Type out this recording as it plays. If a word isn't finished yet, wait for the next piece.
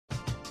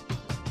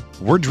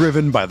We're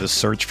driven by the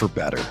search for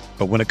better.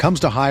 But when it comes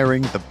to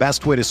hiring, the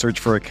best way to search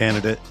for a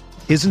candidate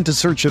isn't to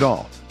search at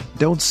all.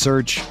 Don't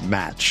search,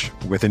 match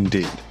with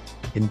Indeed.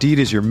 Indeed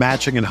is your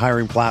matching and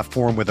hiring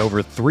platform with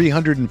over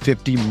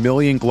 350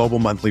 million global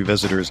monthly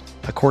visitors,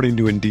 according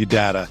to Indeed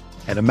data,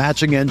 and a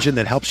matching engine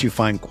that helps you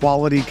find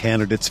quality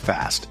candidates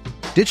fast.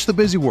 Ditch the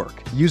busy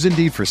work. Use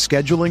Indeed for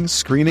scheduling,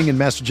 screening, and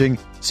messaging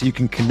so you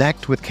can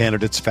connect with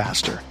candidates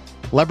faster.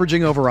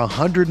 Leveraging over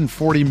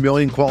 140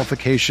 million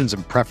qualifications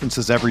and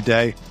preferences every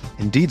day,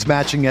 Indeed's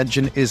matching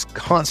engine is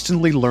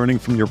constantly learning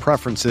from your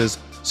preferences,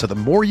 so the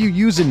more you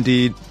use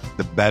Indeed,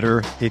 the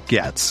better it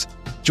gets.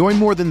 Join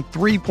more than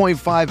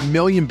 3.5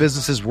 million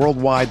businesses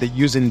worldwide that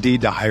use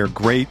Indeed to hire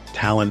great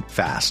talent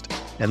fast.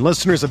 And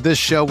listeners of this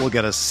show will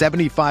get a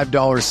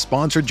 $75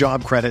 sponsored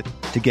job credit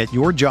to get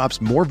your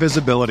jobs more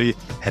visibility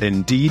at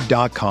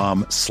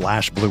Indeed.com/Blue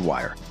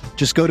Wire.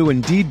 Just go to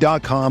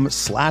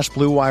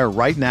Indeed.com/Blue Wire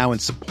right now and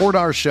support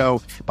our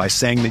show by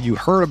saying that you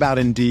heard about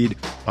Indeed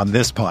on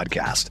this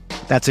podcast.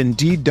 That's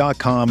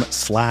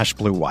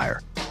Indeed.com/Blue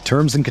Wire.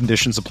 Terms and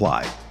conditions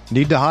apply.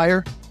 Need to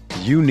hire?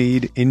 You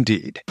need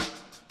Indeed.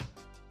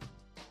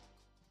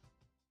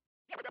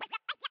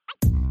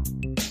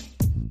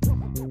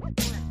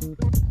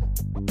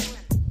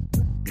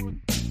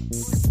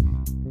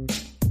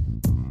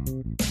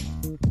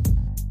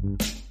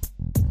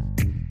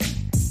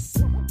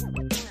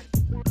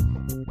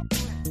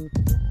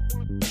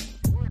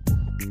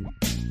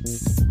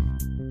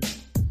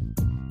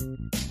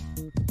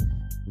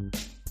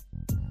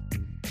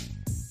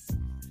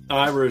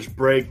 Irish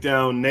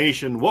Breakdown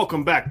Nation,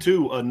 welcome back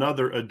to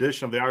another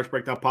edition of the Irish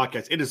Breakdown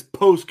Podcast. It is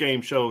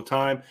post-game show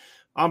time.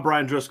 I'm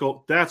Brian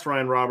Driscoll. That's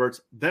Ryan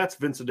Roberts. That's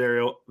Vince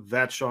Addario.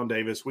 That's Sean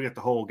Davis. We got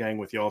the whole gang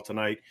with y'all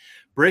tonight,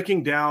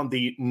 breaking down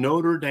the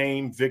Notre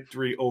Dame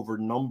victory over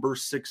number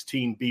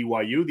 16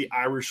 BYU. The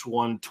Irish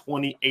won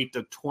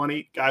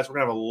 28-20. Guys, we're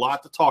going to have a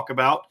lot to talk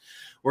about.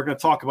 We're going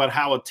to talk about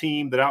how a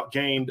team that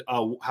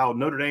how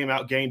Notre Dame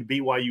outgained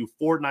BYU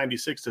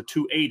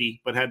 496-280,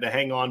 but had to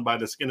hang on by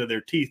the skin of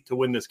their teeth to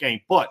win this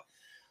game. But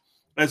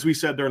as we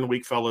said during the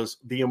week, fellas,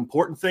 the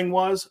important thing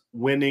was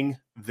winning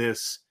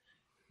this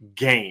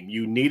game.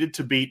 You needed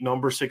to beat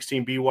number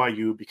 16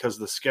 BYU because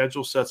the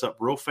schedule sets up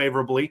real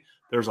favorably.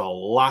 There's a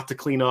lot to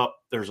clean up.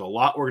 There's a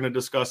lot we're going to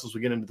discuss as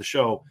we get into the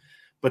show.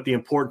 But the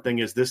important thing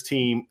is this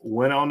team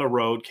went on the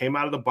road, came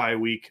out of the bye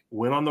week,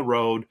 went on the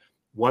road,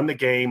 won the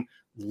game,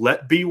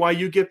 let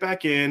BYU get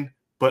back in,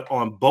 but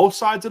on both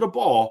sides of the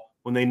ball,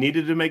 when they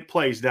needed to make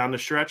plays down the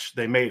stretch,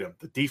 they made them.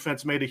 The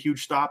defense made a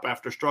huge stop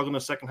after struggling the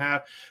second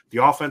half.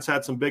 The offense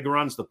had some big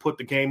runs to put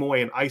the game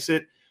away and ice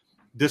it.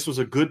 This was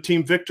a good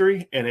team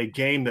victory and a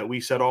game that we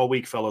said all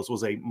week, fellas,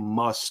 was a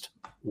must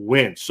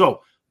win.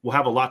 So we'll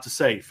have a lot to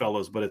say,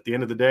 fellas, but at the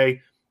end of the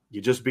day, you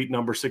just beat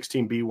number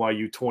 16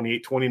 BYU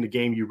 28-20 in the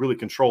game. You really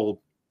controlled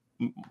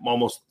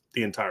almost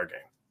the entire game.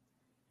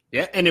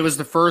 Yeah, and it was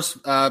the first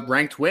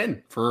ranked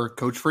win for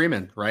Coach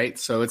Freeman, right?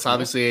 So it's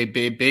obviously a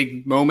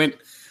big moment.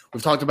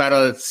 We've talked about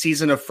a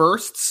season of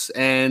firsts,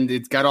 and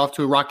it got off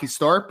to a rocky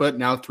start, but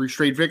now 3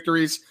 straight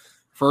victories.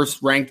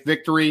 First ranked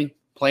victory,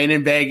 playing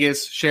in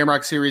Vegas,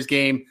 Shamrock Series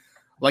game.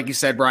 Like you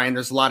said, Brian,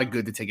 there's a lot of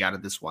good to take out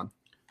of this one.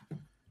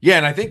 Yeah,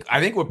 and I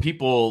think what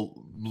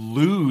people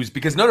lose,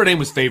 because Notre Dame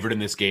was favored in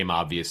this game,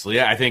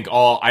 obviously. I think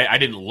I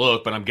didn't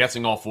look, but I'm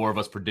guessing all 4 of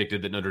us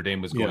predicted that Notre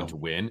Dame was going to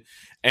win.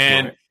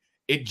 And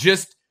it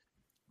just,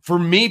 for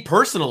me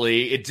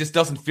personally, it just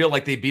doesn't feel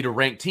like they beat a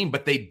ranked team,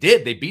 but they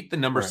did. They beat the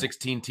number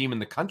 16 team in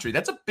the country.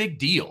 That's a big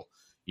deal.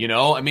 You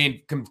know, I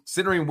mean,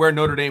 considering where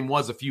Notre Dame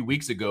was a few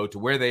weeks ago to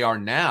where they are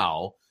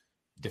now,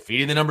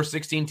 defeating the number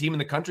 16 team in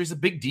the country is a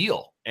big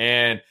deal.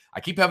 And I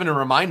keep having to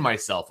remind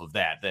myself of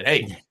that,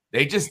 hey,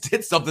 they just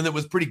did something that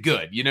was pretty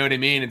good. You know what I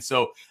mean? And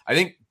so I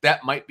think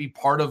that might be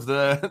part of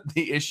the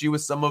issue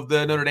with some of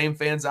the Notre Dame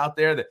fans out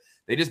there, that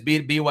they just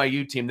beat a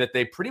BYU team that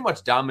they pretty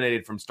much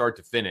dominated from start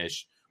to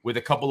finish, with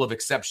a couple of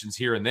exceptions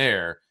here and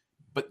there,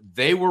 but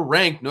they were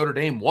ranked. Notre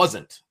Dame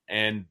wasn't,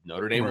 and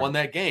Notre Dame won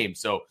that game.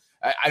 So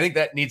I think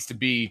that needs to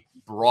be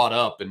brought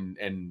up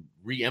and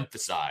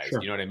re-emphasized.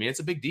 Sure. You know what I mean? It's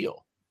a big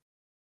deal.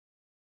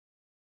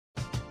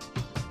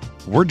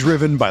 We're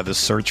driven by the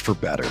search for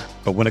better.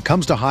 But when it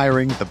comes to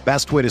hiring, the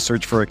best way to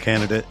search for a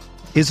candidate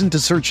isn't to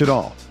search at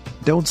all.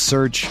 Don't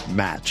search,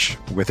 match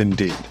with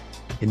Indeed.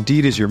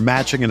 Indeed is your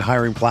matching and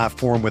hiring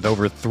platform with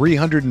over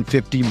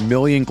 350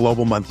 million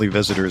global monthly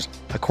visitors,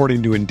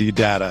 according to Indeed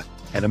data,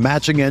 and a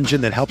matching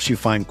engine that helps you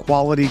find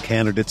quality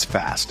candidates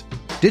fast.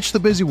 Ditch the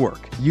busy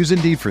work. Use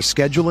Indeed for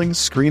scheduling,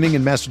 screening,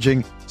 and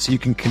messaging so you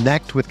can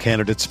connect with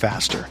candidates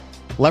faster.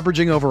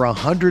 Leveraging over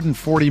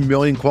 140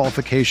 million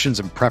qualifications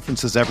and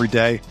preferences every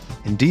day,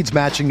 Indeed's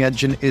matching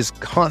engine is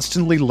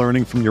constantly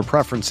learning from your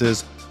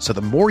preferences, so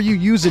the more you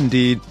use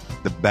Indeed,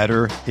 the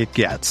better it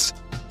gets.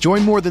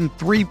 Join more than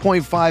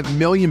 3.5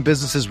 million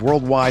businesses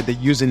worldwide that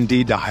use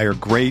Indeed to hire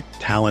great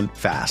talent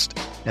fast.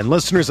 And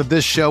listeners of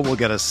this show will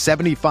get a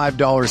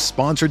 $75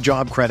 sponsored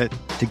job credit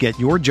to get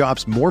your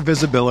jobs more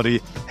visibility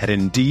at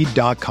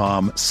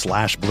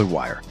Indeed.com/Blue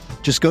Wire.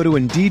 Just go to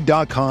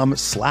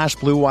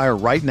Indeed.com/Blue Wire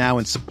right now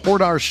and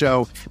support our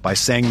show by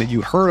saying that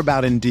you heard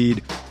about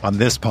Indeed on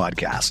this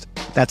podcast.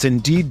 That's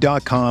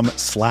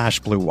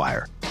Indeed.com/Blue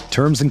Wire.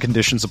 Terms and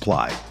conditions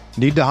apply.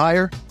 Need to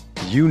hire?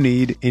 You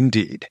need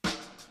Indeed.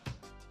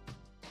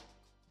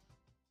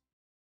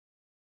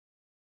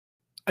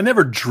 I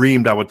never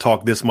dreamed I would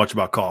talk this much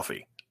about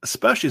coffee,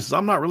 especially since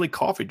I'm not really a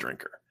coffee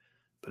drinker.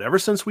 But ever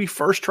since we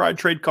first tried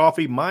Trade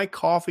Coffee, my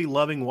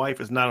coffee-loving wife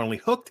is not only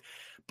hooked,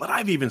 but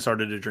I've even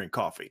started to drink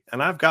coffee,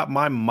 and I've got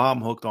my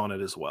mom hooked on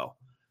it as well.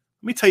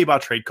 Let me tell you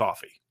about Trade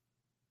Coffee.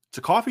 It's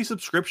a coffee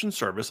subscription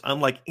service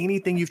unlike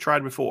anything you've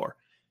tried before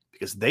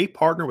because they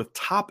partner with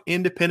top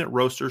independent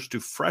roasters to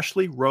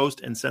freshly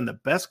roast and send the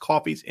best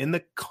coffees in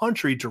the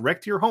country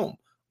direct to your home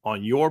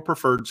on your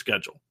preferred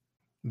schedule.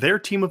 Their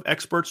team of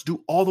experts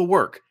do all the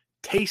work,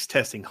 taste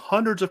testing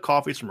hundreds of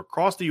coffees from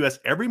across the U.S.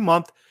 every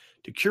month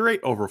to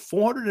curate over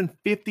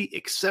 450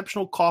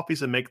 exceptional coffees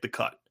that make the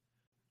cut.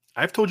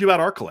 I've told you about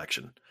our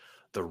collection.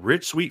 The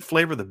rich, sweet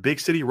flavor of the Big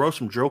City Roast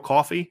from Joe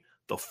Coffee,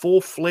 the full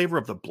flavor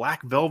of the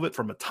Black Velvet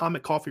from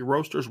Atomic Coffee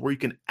Roasters, where you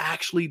can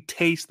actually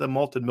taste the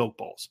malted milk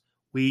balls.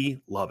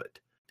 We love it.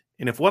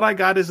 And if what I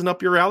got isn't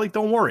up your alley,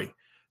 don't worry.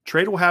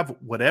 Trade will have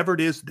whatever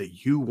it is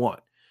that you want.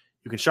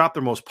 You can shop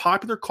their most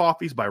popular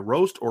coffees by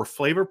roast or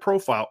flavor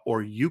profile,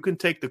 or you can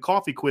take the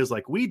coffee quiz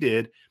like we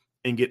did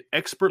and get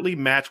expertly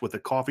matched with the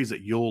coffees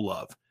that you'll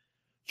love.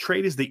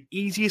 Trade is the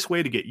easiest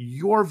way to get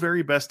your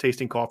very best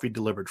tasting coffee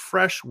delivered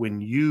fresh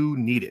when you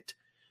need it.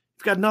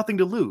 You've got nothing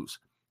to lose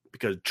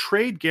because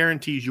Trade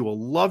guarantees you will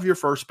love your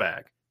first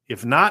bag.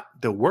 If not,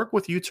 they'll work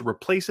with you to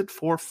replace it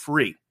for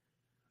free.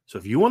 So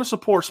if you want to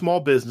support small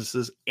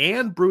businesses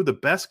and brew the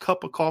best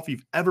cup of coffee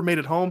you've ever made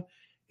at home,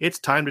 it's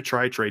time to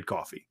try Trade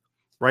Coffee.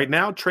 Right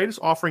now, Trade is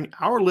offering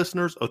our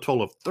listeners a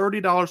total of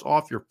 $30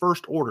 off your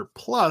first order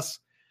plus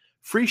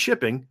free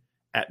shipping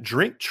at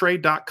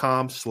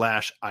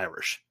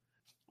drinktrade.com/Irish.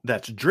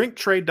 That's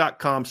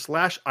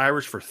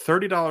drinktrade.com/Irish for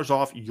 $30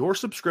 off your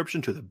subscription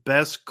to the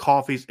best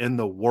coffees in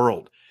the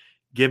world.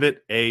 Give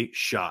it a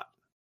shot.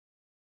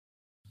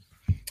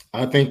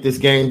 I think this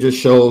game just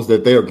shows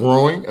that they're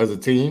growing as a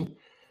team.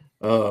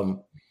 A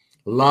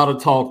lot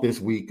of talk this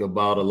week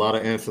about a lot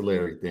of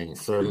ancillary things.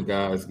 Certain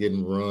guys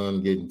getting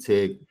run, getting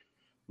ticked.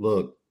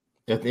 Look,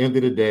 at the end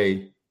of the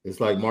day,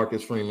 it's like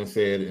Marcus Freeman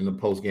said in the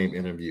post-game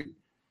interview.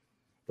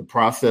 The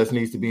process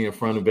needs to be in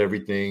front of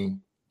everything.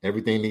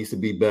 Everything needs to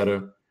be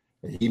better.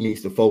 And he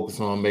needs to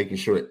focus on making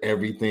sure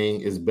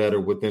everything is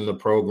better within the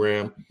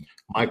program.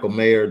 Michael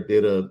Mayer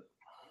did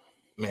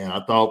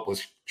I thought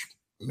was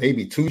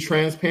maybe too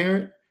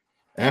transparent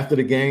after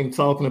the game,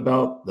 talking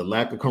about the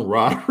lack of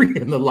camaraderie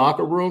in the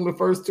locker room the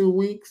first 2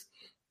 weeks.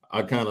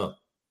 My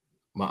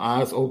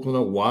eyes opened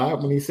up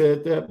wide when he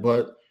said that.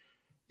 But,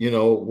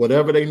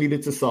 whatever they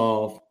needed to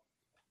solve,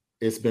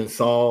 it's been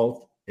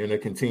solved, and they're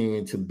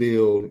continuing to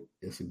build.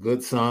 It's a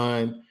good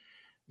sign.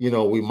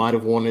 We might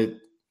have wanted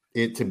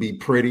it to be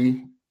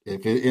pretty.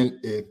 If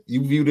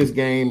you view this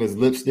game as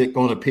lipstick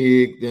on a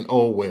pig, then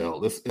oh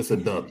well, it's a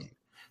W.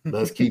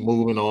 Let's keep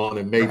moving on,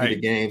 and maybe the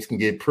games can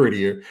get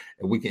prettier,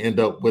 and we can end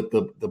up with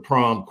the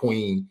prom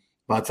queen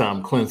by the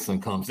time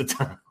Clemson comes to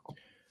town.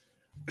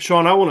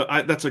 Sean,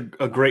 that's a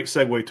great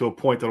segue to a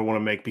point that I want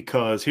to make,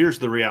 because here's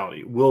the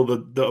reality. Will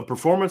the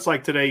performance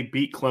like today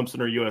beat Clemson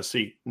or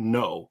USC?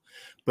 No.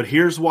 But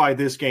here's why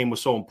this game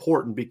was so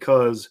important,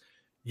 because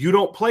you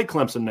don't play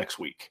Clemson next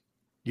week.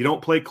 You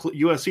don't play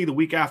USC the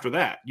week after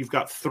that. You've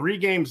got 3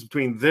 games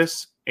between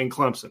this and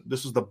Clemson.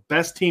 This is the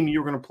best team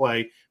you're going to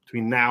play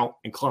between now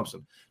and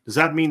Clemson. Does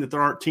that mean that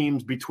there aren't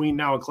teams between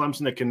now and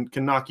Clemson that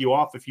can knock you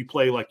off if you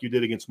play like you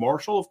did against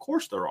Marshall? Of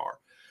course there are.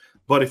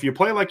 But if you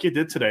play like you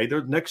did today,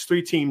 the next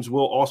 3 teams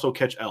will also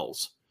catch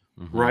L's,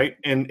 right?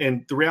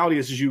 And the reality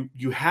is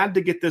you had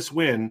to get this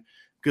win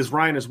because,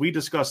 Ryan, as we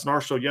discussed in our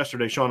show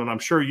yesterday, Sean, and I'm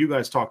sure you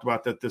guys talked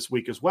about that this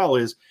week as well,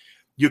 is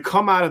you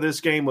come out of this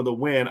game with a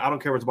win. I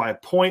don't care if it's by a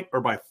point or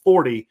by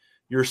 40,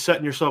 you're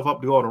setting yourself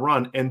up to go on a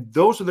run. And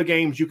those are the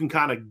games you can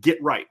kind of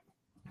get right,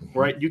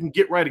 right? You can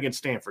get right against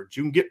Stanford.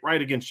 You can get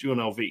right against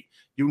UNLV.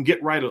 You can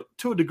get right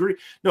to a degree.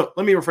 No,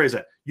 let me rephrase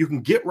that. You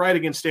can get right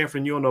against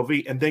Stanford and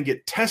UNLV and then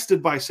get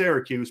tested by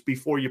Syracuse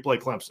before you play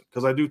Clemson,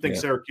 because I do think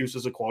Syracuse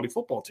is a quality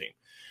football team.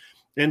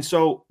 And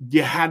so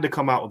you had to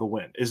come out with a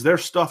win. Is there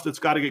stuff that's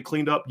got to get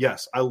cleaned up?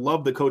 Yes. I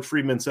love that Coach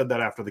Freeman said that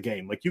after the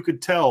game. Like, you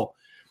could tell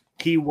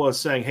he was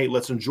saying, hey,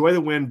 let's enjoy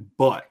the win,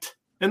 but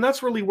 – and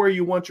that's really where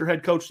you want your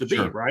head coach to be,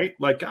 right?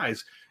 Like,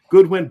 guys,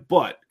 good win,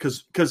 but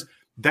because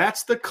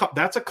that's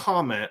a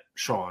comment,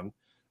 Sean,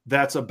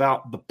 that's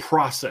about the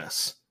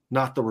process,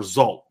 not the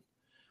result.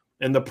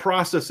 And the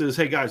process is,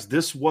 hey, guys,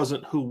 this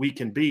wasn't who we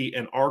can be,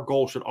 and our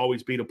goal should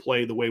always be to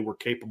play the way we're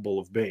capable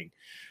of being.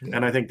 Yeah.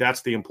 And I think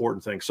that's the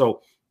important thing.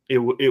 So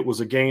it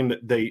was a game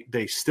that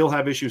they still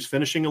have issues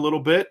finishing a little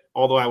bit,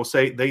 although I will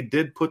say they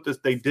did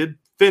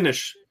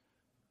finish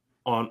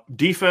on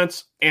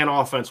defense and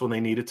offense when they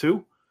needed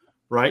to.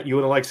 Right? You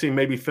would have liked to see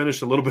maybe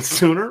finish a little bit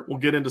sooner. We'll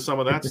get into some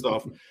of that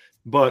stuff.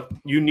 But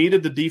you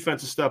needed the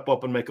defense to step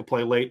up and make a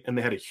play late, and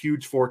they had a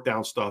huge 4th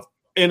down stuff.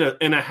 in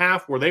a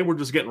half where they were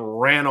just getting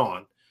ran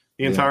on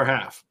the entire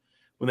half.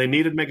 When they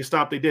needed to make a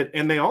stop, they did.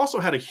 And they also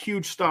had a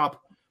huge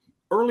stop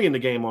early in the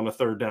game on the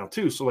third down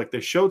too. So like they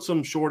showed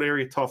some short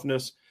area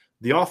toughness.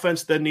 The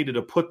offense then needed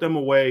to put them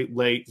away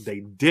late.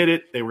 They did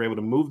it. They were able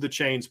to move the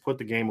chains, put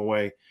the game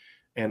away,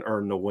 and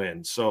earn the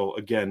win. So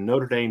again,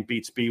 Notre Dame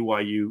beats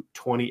BYU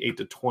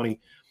 28-20.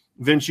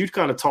 Vince, you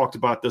kind of talked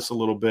about this a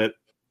little bit.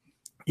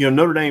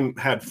 Notre Dame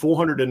had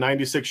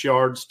 496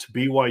 yards to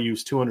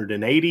BYU's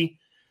 280.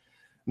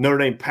 Notre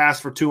Dame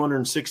passed for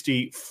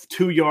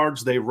 262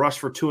 yards. They rushed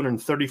for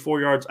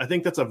 234 yards. I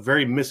think that's a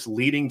very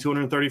misleading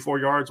 234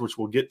 yards, which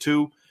we'll get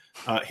to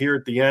here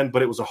at the end,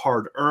 but it was a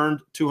hard-earned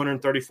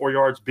 234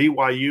 yards.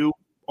 BYU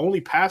only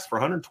passed for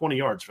 120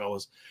 yards,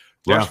 fellas.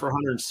 Rushed for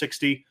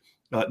 160.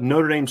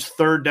 Notre Dame's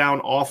third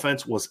down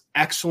offense was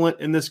excellent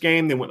in this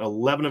game. They went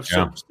 11 of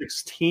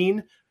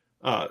 16.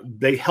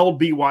 They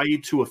held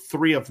BYU to a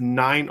 3 of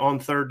 9 on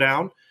third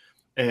down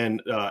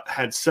and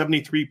had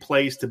 73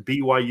 plays to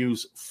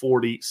BYU's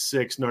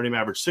 46. Notre Dame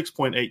averaged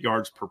 6.8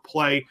 yards per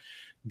play.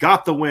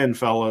 Got the win,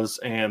 fellas,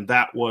 and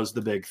that was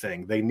the big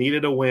thing. They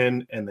needed a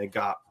win, and they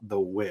got the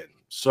win.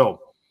 So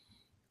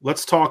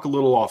let's talk a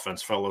little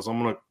offense, fellas.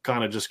 I'm going to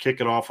kind of just kick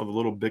it off with a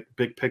little big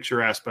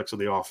picture aspects of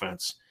the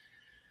offense.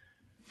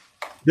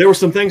 There were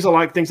some things I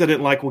liked, things I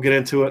didn't like. We'll get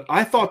into it.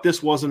 I thought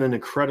this wasn't an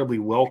incredibly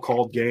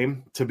well-called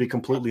game, to be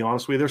completely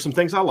honest with you. There's some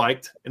things I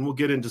liked, and we'll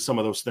get into some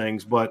of those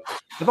things. But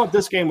I thought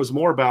this game was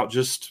more about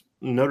just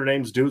Notre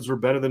Dame's dudes were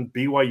better than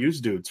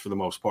BYU's dudes for the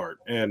most part.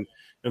 And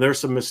there's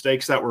some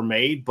mistakes that were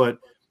made, but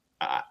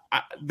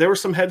there were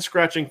some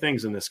head-scratching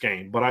things in this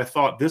game. But I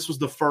thought this was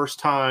the first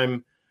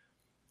time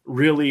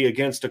really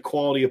against a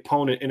quality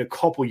opponent in a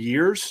couple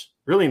years,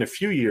 really in a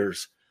few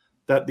years,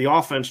 that the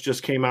offense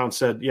just came out and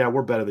said, yeah,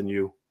 we're better than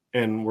you.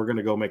 And we're going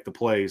to go make the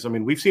plays. I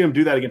mean, we've seen them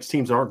do that against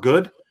teams that aren't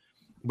good,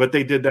 but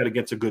they did that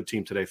against a good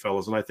team today,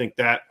 fellas. And I think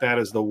that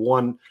is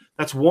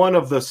that's one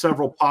of the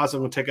several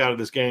positives we'll take out of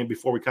this game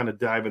before we kind of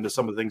dive into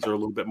some of the things that are a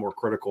little bit more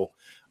critical.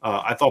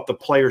 I thought the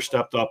players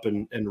stepped up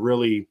and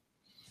really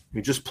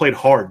just played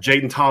hard.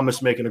 Jaden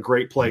Thomas making a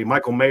great play.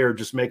 Michael Mayer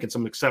just making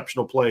some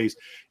exceptional plays.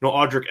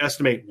 Audric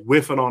Estimate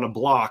whiffing on a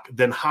block,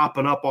 then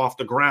hopping up off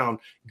the ground,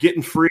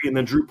 getting free, and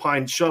then Drew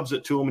Pine shoves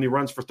it to him and he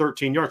runs for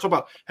 13 yards. Talk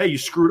about, hey, you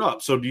screwed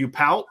up. So do you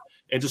pout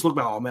and just look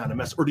about, oh, man, I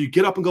messed? Or do you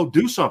get up and go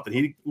do something?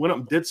 He went up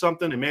and did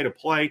something and made a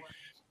play.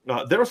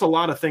 There was a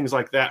lot of things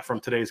like that from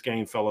today's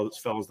game,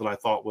 fellas, that I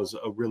thought was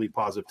a really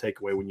positive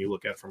takeaway when you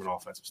look at it from an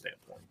offensive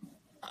standpoint.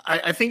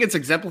 I think it's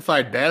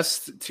exemplified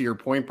best, to your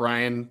point,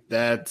 Brian,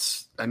 that,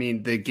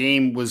 the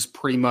game was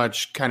pretty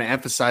much kind of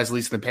emphasized, at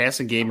least in the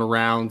passing game,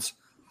 around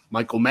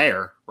Michael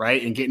Mayer,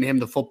 right? And getting him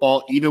the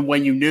football, even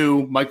when you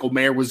knew Michael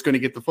Mayer was going to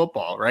get the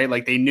football, right?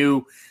 Like they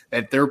knew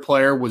that their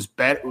player was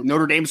better.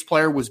 Notre Dame's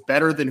player was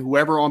better than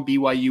whoever on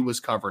BYU was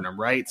covering him,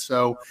 right?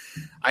 So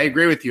I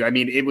agree with you.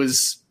 It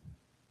was,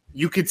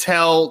 you could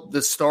tell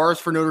the stars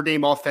for Notre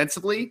Dame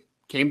offensively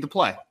came to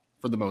play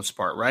for the most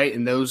part, right?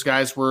 And those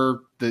guys were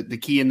the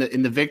key in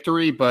the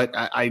victory. But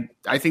I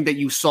think that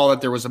you saw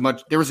that there was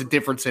a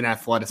difference in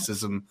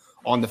athleticism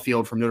on the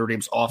field from Notre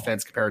Dame's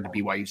offense compared to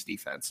BYU's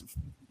defense.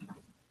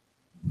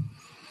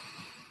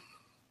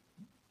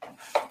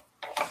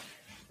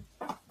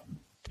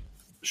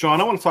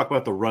 Sean, I want to talk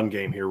about the run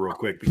game here real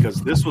quick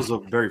because this was a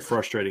very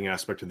frustrating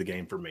aspect of the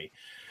game for me.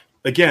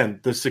 Again,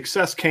 the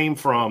success came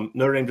from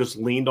Notre Dame just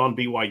leaned on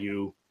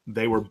BYU.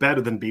 They were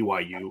better than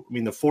BYU.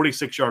 The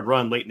 46-yard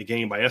run late in the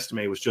game by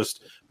Estime was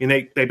just –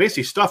 they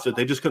basically stuffed it.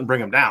 They just couldn't bring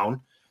him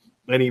down,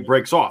 and he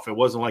breaks off. It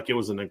wasn't like it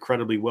was an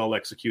incredibly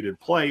well-executed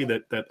play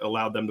that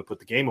allowed them to put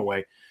the game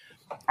away.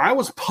 I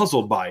was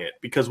puzzled by it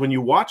because when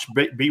you watch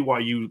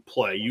BYU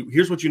play,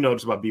 here's what you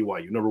notice about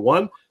BYU. Number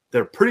one,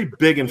 they're pretty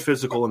big and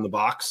physical in the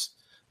box.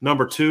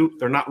 Number two,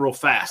 they're not real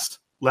fast,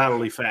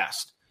 laterally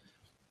fast.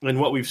 And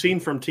what we've seen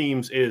from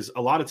teams is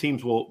a lot of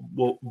teams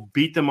will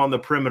beat them on the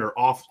perimeter,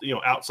 off,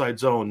 outside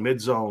zone, mid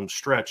zone,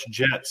 stretch,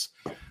 jets,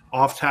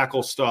 off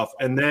tackle stuff,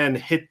 and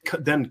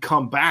then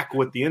come back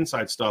with the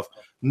inside stuff.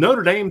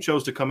 Notre Dame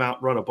chose to come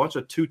out, run a bunch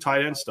of 2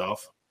 tight end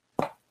stuff,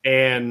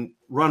 and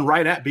run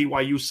right at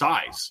BYU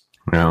size.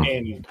 Yeah.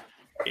 And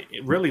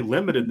it really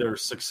limited their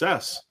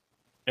success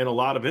in a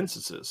lot of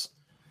instances.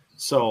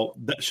 So,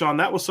 Sean,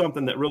 that was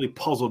something that really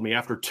puzzled me.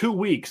 After 2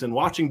 weeks and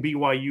watching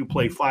BYU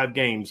play 5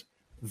 games,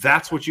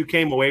 that's what you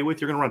came away with?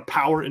 You're going to run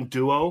power and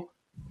duo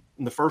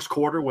in the first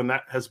quarter when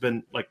that has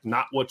been,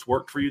 not what's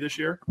worked for you this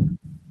year?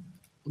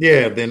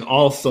 Yeah, then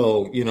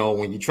also,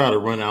 when you try to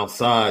run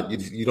outside,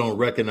 you don't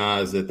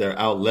recognize that they're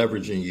out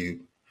leveraging you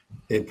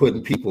and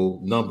putting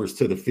numbers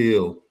to the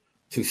field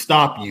to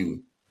stop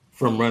you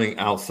from running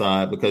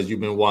outside because you've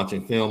been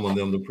watching film on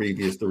them the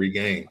previous 3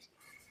 games.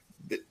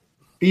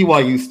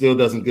 BYU still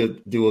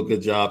doesn't do a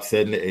good job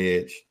setting the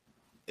edge,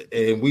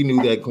 and we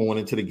knew that going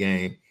into the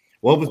game.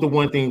 What was the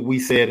one thing we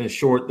said in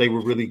short they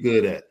were really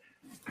good at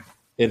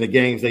in the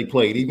games they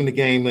played, even the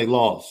game they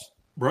lost?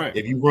 Right.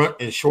 If you run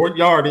in short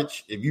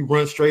yardage, if you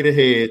run straight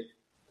ahead,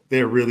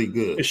 they're really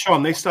good. And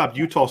Sean, they stopped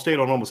Utah State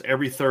on almost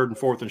every 3rd and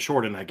 4th and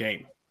short in that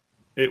game.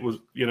 It was,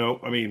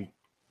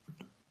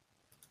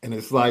 And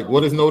it's like,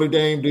 what does Notre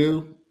Dame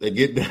do? They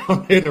get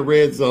down in the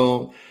red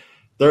zone,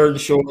 3rd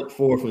and short,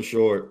 4th and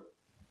short.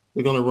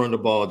 We're going to run the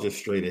ball just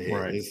straight ahead.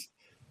 Right.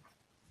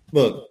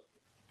 Look,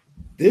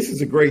 this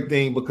is a great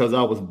thing because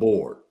I was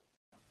bored.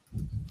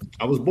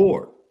 And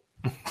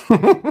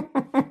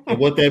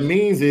what that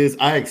means is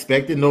I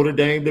expected Notre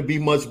Dame to be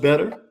much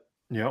better.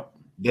 Yep.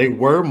 They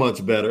were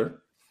much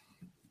better.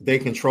 They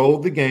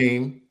controlled the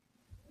game.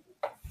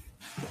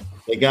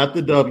 They got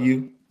the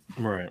W.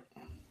 Right.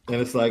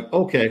 And it's like,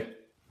 okay,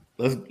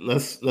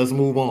 let's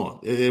move on.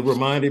 It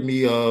reminded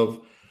me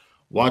of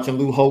watching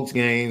Lou Holtz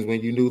games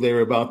when you knew they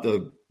were about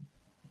to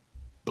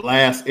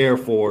blast Air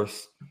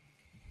Force,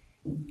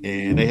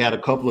 and they had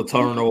a couple of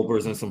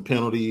turnovers and some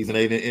penalties, and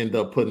they didn't end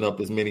up putting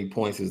up as many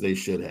points as they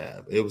should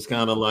have. It was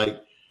kind of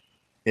like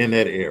in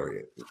that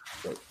area.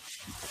 But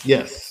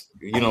yes,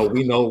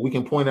 we know we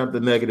can point out the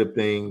negative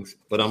things,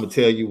 but I'm gonna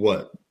tell you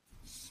what.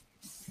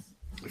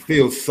 It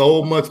feels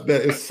so much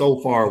better. It's so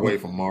far away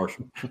from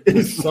Marshall.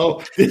 This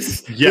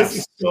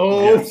is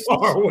so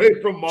far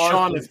away from Marshall.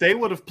 Sean, if they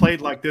would have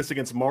played like this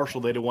against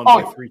Marshall, they'd have won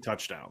by 3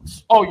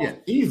 touchdowns. Oh yeah,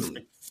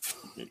 easily.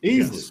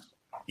 Yes.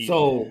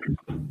 So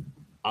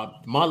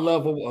my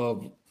level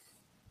of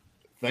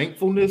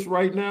thankfulness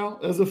right now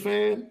as a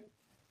fan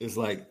is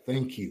like,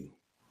 thank you.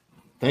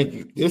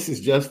 This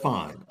is just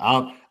fine.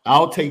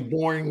 I'll take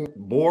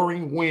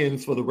boring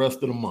wins for the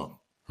rest of the month.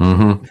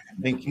 Mm-hmm.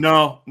 Thank you.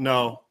 No,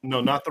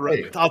 not the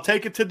rest. I'll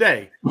take it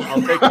today.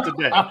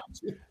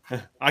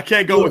 I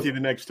can't go with you the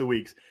next 2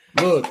 weeks.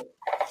 Look,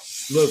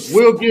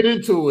 we'll get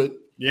into it.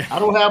 Yeah. I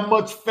don't have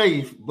much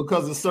faith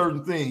because of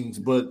certain things,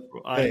 but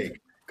hey.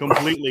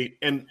 Completely.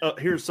 And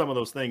here's some of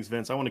those things,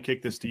 Vince. I want to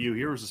kick this to you.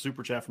 Here was a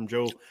super chat from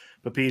Joe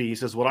Papiti. He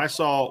says, what I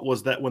saw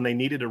was that when they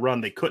needed to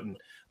run, they couldn't.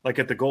 Like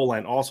at the goal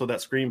line. Also,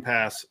 that screen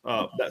pass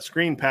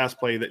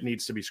play that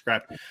needs to be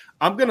scrapped.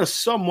 I'm going to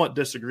somewhat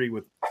disagree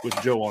with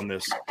Joe on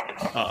this.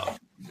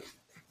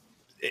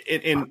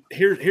 And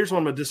here's what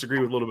I'm going to disagree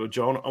with a little bit,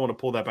 Joe. I want to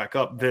pull that back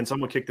up. Vince, I'm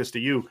going to kick this to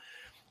you.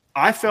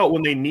 I felt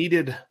when they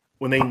needed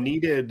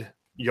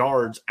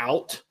yards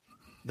out,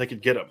 they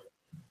could get them.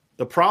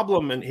 The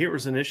problem, and here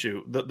was an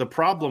issue. The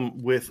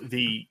problem with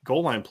the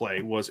goal line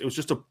play was it was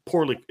a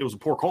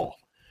poor call.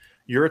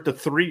 You're at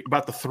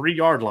about the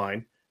 3-yard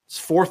line. It's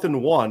 4th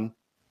and 1,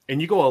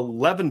 and you go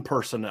 11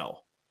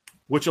 personnel,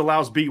 which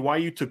allows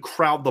BYU to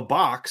crowd the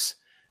box.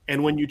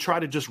 And when you try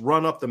to just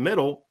run up the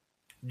middle,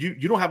 you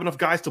don't have enough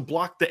guys to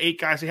block the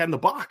 8 guys they had in the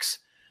box.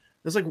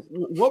 It's like,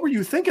 what were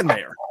you thinking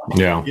there?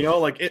 Yeah,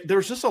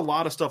 there's just a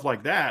lot of stuff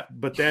like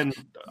that. But then.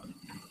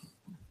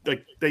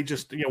 They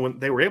just, when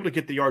they were able to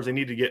get the yards they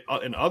needed to get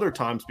in other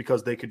times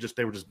because they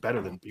were just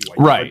better than BYU.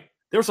 Right.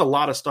 There's a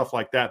lot of stuff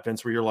like that,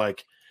 Vince, where you're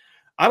like,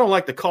 I don't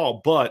like the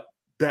call, but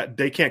that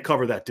they can't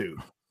cover that dude.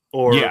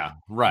 Or, yeah,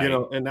 right.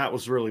 And that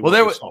was really what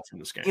we saw from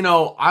this game.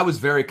 I was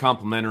very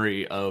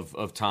complimentary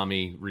of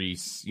Tommy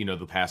Rees,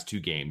 the past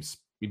 2 games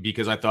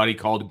because I thought he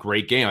called a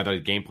great game. I thought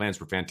his game plans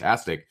were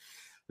fantastic.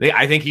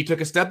 I think he took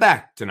a step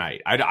back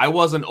tonight. I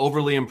wasn't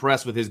overly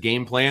impressed with his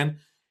game plan,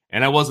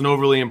 and I wasn't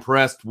overly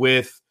impressed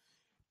with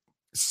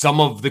some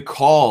of the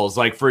calls,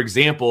 like, for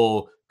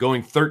example,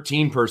 going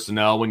 13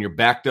 personnel when you're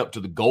backed up to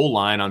the goal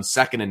line on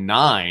 2nd and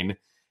 9,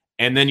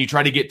 and then you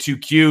try to get too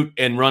cute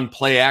and run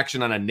play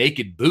action on a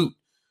naked boot.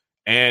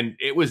 And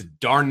it was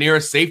darn near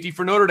a safety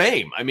for Notre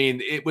Dame. I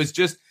mean, it was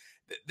just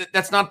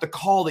that's not the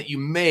call that you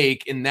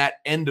make in that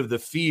end of the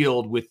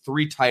field with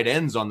 3 tight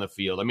ends on the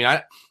field. I mean,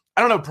 I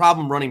don't have a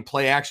problem running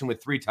play action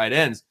with 3 tight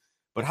ends,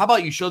 but how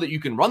about you show that you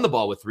can run the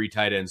ball with 3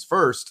 tight ends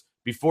first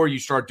before you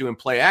start doing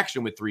play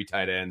action with 3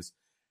 tight ends?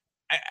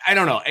 I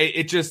don't know.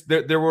 It just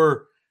there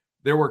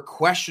were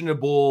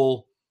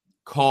questionable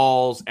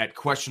calls at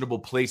questionable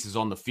places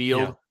on the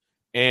field,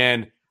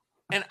 and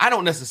I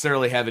don't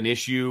necessarily have an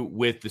issue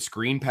with the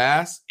screen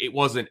pass. It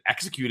wasn't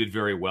executed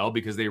very well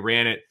because they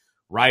ran it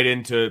right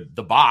into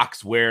the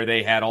box where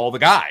they had all the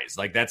guys.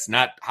 Like, that's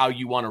not how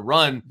you want to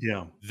run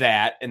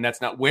that, and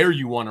that's not where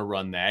you want to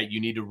run that.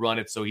 You need to run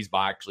it so he's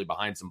actually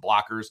behind some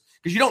blockers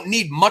because you don't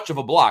need much of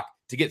a block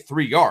to get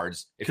 3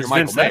 yards if you're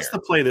Michael Mayer. That's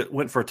the play that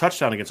went for a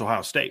touchdown against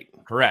Ohio State.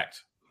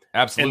 Correct.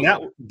 Absolutely.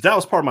 And that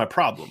was part of my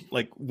problem.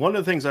 Like, one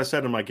of the things I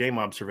said in my game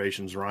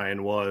observations,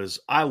 Ryan,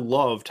 was I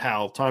loved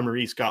how Tommy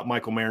Rees got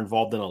Michael Mayer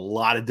involved in a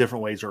lot of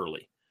different ways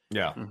early.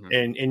 Yeah.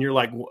 Mm-hmm. And you're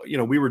like,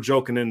 we were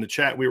joking in the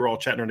chat. We were all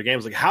chatting during the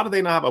games. Like, how do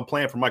they not have a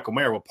plan for Michael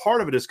Mayer? Well,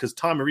 part of it is because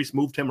Tommy Rees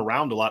moved him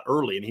around a lot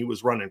early, and he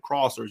was running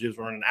crossers. He was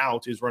running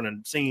outs. He was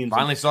running seams.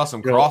 Finally saw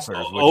some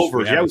crossers.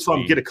 Overs. We saw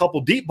him get a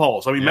couple deep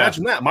balls. I mean,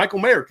 imagine that. Michael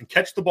Mayer can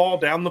catch the ball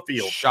down the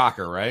field.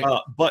 Shocker, right?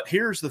 But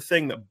here's the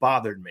thing that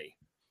bothered me.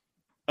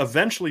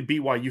 Eventually,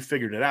 BYU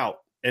figured it out,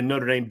 and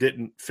Notre Dame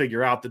didn't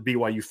figure out that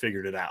BYU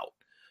figured it out.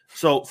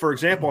 So, for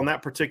example, on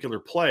that particular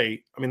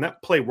play,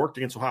 that play worked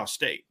against Ohio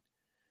State.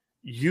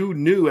 You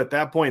knew at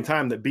that point in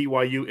time that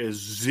BYU is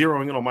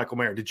zeroing in on Michael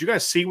Mayer. Did you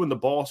guys see when the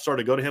ball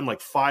started to go to him,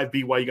 like 5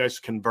 BYU guys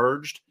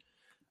converged?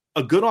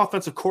 A good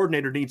offensive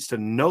coordinator needs to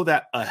know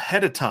that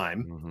ahead of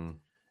time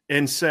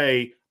and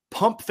say,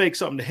 pump fake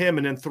something to him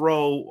and then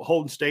throw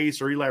Holden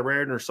Stace or Eli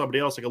Raridon or somebody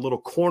else like a little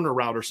corner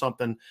route or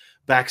something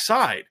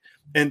backside.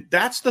 And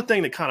that's the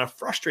thing that kind of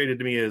frustrated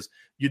me is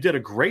you did a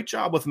great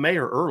job with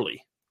Mayer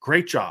early.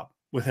 Great job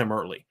with him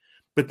early.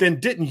 But then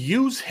didn't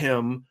use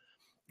him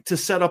to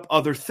set up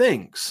other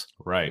things.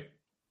 Right.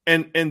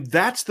 And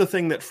that's the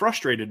thing that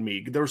frustrated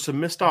me. There were some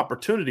missed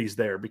opportunities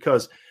there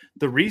because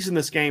the reason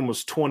this game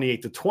was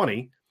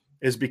 28-20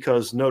 is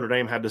because Notre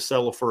Dame had to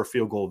settle for a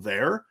field goal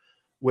there,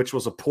 which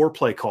was a poor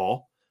play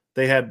call.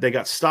 They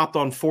got stopped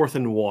on 4th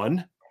and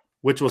 1,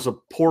 which was a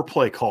poor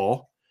play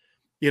call.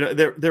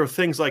 There are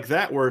things like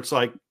that where it's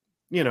like,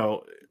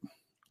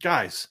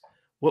 guys,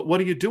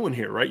 what are you doing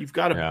here, right? You've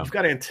got to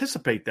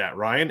anticipate that,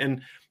 Ryan.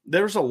 And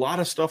there's a lot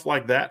of stuff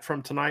like that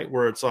from tonight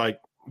where it's like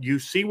you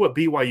see what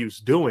BYU's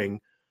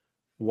doing.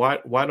 Why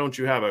aren't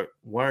you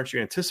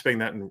anticipating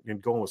that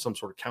and going with some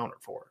sort of counter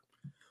for it?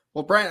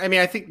 Well, Brian, I mean,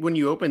 I think when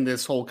you opened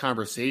this whole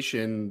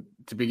conversation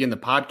to begin the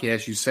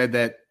podcast, you said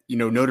that,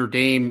 Notre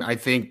Dame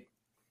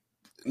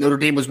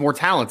was more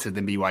talented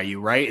than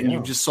BYU, right? And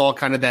you just saw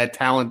kind of that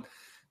talent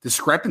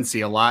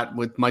discrepancy a lot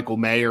with Michael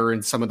Mayer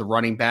and some of the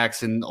running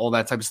backs and all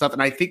that type of stuff.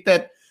 And I think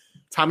that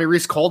Tommy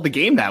Rees called the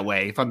game that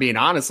way, if I'm being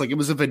honest. Like, it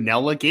was a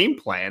vanilla game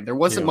plan. There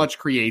wasn't much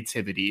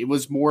creativity. It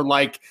was more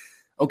like,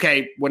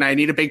 okay, when I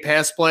need a big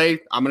pass play,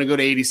 I'm going to go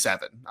to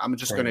 87. I'm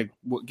just going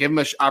to give him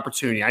an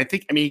opportunity.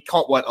 He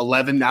caught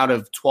 11 out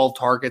of 12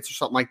 targets or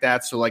something like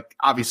that. So, like,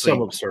 obviously,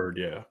 so absurd,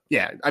 yeah.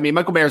 Yeah, I mean,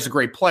 Michael Mayer's a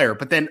great player,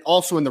 but then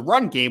also in the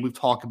run game, we've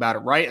talked about it,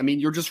 right? I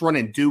mean, you're just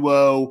running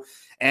duo.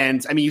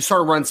 And I mean, you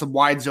started running some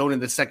wide zone in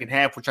the second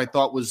half, which I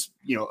thought was,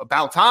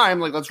 about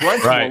time. Like, let's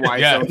run some more wide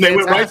zone. They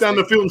went right down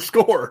the field and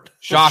scored.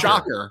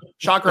 Shocker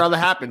how that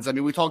happens. I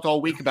mean, we talked all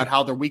week about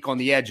how they're weak on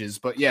the edges,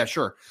 but yeah,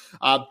 sure.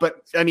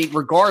 But I mean,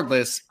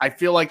 regardless, I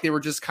feel like they were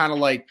just kind of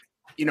like,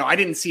 I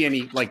didn't see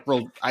any like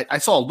real. I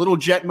saw a little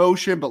jet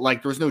motion, but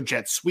like there was no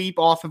jet sweep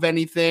off of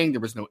anything. There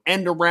was no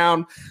end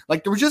around.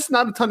 Like there was just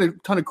not a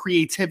ton of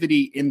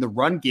creativity in the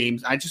run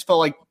games. I just felt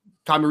like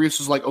Tommy Rees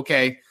was like,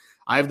 okay,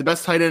 I have the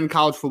best tight end in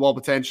college football,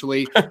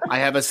 potentially. I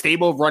have a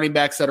stable of running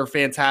backs that are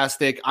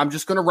fantastic. I'm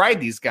just going to ride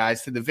these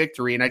guys to the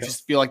victory. And I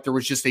just feel like there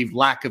was just a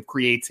lack of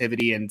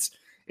creativity and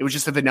it was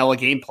just a vanilla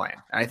game plan.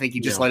 And I think he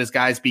just let his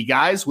guys be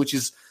guys, which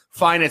is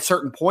fine at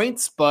certain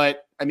points.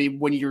 But I mean,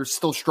 when you're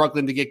still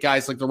struggling to get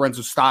guys like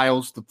Lorenzo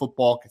Styles, the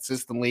football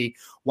consistently,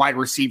 wide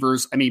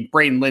receivers. I mean,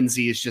 Braden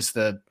Lindsey is just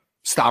the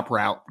stop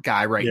route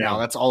guy right now.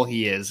 That's all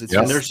he is.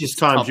 And there's just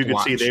times you could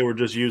see they were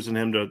just using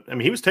him to, I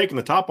mean, he was taking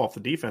the top off the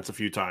defense a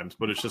few times,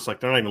 but it's just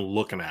like, they're not even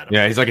looking at him.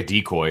 Yeah. He's like a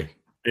decoy.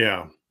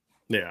 Yeah.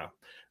 Yeah.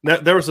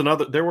 There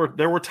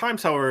were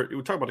times, however,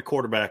 we talk about the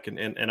quarterback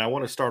and I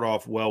want to start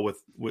off I want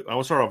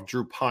to start off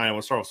Drew Pyne. I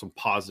want to start off some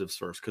positives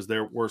first, because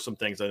there were some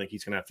things I think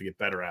he's going to have to get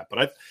better at,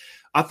 but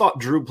I thought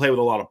Drew played with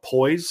a lot of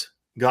poise,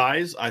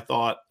 guys. I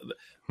thought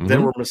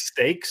there were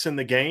mistakes in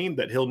the game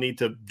that he'll need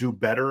to do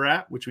better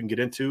at, which we can get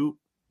into.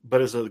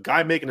 But as a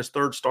guy making his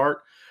third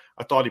start,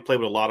 I thought he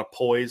played with a lot of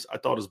poise. I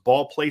thought his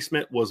ball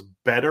placement was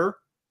better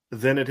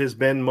than it has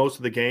been most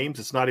of the games.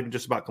 It's not even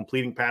just about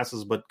completing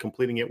passes, but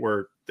completing it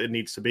where it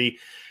needs to be.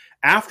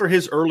 After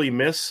his early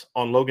miss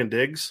on Logan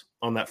Diggs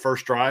on that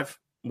first drive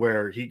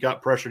where he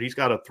got pressured, he's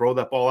got to throw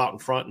that ball out in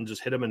front and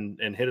just hit him and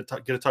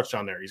get a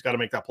touchdown there. He's got to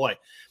make that play.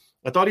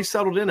 I thought he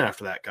settled in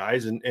after that,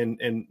 guys,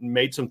 and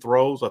made some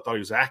throws. I thought he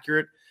was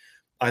accurate.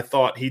 I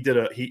thought he played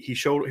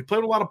with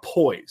a lot of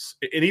poise,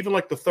 and even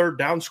like the third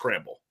down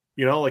scramble,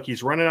 like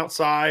he's running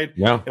outside.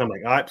 Yeah. And I'm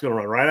like, all right, he's going to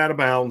run right out of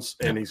bounds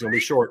and he's going to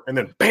be short. And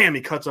then bam,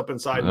 he cuts up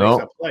inside and makes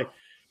that play.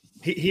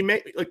 He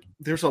made, like,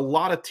 there's a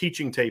lot of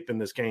teaching tape in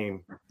this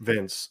game,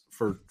 Vince,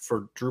 for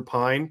Drew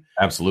Pyne.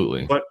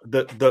 Absolutely. But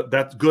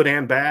that's good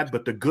and bad.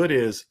 But the good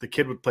is the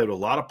kid would play with a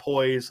lot of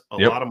poise, a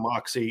lot of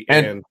moxie.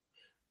 And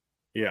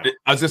yeah,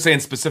 I was just saying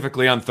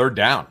specifically on third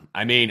down.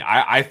 I mean,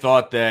 I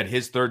thought that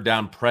his third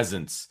down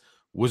presence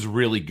was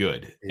really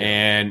good.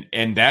 Yeah.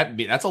 And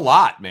that's a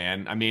lot,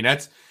 man. I mean,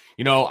 that's,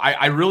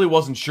 I really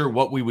wasn't sure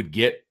what we would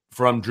get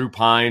from Drew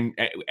Pyne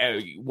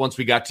once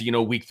we got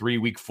to, week 3,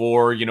 week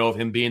 4, of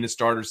him being the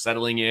starter,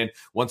 settling in,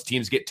 once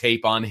teams get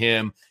tape on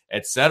him,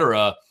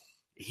 etc.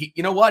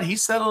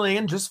 He's settling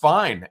in just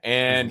fine.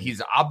 And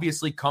he's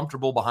obviously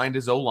comfortable behind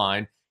his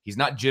O-line. He's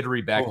not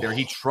jittery back there.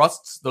 He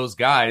trusts those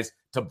guys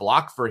to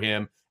block for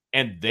him.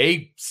 And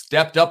they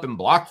stepped up and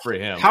blocked for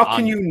him. How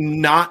can you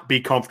not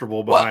be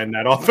comfortable behind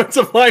that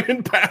offensive line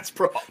and pass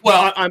pro?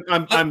 Well,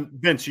 I'm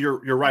Vince. You're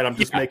right. I'm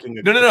just making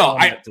a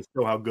comment to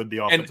show how good the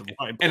offensive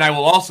line. And I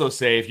will also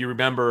say, if you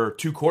remember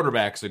 2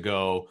 quarterbacks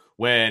ago,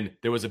 when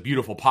there was a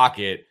beautiful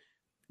pocket,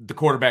 the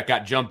quarterback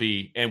got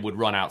jumpy and would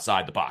run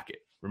outside the pocket.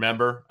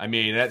 Remember? I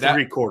mean,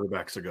 3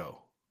 quarterbacks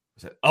ago.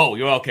 Oh,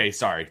 okay.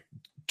 Sorry,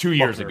 2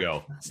 years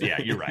ago.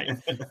 Yeah, you're right.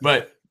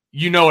 But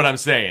you know what I'm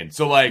saying.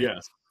 So, like.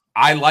 Yes.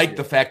 I like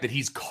the fact that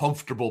he's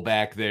comfortable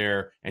back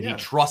there and he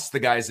trusts the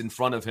guys in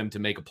front of him to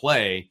make a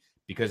play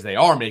because they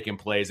are making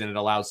plays, and it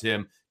allows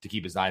him to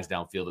keep his eyes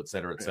downfield, et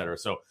cetera, et cetera.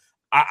 So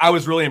I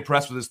was really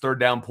impressed with his third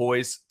down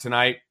poise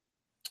tonight.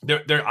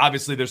 There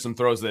obviously there's some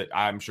throws that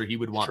I'm sure he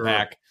would want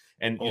back,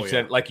 And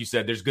like you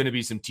said, there's going to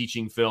be some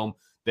teaching film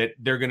that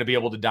they're going to be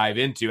able to dive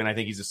into. And I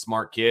think he's a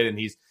smart kid,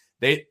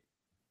 and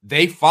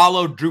they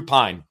follow Drew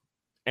Pine,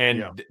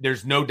 and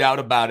there's no doubt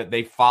about it.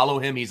 They follow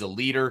him. He's a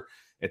leader,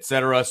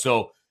 etc.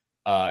 So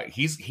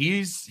he's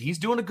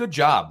doing a good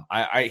job.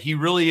 He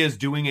really is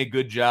doing a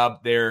good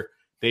job there.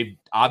 They've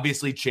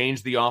obviously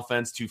changed the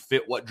offense to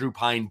fit what Drew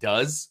Pine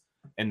does,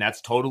 and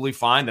that's totally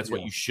fine. That's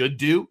what you should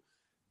do.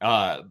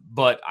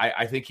 But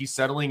I think he's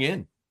settling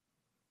in.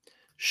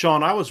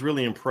 Sean, I was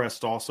really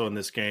impressed also in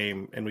this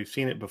game, and we've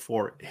seen it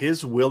before.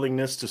 His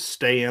willingness to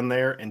stay in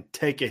there and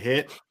take a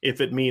hit,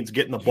 if it means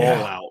getting the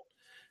ball out,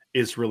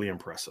 is really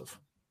impressive.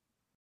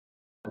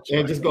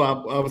 And just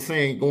I was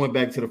saying, going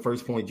back to the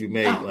first point you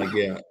made,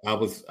 I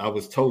was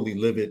totally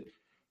livid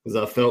because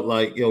I felt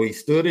like, he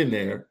stood in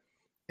there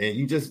and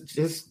you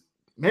just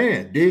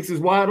man, Diggs is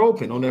wide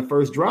open on that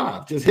first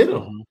drive. Just hit him.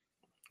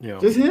 Mm-hmm. Yeah.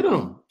 Just hit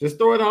him. Just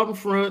throw it out in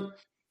front.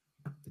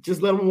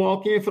 Just let him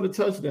walk in for the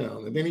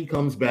touchdown. And then he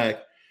comes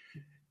back.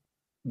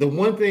 The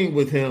one thing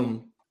with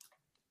him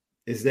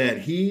is that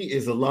he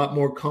is a lot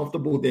more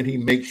comfortable than he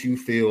makes you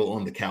feel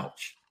on the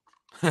couch.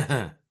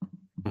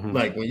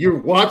 Like when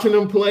you're watching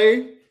him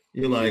play,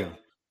 you're like,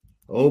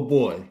 oh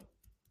boy.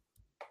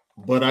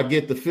 But I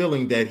get the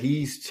feeling that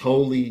he's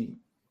totally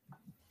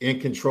in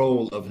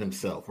control of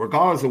himself,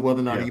 regardless of whether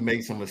or not he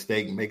makes a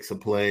mistake, makes a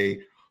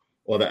play,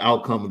 or the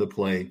outcome of the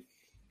play.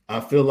 I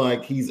feel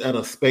like he's at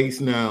a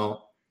space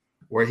now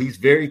where he's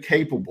very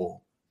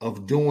capable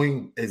of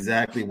doing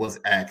exactly what's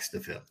asked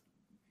of him.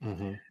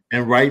 Mm-hmm.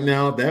 And right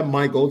now, that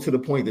might go to the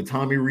point that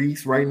Tommy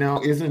Rees right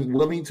now isn't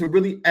willing to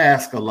really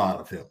ask a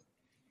lot of him.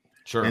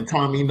 Sure. And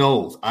Tommy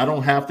knows I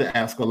don't have to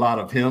ask a lot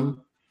of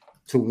him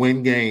to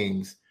win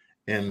games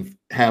and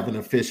have an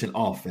efficient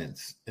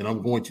offense. And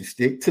I'm going to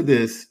stick to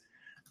this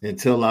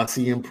until I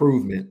see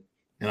improvement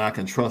and I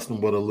can trust him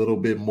with a little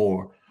bit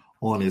more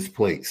on his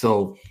plate.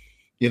 So,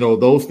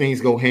 those things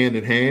go hand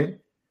in hand.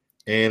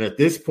 And at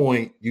this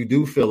point, you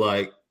do feel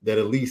like that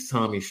at least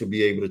Tommy should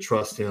be able to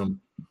trust him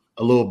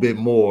a little bit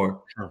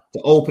more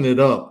to open it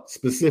up,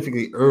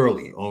 specifically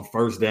early on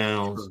first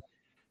downs,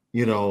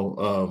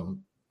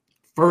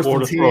 first or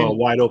and to 10. Throw a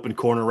wide open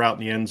corner route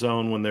in the end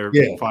zone when there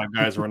are 5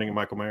 guys running at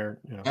Michael Mayer.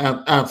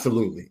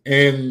 Absolutely.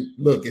 And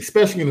look,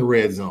 especially in the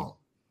red zone,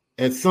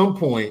 at some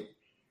point,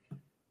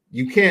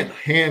 you can't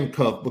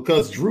handcuff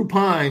because Drew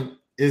Pine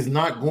is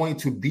not going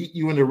to beat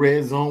you in the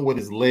red zone with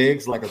his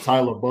legs like a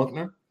Tyler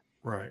Buckner.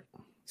 Right.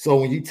 So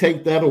when you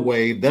take that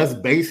away, that's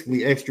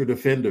basically extra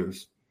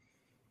defenders,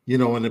 in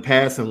the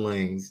passing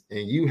lanes.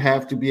 And you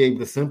have to be able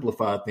to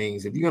simplify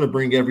things. If you're going to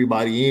bring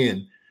everybody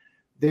in,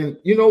 then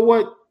you know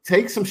what?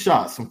 Take some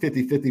shots, some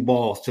 50-50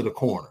 balls to the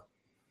corner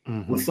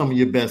with some of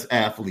your best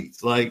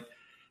athletes. Like,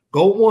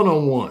 go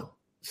one-on-one.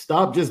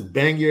 Stop just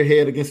bang your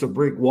head against a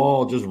brick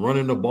wall, just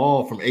running the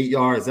ball from 8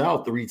 yards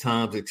out 3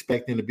 times,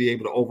 expecting to be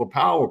able to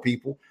overpower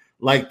people.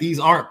 Like, these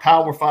aren't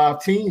Power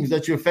 5 teams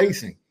that you're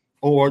facing.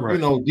 Or,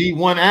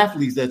 D1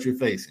 athletes that you're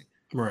facing.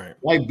 Right.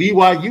 Like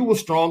BYU was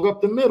strong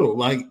up the middle.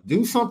 Like,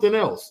 do something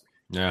else.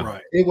 Yeah.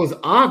 Right. It was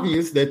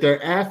obvious that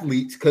their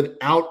athletes could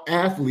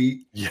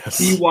out-athlete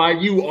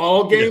BYU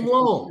all game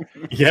long.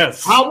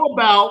 Yes. How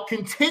about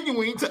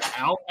continuing to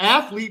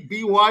out-athlete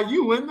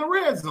BYU in the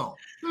red zone?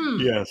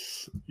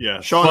 Yes.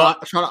 Sean,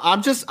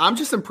 I'm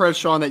just impressed,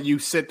 Sean, that you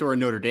sit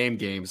during Notre Dame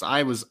games.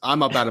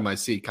 I'm up out of my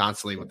seat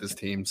constantly with this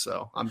team,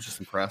 so I'm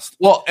just impressed.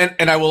 Well,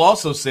 and I will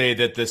also say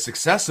that the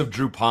success of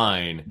Drew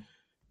Pine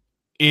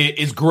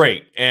is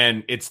great,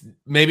 and it's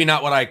maybe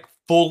not what I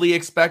fully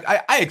expect.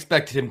 I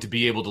expected him to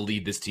be able to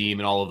lead this team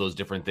and all of those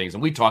different things,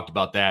 and we talked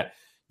about that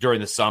during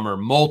the summer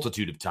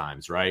multitude of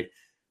times, right?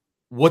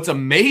 What's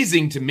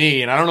amazing to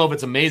me, and I don't know if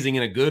it's amazing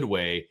in a good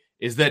way,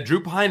 is that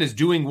Drew Pine is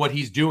doing what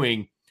he's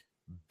doing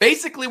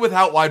basically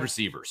without wide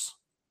receivers.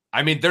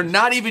 I mean, they're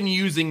not even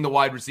using the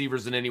wide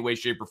receivers in any way,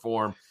 shape, or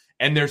form,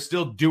 and they're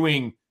still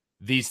doing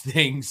these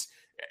things,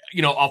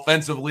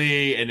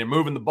 offensively, and they're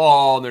moving the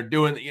ball, and they're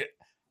doing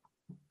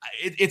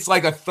it's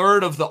like a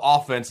third of the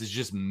offense is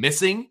just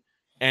missing,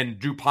 and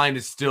Drew Pine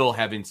is still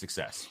having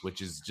success,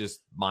 which is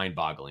just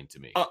mind-boggling to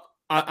me.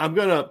 I'm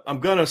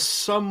gonna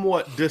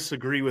somewhat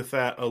disagree with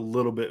that a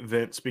little bit,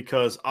 Vince,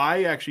 because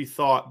I actually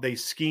thought they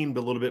schemed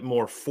a little bit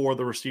more for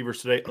the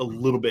receivers today, a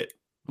little bit.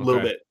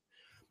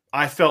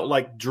 I felt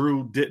like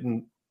Drew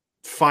didn't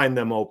find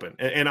them open,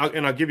 and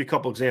I'll give you a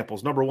couple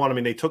examples. Number one, I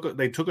mean, they took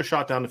a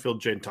shot down the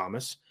field, Jaden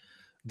Thomas.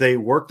 They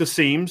worked the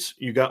seams.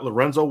 You got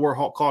Lorenzo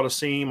Warhol caught a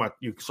seam.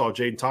 You saw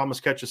Jaden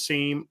Thomas catch a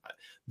seam.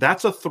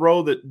 That's a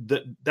throw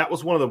that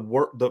was one of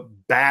the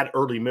bad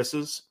early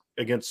misses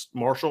against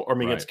Marshall,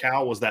 against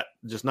Cal, was that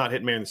just not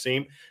hitting man in the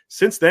seam.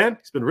 Since then,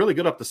 he's been really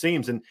good up the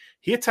seams, and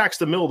he attacks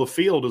the middle of the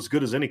field as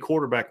good as any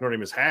quarterback Notre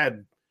Dame has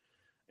had.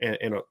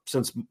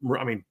 Since,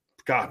 I mean,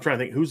 God, I'm trying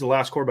to think who's the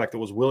last quarterback that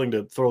was willing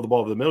to throw the ball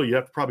over the middle. You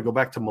have to probably go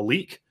back to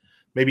Malik,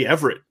 maybe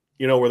Everett,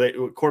 where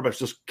quarterbacks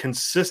just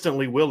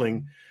consistently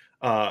willing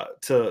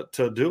to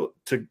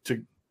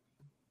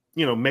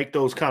make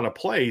those kind of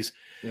plays.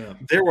 Yeah.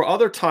 There were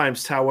other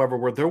times, however,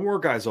 where there were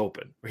guys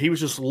open. He was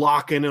just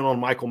locking in on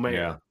Michael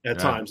Mayer at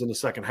times in the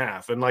second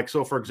half. And like,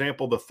 so for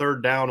example, the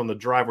third down on the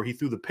drive where he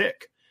threw the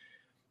pick,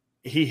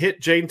 he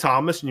hit Jaden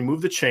Thomas and you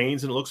move the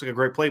chains and it looks like a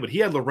great play, but he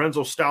had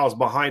Lorenzo Styles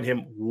behind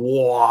him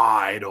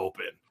wide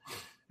open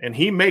and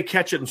he may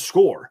catch it and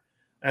score.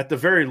 At the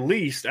very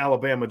least,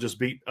 Alabama just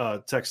beat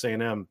Texas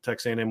A&M.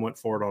 Texas A&M went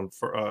for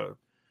it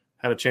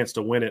had a chance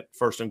to win it,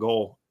 1st and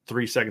goal.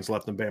 3 seconds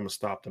left, and Bama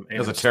stopped him. It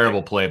was a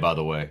terrible play, by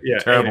the way. Yeah,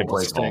 terrible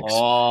play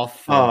call.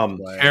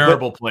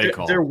 Terrible play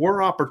call. There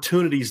were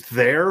opportunities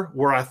there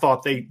where I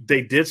thought they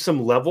did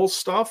some level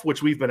stuff,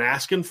 which we've been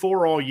asking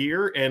for all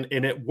year, and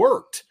it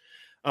worked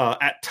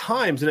at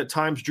times. And at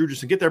times, Drew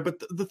just didn't get there.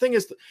 But the thing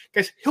is,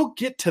 guys, he'll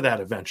get to that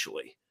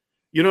eventually.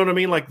 You know what I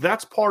mean? Like,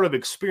 that's part of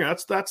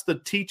experience. That's the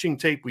teaching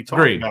tape we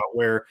talked about,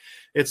 where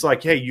it's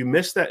like, hey, you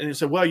missed that. And you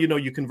said, well,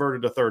 you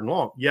converted a 3rd and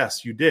long.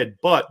 Yes, you did.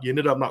 But you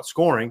ended up not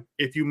scoring.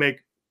 If you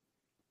make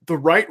the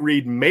right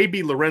read,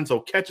 maybe Lorenzo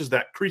catches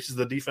that, creases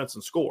the defense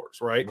and scores,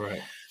 right?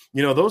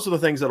 Those are the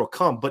things that'll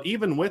come. But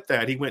even with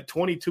that, he went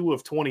 22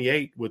 of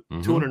 28 with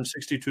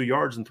 262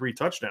 yards and 3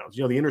 touchdowns.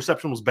 The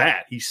interception was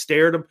bad. He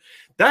stared him.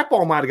 That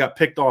ball might have got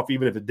picked off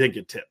even if it did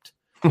get tipped.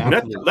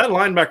 that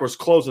linebacker was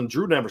closing.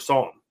 Drew never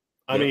saw him.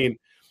 I mean,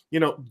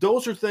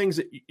 those are things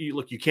that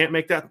you can't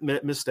make that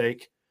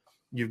mistake.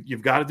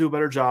 You've got to do a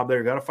better job there.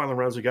 You got to find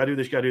Lorenzo. You got to do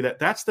this, you got to do that.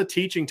 That's the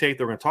teaching tape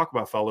that we're going to talk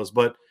about, fellas.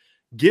 But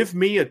give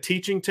me a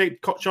teaching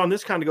tape. Sean,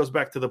 this kind of goes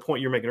back to the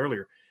point you're making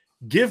earlier.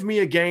 Give me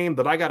a game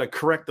that I got to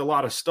correct a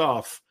lot of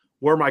stuff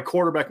where my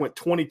quarterback went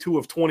 22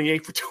 of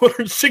 28 for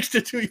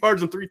 262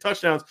 yards and 3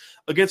 touchdowns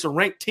against a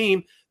ranked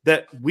team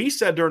that we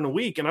said during the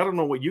week, and I don't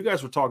know what you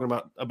guys were talking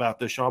about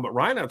this, Sean, but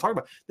Ryan and I talking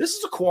about, this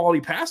is a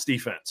quality pass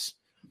defense,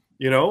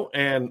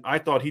 and I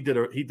thought he did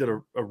a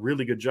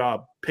really good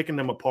job picking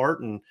them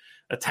apart and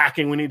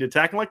attacking when he needed to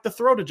attack. And like the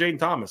throw to Jaden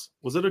Thomas,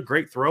 was it a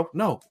great throw?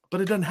 No,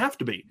 but it doesn't have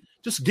to be.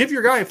 Just give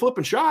your guy a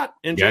flipping shot,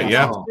 and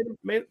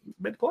made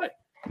the play.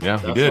 Yeah,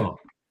 he did.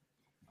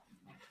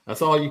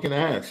 That's all you can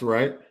ask,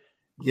 right?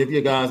 Give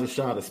your guys a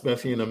shot,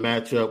 especially in a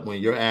matchup when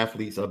your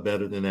athletes are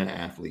better than their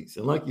athletes.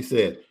 And like you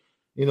said,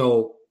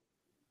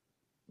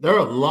 there are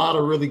a lot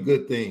of really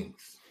good things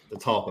to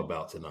talk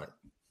about tonight.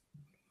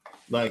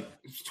 Like,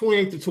 it's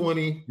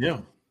 28-20. Yeah.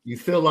 You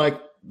feel like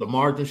the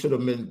margin should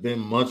have been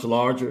much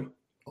larger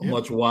or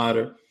much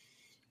wider.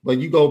 But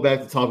you go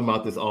back to talking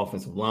about this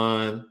offensive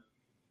line,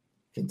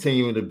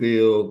 continuing to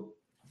build.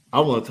 I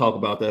want to talk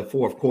about that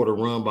 4th quarter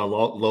run by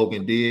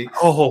Logan Diggs.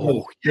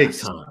 Oh, big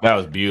time. That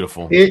was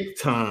beautiful. Big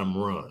time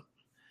run.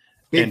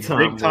 Big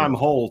time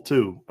hole,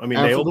 too. I mean,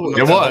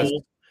 absolutely. They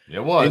opened It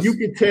was. And you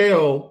could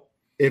tell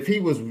if he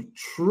was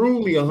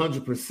truly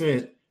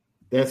 100%,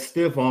 that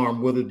stiff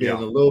arm would have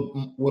been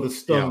would have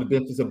stung the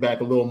defensive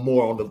back a little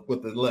more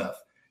with the left.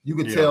 You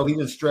could tell he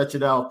didn't stretch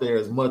it out there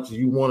as much as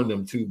you wanted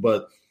him to,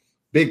 but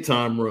big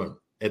time run.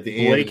 At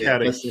the Blake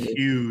had a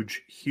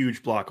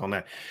huge block on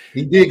that.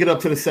 He did get up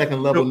to the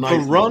second level. The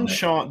run,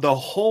 Sean, the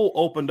hole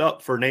opened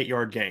up for an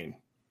 8-yard gain,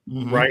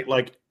 right?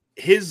 Like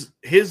his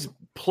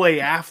play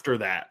after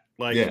that,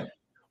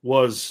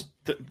 was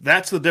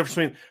that's the difference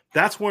between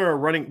that's where a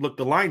running look.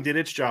 The line did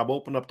its job,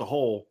 opened up the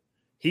hole.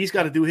 He's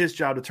got to do his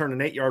job to turn an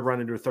 8-yard run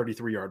into a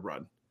 33-yard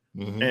run,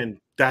 and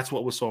that's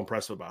what was so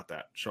impressive about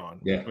that, Sean.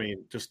 Yeah, I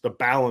mean, just the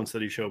balance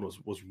that he showed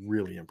was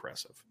really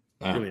impressive.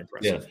 Really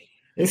impressive. Yeah.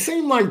 It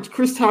seemed like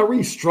Chris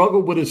Tyree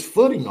struggled with his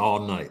footing all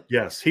night.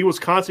 Yes, he was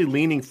constantly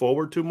leaning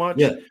forward too much.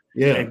 Yeah,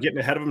 and getting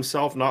ahead of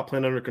himself, not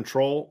playing under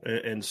control,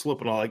 and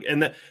slipping all.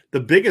 And the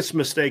biggest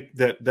mistake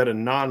that a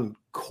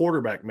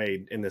non-quarterback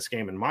made in this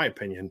game, in my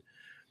opinion,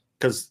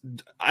 because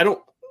I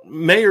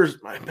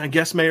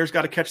guess Mayer's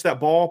got to catch that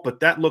ball, but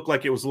that looked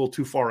like it was a little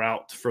too far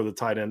out for the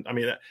tight end. I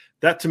mean,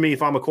 that to me,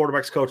 if I'm a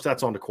quarterback's coach,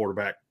 that's on the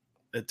quarterback.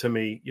 To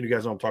me, you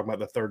guys know I'm talking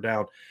about the 3rd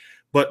down,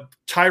 but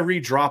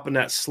Tyree dropping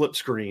that slip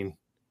screen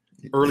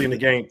early in the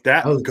game,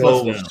 that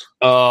goes.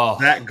 Oh,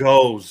 that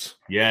goes.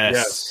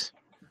 Yes.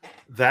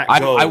 That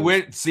goes. I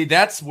went see.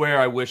 That's where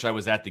I wish I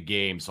was at the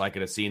game so I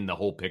could have seen the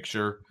whole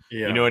picture.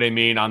 Yeah. You know what I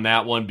mean on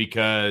that one,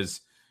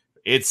 because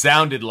it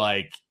sounded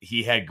like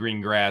he had green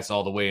grass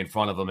all the way in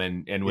front of him,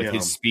 and with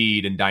his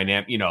speed and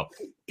dynamic,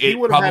 it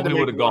probably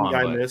would have gone.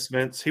 Guy miss,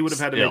 Vince. He would have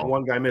had to make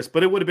one guy miss,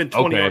 but it would have been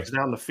 20 yards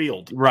down the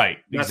field. Right.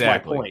 That's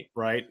exactly. my point.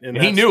 Right. And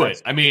he knew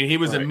it. I mean, he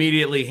was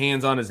immediately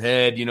hands on his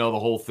head. The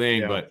whole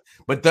thing. Yeah.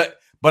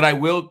 But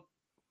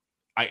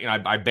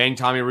I banged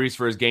Tommy Rees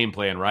for his game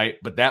plan, right?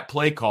 But that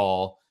play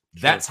call,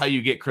 that's how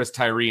you get Chris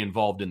Tyree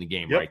involved in the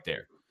game right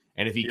there.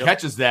 And if he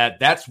catches that,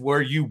 that's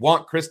where you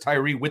want Chris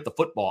Tyree with the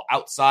football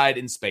outside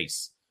in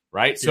space,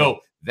 right? So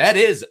that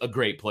is a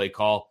great play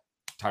call.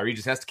 Tyree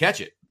just has to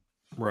catch it.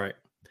 Right.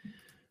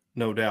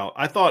 No doubt.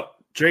 I thought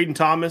Jaden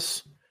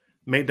Thomas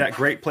made that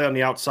great play on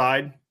the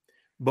outside,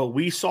 but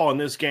we saw in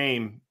this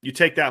game, you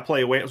take that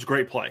play away, it was a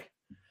great play.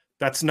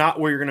 That's not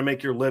where you're going to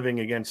make your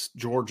living against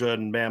Georgia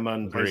and Bama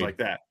and things like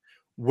that.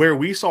 Where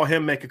we saw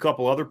him make a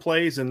couple other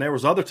plays, and there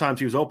was other times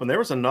he was open. There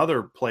was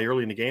another play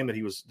early in the game that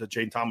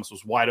Jaden Thomas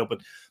was wide open.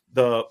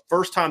 The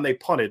first time they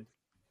punted,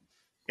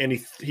 and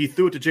he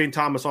threw it to Jane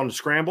Thomas on the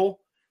scramble.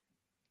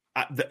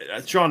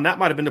 Sean, that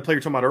might have been the play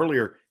you're talking about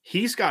earlier.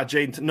 He's got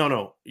Jaden.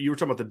 No, you were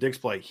talking about the Diggs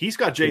play. He's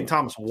got Jaden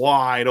Thomas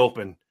wide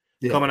open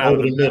coming out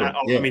of the middle.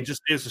 I mean,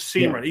 just it's a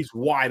seam right. He's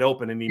wide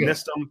open, and he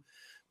missed him.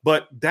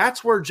 But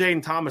that's where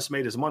Jaden Thomas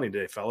made his money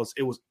today, fellas.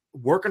 It was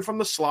working from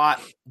the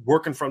slot,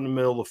 working from the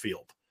middle of the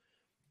field.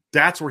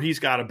 That's where he's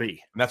got to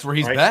be. And that's where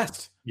he's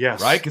best.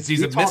 Yes. Right? Because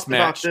he's a mismatch. We talked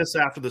about this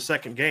after the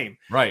second game.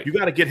 Right. You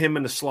got to get him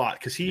in the slot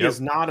because he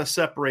is not a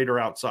separator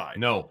outside.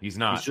 No, he's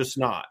not. He's just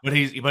not. But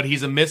he's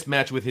a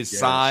mismatch with his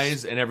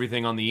size and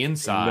everything on the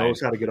inside. He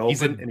knows how to get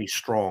open, and he's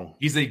strong.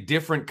 He's a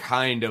different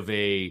kind of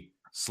a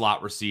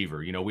slot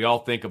receiver. We all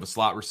think of a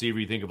slot receiver.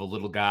 You think of a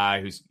little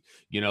guy who's,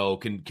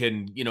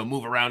 can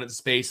move around in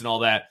space and all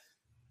that.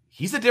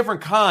 He's a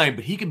different kind,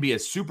 but he can be a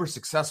super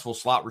successful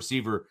slot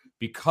receiver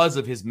because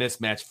of his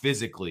mismatch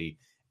physically.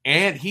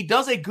 And he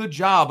does a good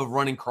job of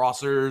running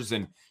crossers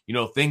and,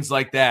 things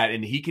like that.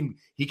 And he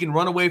can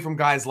run away from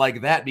guys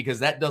like that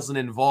because that doesn't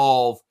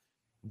involve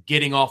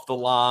getting off the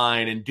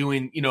line and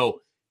doing,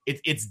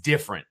 it's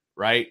different,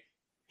 right?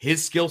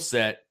 His skill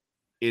set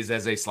is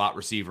as a slot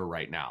receiver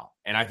right now.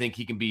 And I think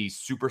he can be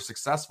super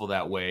successful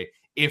that way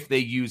if they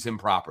use him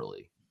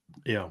properly.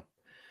 Yeah.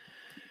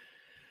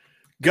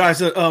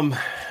 Guys, it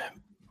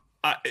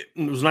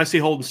was nice to see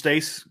Holden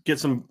Stace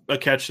get a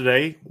catch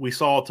today. We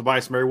saw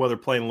Tobias Merriweather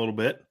playing a little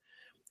bit.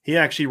 He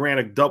actually ran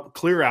a double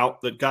clear out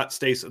that got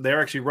Stace.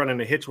 They're actually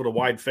running a hitch with a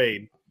wide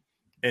fade,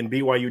 and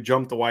BYU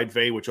jumped the wide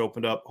fade, which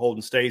opened up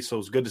Holden Stace. So it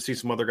was good to see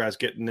some other guys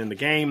getting in the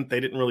game. They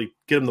didn't really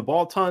get him the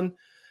ball a ton.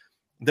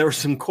 There were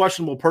some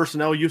questionable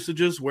personnel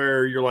usages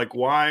where you're like,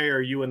 why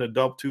are you in a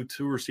double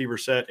two receiver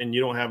set and you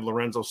don't have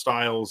Lorenzo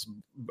Styles,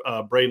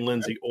 Braden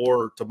Lindsey,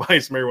 or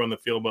Tobias Merriweather on the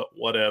field? But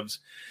whatevs.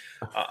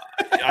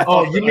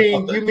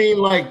 You mean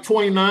like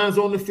 29's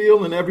on the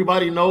field and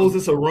everybody knows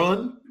it's a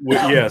run?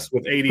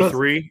 With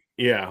 83.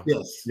 Yeah.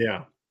 Yes.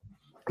 Yeah.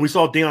 We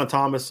saw Deion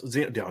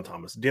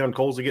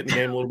Colsey get in the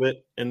game a little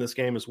bit in this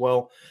game as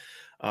well.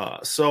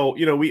 So,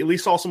 we at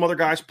least saw some other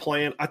guys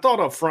playing. I thought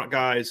up front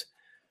guys,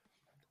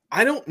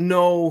 I don't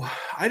know.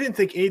 I didn't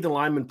think any of the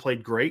linemen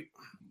played great.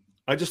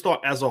 I just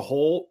thought as a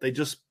whole, they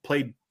just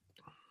played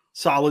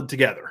solid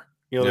together.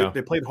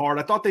 They played hard.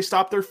 I thought they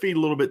stopped their feet a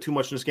little bit too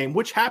much in this game,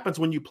 which happens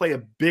when you play a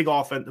big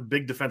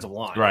defensive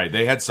line. Right.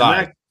 They had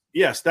size.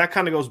 That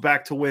kind of goes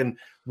back to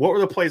what were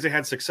the plays they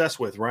had success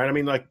with, right? I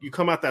mean, like you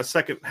come out that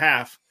second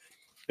half,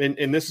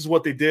 and this is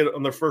what they did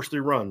on their first 3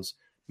 runs.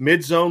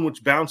 Mid zone,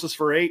 which bounces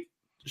for 8.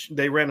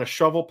 They ran a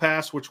shovel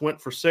pass, which went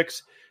for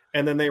 6.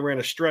 And then they ran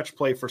a stretch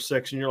play for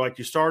 6. And you're like,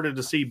 you started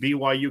to see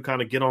BYU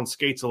kind of get on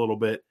skates a little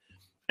bit.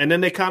 And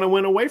then they kind of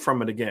went away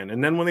from it again.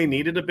 And then when they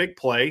needed a big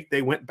play,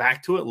 they went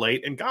back to it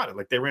late and got it.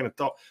 Like they ran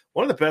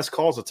one of the best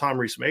calls that Tom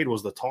Rees made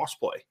was the toss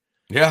play.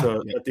 Yeah.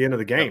 At the end of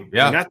the game.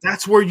 Yeah. And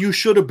that's where you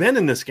should have been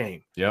in this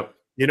game. Yep.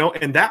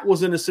 And that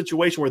was in a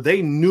situation where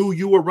they knew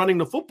you were running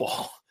the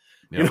football.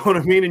 Yep. You know what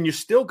I mean? And you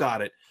still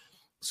got it.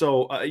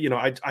 So,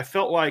 I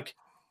felt like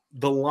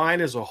the line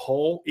as a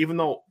whole, even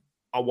though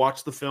I'll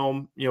watch the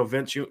film,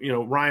 Vince,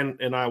 Ryan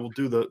and I will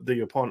do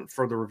the upon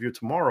further review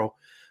tomorrow,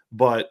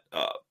 but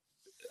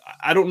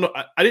I don't know.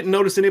 I didn't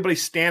notice anybody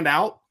stand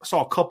out. I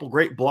saw a couple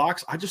great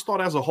blocks. I just thought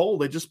as a whole,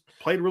 they just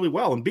played really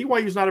well. And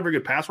BYU's not a very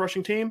good pass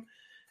rushing team.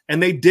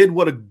 And they did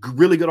what a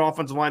really good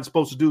offensive line is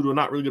supposed to do to a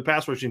not really good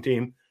pass rushing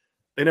team.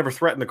 They never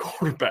threatened the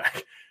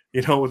quarterback,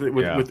 with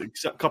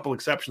a couple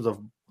exceptions of,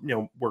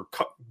 where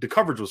the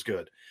coverage was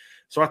good.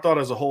 So I thought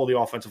as a whole, the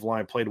offensive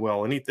line played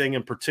well. Anything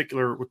in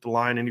particular with the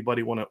line,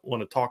 anybody want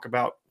to talk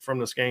about from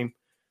this game?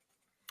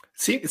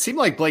 It seemed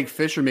like Blake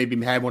Fisher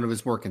maybe had one of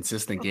his more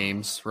consistent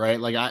games, right?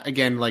 Like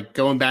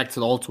going back to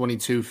the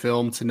All-22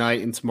 film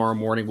tonight and tomorrow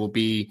morning, we'll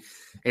be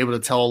able to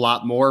tell a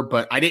lot more.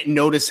 But I didn't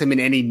notice him in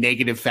any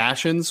negative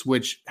fashions,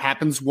 which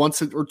happens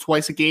once or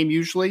twice a game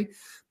usually.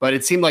 But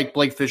it seemed like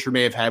Blake Fisher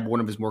may have had one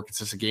of his more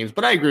consistent games.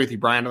 But I agree with you,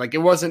 Brian. Like it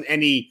wasn't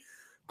any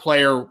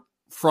player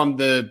from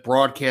the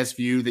broadcast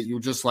view that you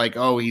were just like,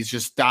 oh, he's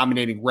just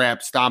dominating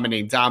reps,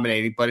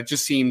 dominating. But it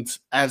just seemed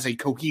as a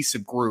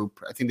cohesive group,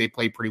 I think they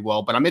played pretty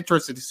well. But I'm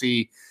interested to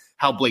see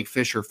how Blake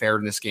Fisher fared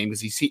in this game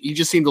because he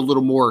just seemed a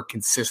little more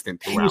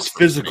consistent. He was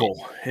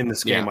physical in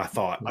this game, I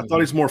thought. I thought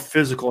he was more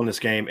physical in this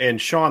game. And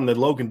Sean, the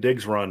Logan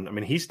Diggs run, I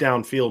mean, he's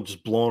downfield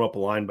just blowing up a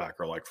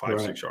linebacker like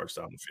 5-6 yards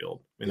down the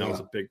field. I mean, that was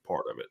a big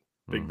part of it.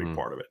 Big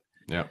part of it.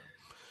 Yeah.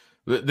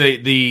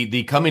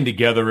 The coming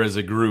together as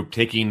a group,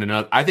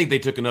 I think they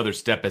took another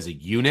step as a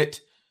unit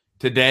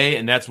today,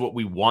 and that's what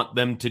we want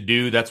them to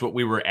do. That's what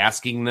we were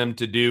asking them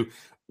to do.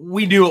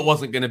 We knew it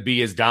wasn't going to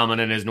be as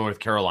dominant as North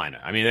Carolina.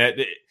 I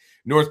mean,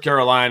 North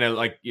Carolina,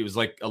 it was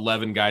like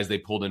 11 guys they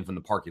pulled in from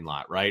the parking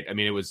lot, right? I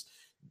mean,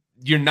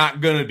 you're not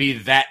going to be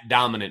that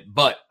dominant,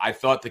 but I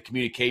thought the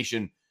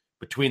communication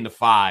between the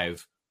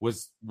 5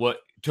 was what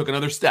took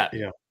another step.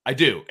 Yeah. I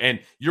do. And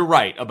you're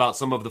right about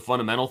some of the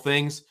fundamental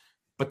things.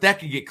 but that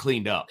could get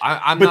cleaned up.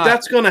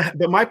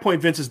 But my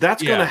point, Vince, is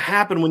that's going to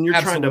happen when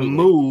you're trying to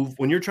move,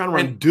 when you're trying to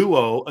run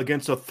duo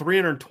against a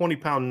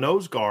 320-pound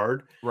nose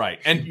guard. Right.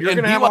 And you're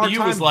going to have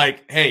BYU was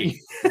like, hey,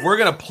 we're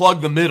going to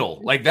plug the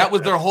middle. Like that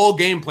was their whole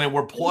game plan.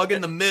 We're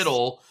plugging the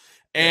middle.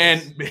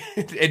 And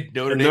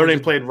Notre Dame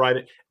played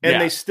right.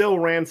 And they still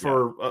ran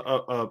for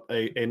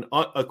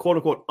a quote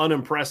unquote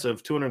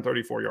unimpressive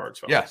 234 yards.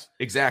 Fellas. Yes,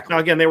 exactly. Now,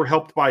 again, they were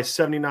helped by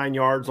 79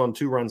 yards on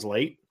 2 runs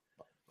late.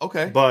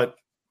 Okay. But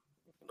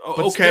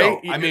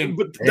still, I mean,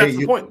 but that's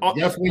the point.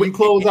 That's when you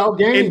close out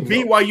games. And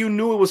BYU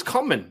knew it was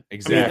coming.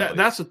 Exactly. I mean,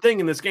 that's the thing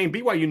in this game.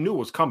 BYU knew it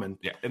was coming.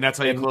 Yeah, and that's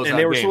how you close out games. And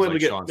they were still able to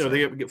get,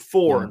 they get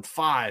 4 and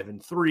 5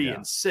 and 3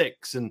 and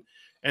 6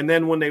 and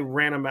then when they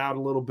ran them out a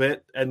little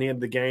bit at the end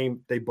of the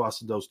game, they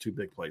busted those 2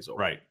 big plays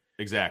over. Right.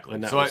 Exactly.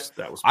 And that was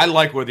I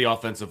like where the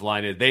offensive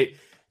line is. They,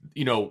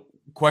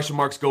 question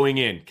marks going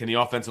in. Can the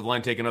offensive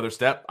line take another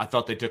step? I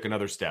thought they took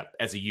another step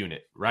as a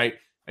unit, right?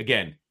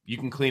 Again, you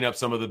can clean up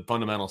some of the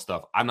fundamental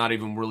stuff. I'm not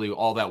even really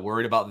all that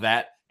worried about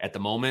that at the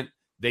moment.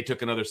 They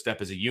took another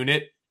step as a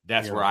unit.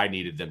 That's where I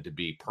needed them to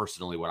be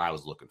personally, what I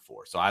was looking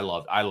for. So I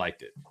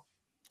liked it.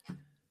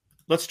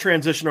 Let's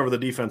transition over the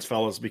defense,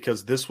 fellas,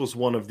 because this was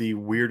one of the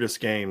weirdest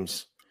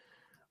games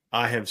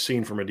I have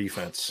seen from a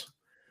defense.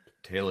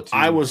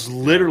 I was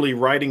literally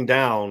writing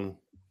down,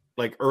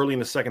 like early in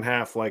the second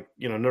half, like,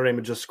 Notre Dame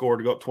had just scored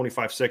to go up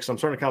 25-6. I'm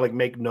starting to kind of like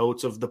make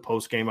notes of the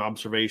post-game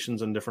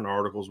observations and different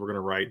articles we're going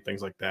to write,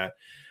 things like that.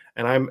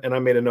 And I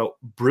made a note,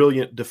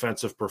 brilliant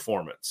defensive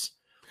performance.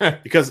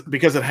 because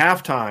at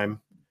halftime,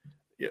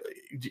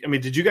 I mean,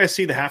 did you guys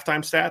see the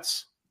halftime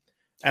stats?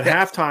 At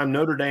halftime,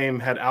 Notre Dame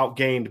had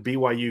outgained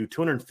BYU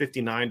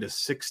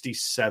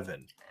 259-67.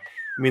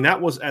 I mean, that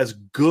was as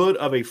good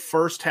of a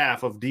first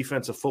half of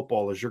defensive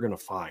football as you're going to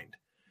find.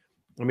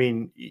 I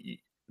mean,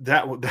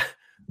 that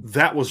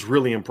was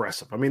really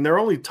impressive. I mean, their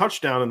only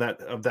touchdown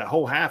of that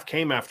whole half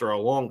came after a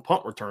long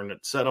punt return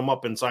that set them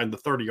up inside the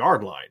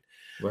 30-yard line.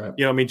 Right.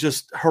 I mean,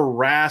 just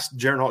harassed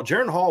Jaron Hall.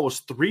 Jaron Hall was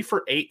 3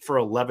 for 8 for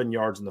 11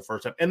 yards in the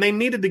first half, and they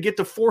needed to get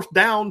to 4th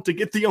down to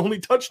get the only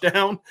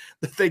touchdown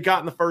that they got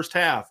in the first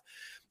half.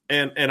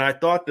 And I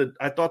thought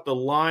the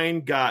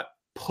line got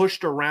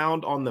pushed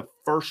around on the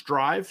first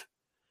drive,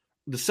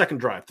 the second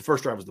drive. The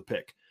first drive was the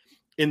pick.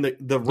 In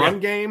the run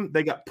game,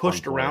 they got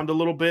pushed around a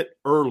little bit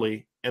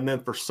early, and then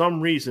for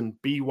some reason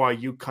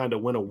BYU kind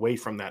of went away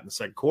from that in the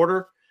second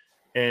quarter,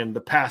 and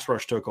the pass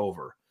rush took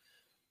over.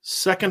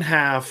 Second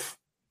half,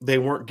 they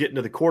weren't getting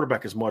to the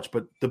quarterback as much,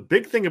 but the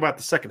big thing about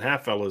the second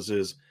half, fellas,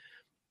 is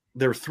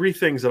there are 3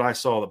 things that I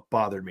saw that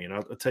bothered me, and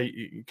I'll tell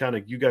you,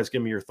 you guys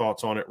give me your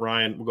thoughts on it.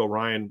 Ryan, we'll go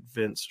Ryan,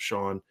 Vince,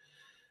 Sean.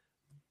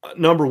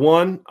 Number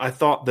 1, I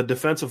thought the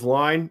defensive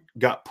line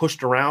got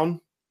pushed around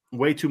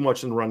way too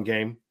much in the run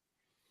game.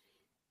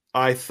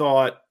 I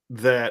thought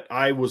that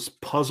I was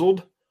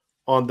puzzled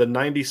on the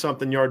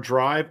 90-something yard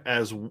drive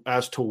as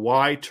to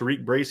why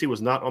Tariq Bracy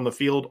was not on the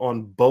field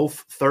on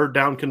both third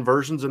down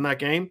conversions in that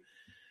game.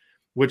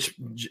 Which,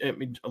 I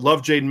mean,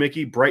 love Jaden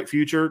Mickey, bright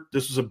future.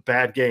 This was a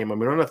bad game. I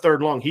mean, on a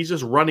third long, he's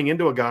just running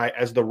into a guy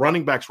as the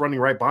running back's running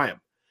right by him.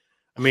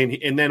 I mean,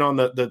 and then on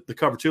the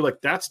cover 2,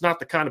 like that's not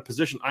the kind of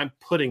position I'm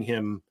putting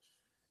him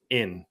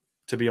in,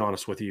 to be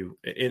honest with you,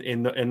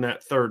 in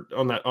that third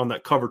on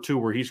that cover 2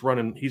 where he's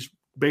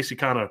basically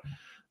kind of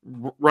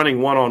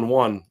running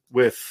one-on-one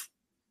with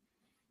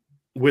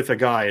a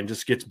guy and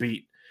just gets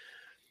beat.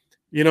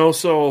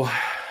 So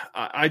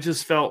I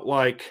just felt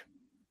like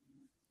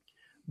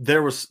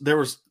there was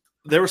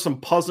some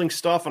puzzling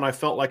stuff, and I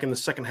felt like in the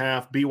second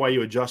half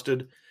BYU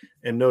adjusted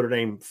and Notre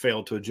Dame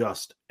failed to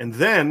adjust. And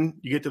then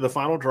you get to the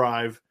final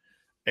drive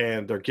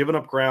and they're giving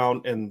up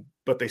ground,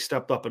 but they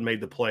stepped up and made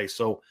the play.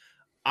 So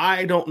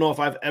I don't know if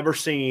I've ever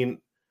seen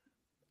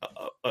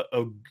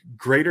a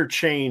greater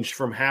change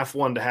from half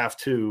 1 to half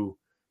 2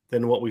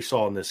 than what we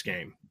saw in this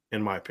game,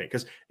 in my opinion.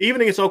 Because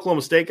even against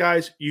Oklahoma State,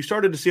 guys, you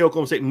started to see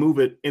Oklahoma State move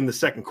it in the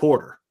second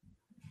quarter,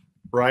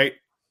 right?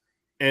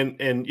 And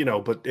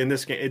but in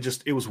this game,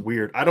 it was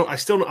weird.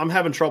 I'm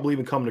having trouble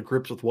even coming to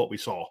grips with what we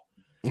saw.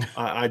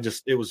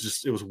 It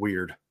was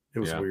weird. It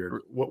was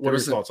weird. What are your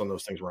thoughts on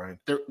those things, Ryan?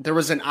 There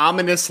was an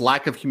ominous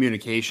lack of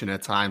communication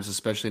at times,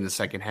 especially in the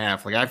second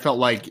half. Like I felt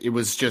like it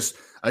was just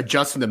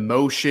adjusting the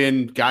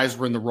motion. Guys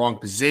were in the wrong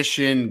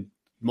position.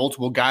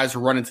 Multiple guys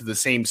were running to the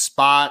same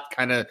spot,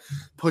 kind of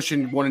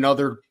pushing one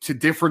another to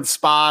different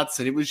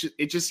spots. And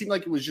it just seemed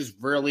like it was just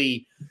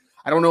really,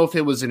 I don't know if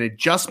it was an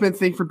adjustment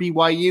thing for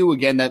BYU.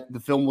 Again, that the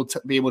film will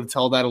be able to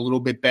tell that a little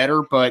bit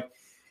better, but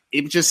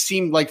it just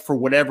seemed like for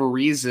whatever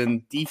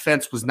reason,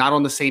 defense was not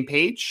on the same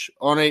page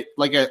on it.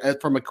 Like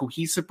from a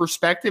cohesive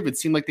perspective, it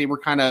seemed like they were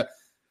kind of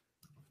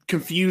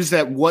confused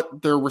at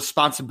what their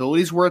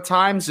responsibilities were at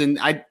times. And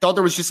I thought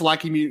there was just a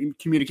lack of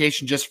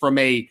communication just from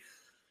a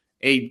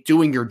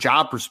doing your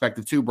job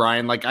perspective too,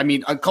 Brian. Like, I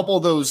mean, a couple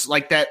of those,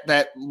 like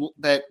that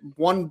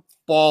one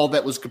ball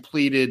that was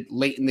completed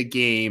late in the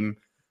game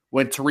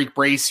when Tariq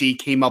Bracy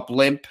came up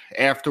limp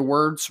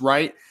afterwards,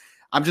 right?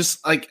 I'm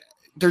just like,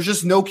 there's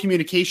just no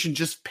communication,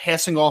 just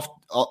passing off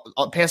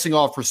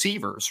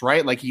receivers,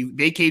 right? Like you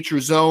vacate your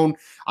zone.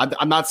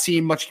 I'm not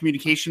seeing much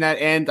communication at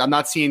end. I'm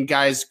not seeing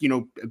guys,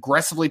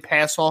 aggressively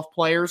pass off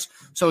players.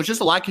 So it's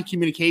just a lack of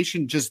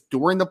communication just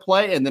during the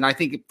play. And then I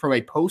think from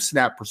a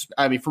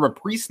from a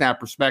pre-snap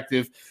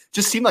perspective,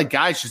 just seemed like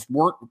guys just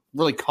weren't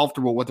really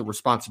comfortable with the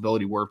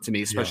responsibility work to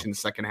me, especially in the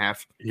second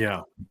half.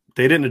 Yeah.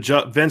 They didn't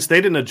adjust, Vince.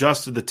 They didn't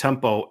adjust to the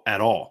tempo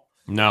at all.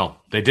 No,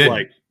 they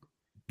didn't.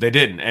 They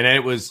didn't. And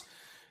it was,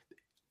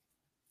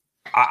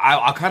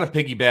 I'll kind of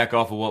piggyback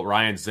off of what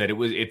Ryan said.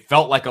 It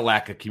felt like a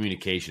lack of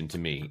communication to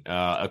me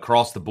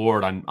across the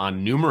board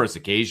on numerous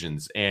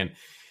occasions. And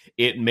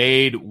it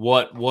made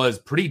what was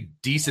pretty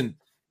decent,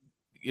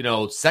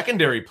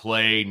 secondary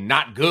play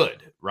not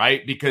good,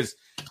 right? Because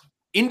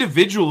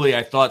individually,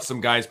 I thought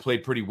some guys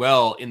played pretty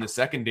well in the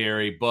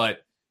secondary, but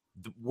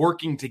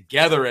working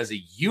together as a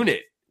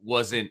unit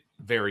wasn't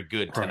very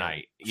good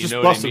tonight. You just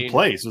know busted what I mean?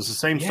 plays. It was the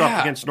same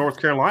stuff against North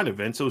Carolina,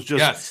 Vince. It was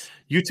just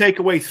you take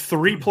away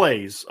 3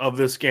 plays of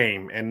this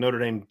game, and Notre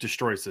Dame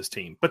destroys this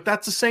team. But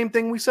that's the same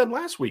thing we said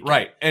last week,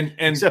 right? And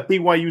except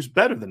BYU's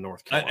better than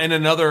North Carolina. And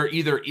another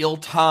either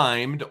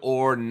ill-timed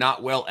or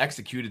not well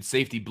executed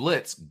safety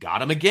blitz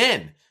got him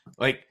again.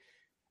 Like,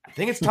 I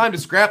think it's time to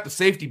scrap the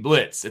safety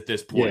blitz at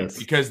this point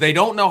because they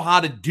don't know how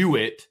to do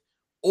it,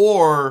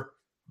 or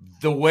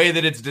the way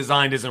that it's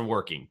designed isn't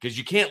working, because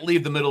you can't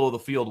leave the middle of the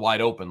field wide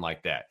open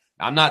like that.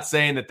 I'm not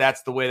saying that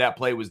that's the way that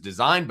play was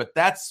designed, but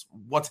that's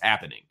what's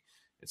happening.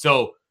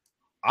 So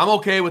I'm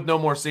okay with no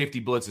more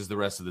safety blitzes the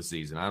rest of the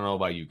season. I don't know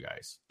about you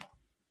guys.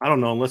 I don't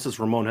know, unless it's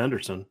Ramon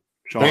Henderson.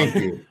 Sean. Thank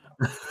you.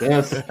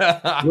 Yes.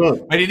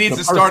 Look, but he needs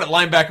to start at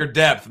linebacker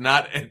depth,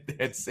 not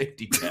at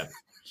safety depth.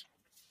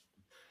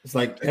 It's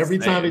like every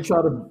time they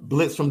try to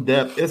blitz from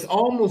depth, it's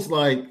almost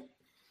like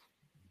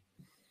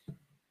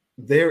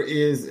there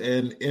is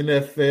an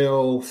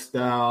NFL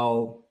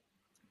style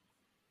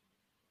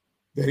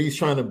that he's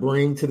trying to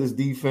bring to this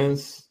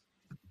defense.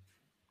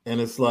 And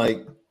it's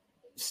like,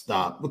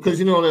 stop. Because,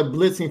 that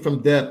blitzing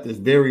from depth is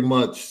very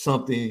much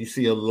something you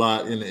see a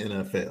lot in the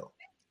NFL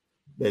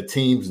that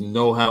teams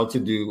know how to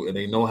do, and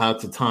they know how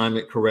to time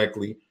it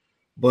correctly.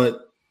 But,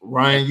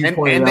 Ryan, you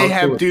pointed out. And they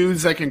have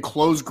dudes that can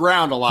close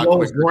ground a lot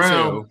quicker,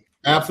 too.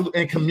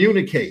 Absolutely. And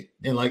communicate.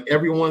 And,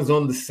 everyone's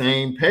on the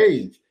same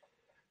page.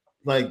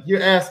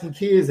 You're asking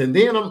kids, and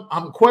then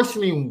I'm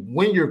questioning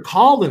when you're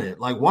calling it.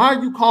 Why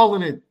are you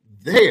calling it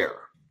there?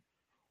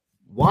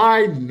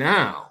 Why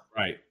now?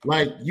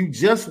 Right. You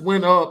just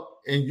went up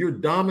and you're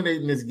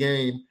dominating this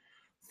game.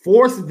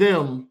 Force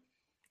them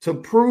to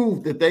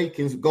prove that they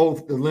can go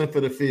the length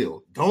of the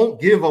field.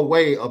 Don't give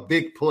away a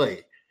big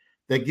play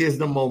that gives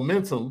them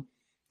momentum.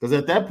 Because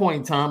at that point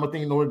in time, I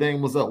think Notre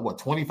Dame was up,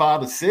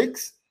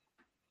 25-6?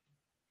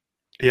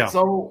 Yeah.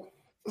 So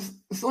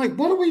it's like,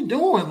 what are we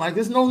doing?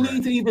 There's no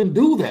need to even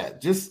do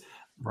that. Just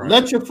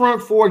let your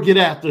front four get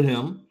after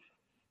him.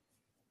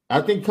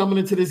 I think coming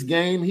into this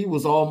game, he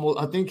was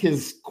I think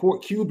his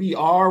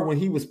QBR when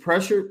he was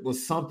pressured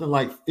was something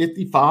like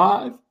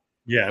 55.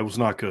 Yeah, it was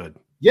not good.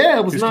 Yeah,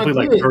 it was not good.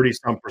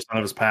 30-some%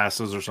 of his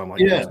passes or something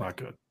like that. It's not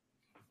good.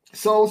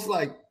 So it's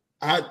like,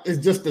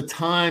 it's just the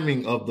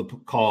timing of the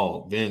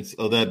call, Vince,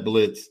 of that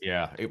blitz.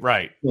 Yeah,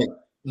 right.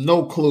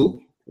 No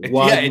clue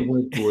why you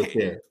went for it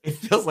there. It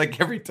feels like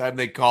every time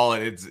they call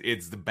it,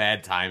 it's the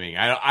bad timing.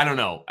 I don't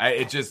know.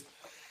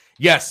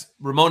 Yes,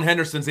 Ramon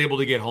Henderson's able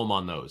to get home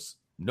on those.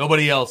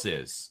 Nobody else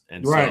is.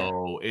 And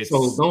so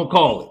don't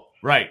call it.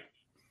 Right.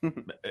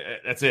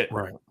 That's it.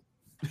 Right.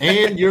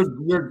 And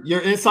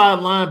your inside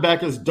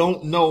linebackers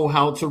don't know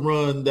how to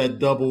run that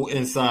double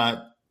inside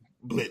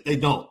blitz. They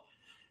don't.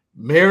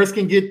 Maris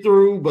can get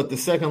through, but the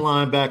second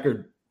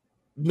linebacker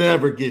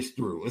never gets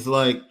through. It's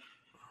like,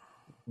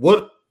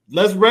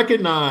 let's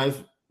recognize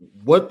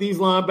what these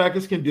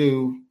linebackers can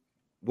do,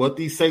 what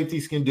these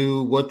safeties can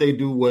do, what they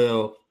do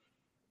well,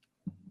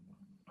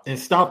 and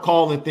stop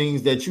calling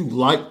things that you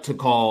like to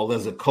call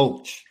as a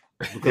coach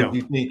because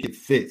you think it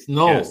fits.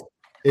 No,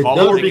 it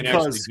doesn't,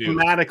 because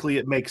schematically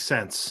it makes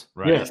sense.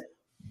 Right. Yes.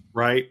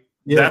 Right.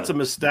 Yeah.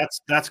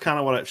 That's kind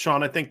of what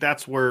Sean, I think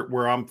that's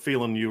where I'm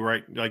feeling you,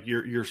 right? Like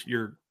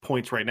your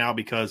points right now,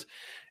 because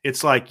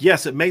it's like,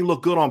 yes, it may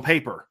look good on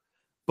paper,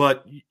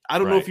 but I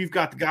don't know if you've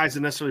got the guys to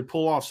necessarily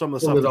pull off some of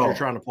the stuff that you're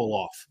trying to pull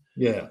off.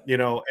 Yeah.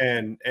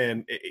 And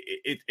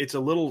it's a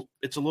little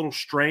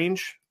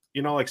strange,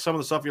 like some of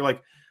the stuff you're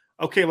like,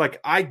 okay, like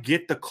I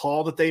get the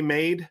call that they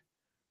made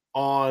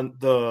on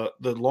the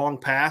long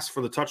pass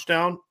for the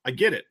touchdown. I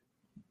get it.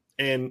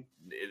 And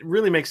it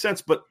really makes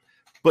sense, but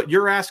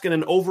you're asking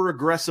an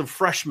over-aggressive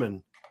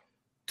freshman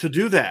to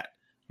do that.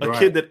 A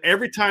kid that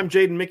every time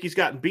Jaden Mickey's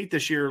gotten beat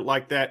this year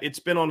like that, it's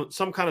been on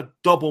some kind of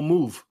double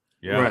move.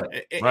 Yeah,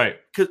 right.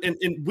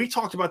 And we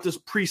talked about this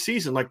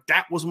preseason. Like,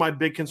 that was my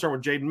big concern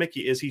with Jaden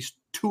Mickey, is he's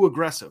too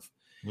aggressive.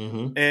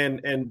 Mm-hmm.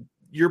 And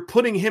you're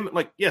putting him,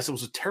 like, yes, it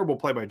was a terrible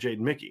play by Jaden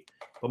Mickey.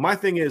 But my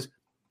thing is,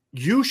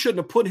 you shouldn't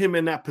have put him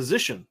in that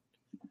position.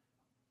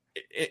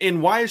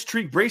 And why is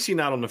Tariq Bracy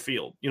not on the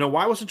field?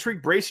 Why wasn't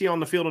Tariq Bracy on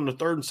the field on the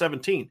 3rd and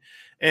 17?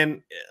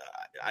 And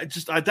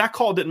that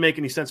call didn't make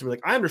any sense to me.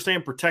 Like, I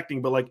understand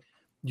protecting, but like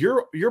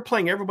you're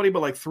playing everybody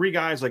but like three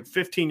guys like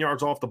 15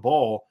 yards off the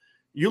ball.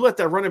 You let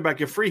that running back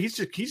get free. He's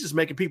just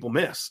making people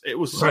miss. It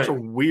was such a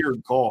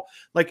weird call.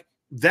 Like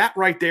that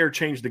right there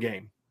changed the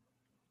game.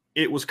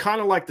 It was kind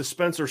of like the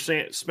Spencer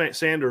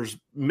Sanders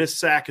missed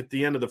sack at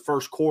the end of the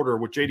first quarter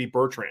with J.D.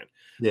 Bertrand.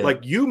 Yeah.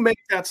 Like you make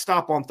that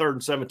stop on 3rd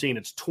and 17.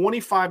 It's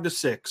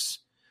 25-6.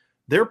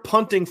 They're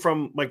punting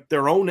from like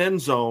their own end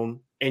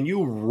zone and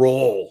you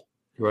roll.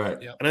 Right.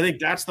 Yep. And I think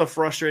that's the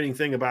frustrating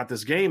thing about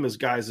this game is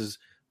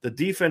the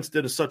defense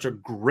did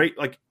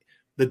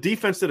the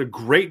defense did a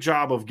great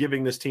job of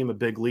giving this team a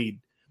big lead.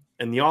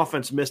 And the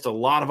offense missed a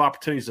lot of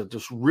opportunities that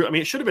just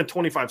it should have been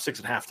 25-6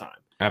 at halftime.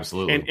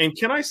 Absolutely. And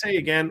can I say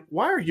again,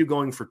 why are you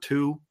going for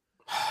 2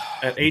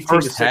 at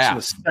 18-6 in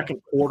the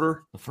second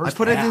quarter? I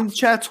put it in the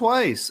chat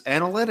twice.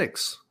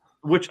 Analytics.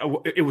 Which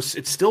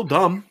it's still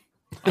dumb.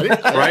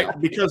 Right?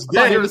 Because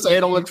then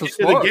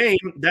the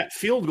game, that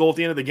field goal at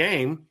the end of the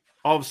game,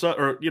 all of a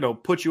sudden, or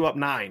put you up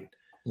 9.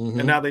 Mm-hmm.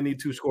 And now they need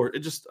 2 scores. It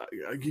just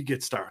you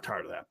get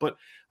tired of that. But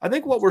I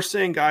think what we're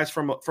seeing, guys,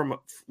 from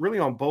really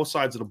on both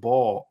sides of the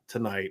ball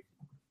tonight,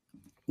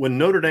 when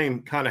Notre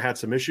Dame kind of had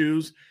some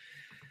issues,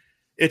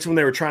 it's when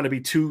they were trying to be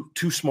too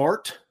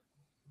smart.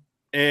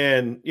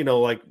 And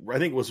like I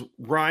think it was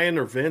Ryan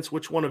or Vince,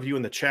 which one of you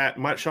in the chat,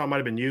 Sean might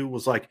have been you,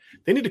 was like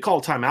they need to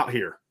call timeout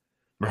here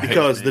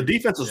because the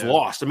defense is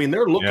lost. I mean,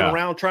 they're looking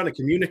around trying to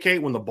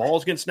communicate when the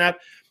ball's getting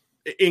snapped.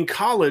 In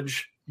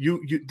college,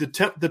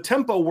 the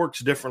tempo works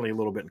differently a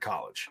little bit in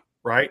college,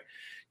 right?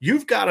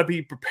 You've got to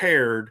be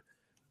prepared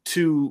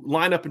to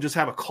line up and just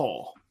have a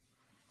call.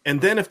 And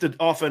then if the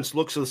offense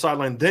looks to the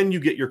sideline, then you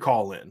get your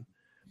call in,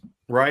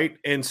 right?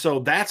 And so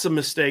that's a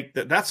mistake.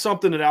 That's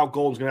something that Al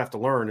Golden's going to have to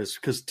learn is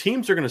because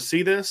teams are going to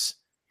see this.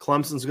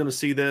 Clemson's going to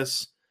see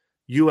this.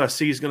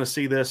 USC is going to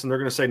see this. And they're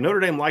going to say Notre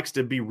Dame likes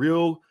to be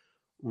real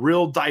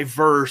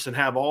diverse and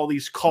have all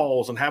these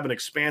calls and have an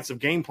expansive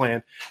game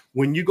plan.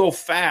 When you go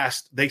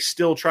fast, they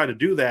still try to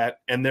do that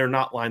and they're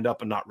not lined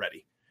up and not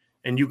ready.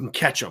 And you can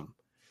catch them.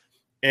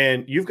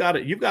 And you've got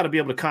to be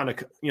able to kind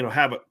of,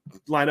 have it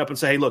line up and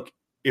say, hey, look,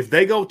 if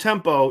they go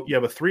tempo, you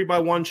have a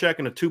 3-by-1 check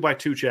and a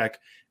 2-by-2 check,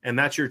 and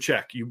that's your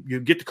check. You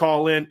get to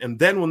call in, and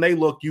then when they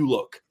look, you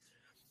look.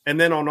 And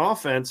then on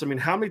offense, I mean,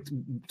 how many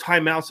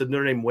timeouts did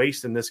Notre Dame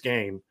waste in this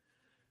game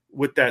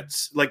with that?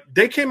 Like,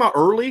 they came out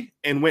early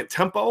and went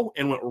tempo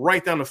and went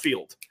right down the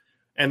field.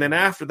 And then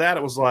after that,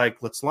 it was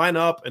like, let's line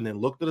up and then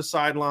look to the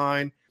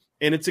sideline.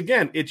 And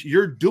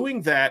you're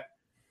doing that.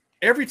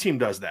 Every team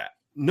does that.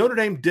 Notre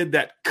Dame did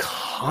that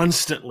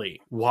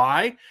constantly.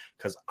 Why?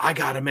 Because I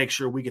got to make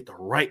sure we get the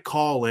right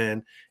call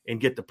in and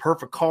get the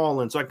perfect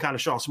call in so I can kind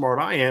of show how smart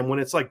I am when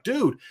it's like,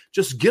 dude,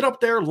 just get up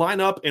there, line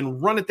up,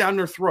 and run it down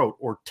their throat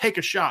or take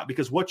a shot.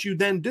 Because what you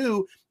then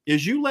do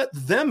is you let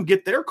them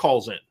get their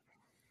calls in.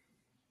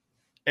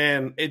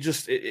 And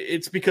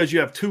it's because you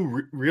have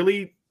two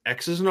really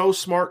X's and O's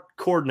smart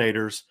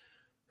coordinators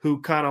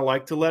who kind of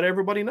like to let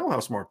everybody know how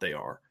smart they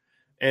are.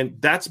 And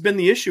that's been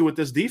the issue with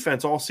this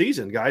defense all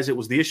season, guys. It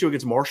was the issue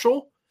against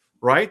Marshall,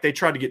 right? They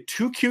tried to get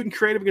too cute and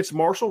creative against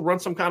Marshall, run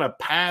some kind of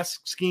pass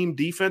scheme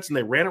defense, and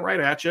they ran it right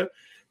at you.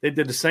 They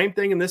did the same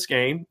thing in this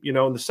game,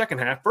 in the second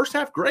half. First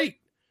half, great.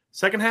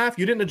 Second half,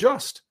 you didn't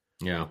adjust.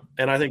 Yeah.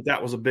 And I think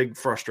that was a big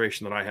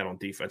frustration that I had on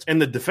defense.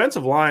 And the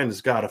defensive line has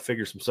got to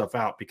figure some stuff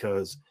out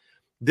because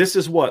this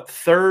is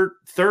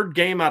third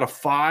game out of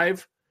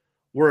 5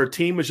 where a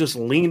team has just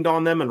leaned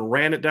on them and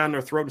ran it down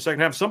their throat in the second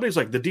half. Somebody's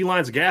like, the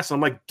D-line's gas. And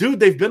I'm like, dude,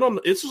 they've been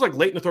this was like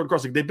late in the third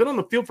quarter. Like, they've been on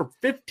the field for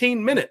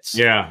 15 minutes.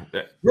 Yeah.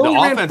 The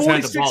offense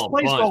had the ball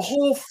plays the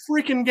whole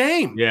freaking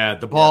game. Yeah,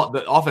 the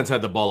offense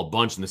had the ball a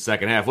bunch in the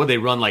second half. What, they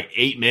run like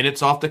 8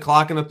 minutes off the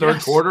clock in the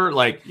third quarter?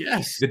 Like,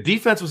 the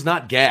defense was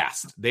not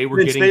gassed. They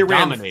were getting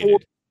dominated.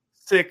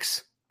 Ran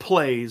 4-6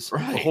 plays the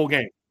whole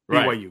game.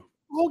 BYU.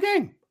 The whole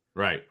game.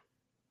 Right.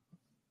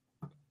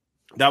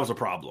 That was a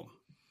problem.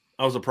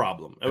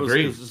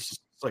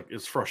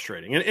 It's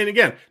frustrating. And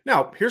again,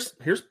 now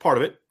here's part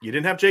of it. You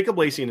didn't have Jacob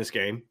Lacey in this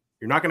game.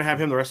 You're not going to have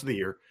him the rest of the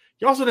year.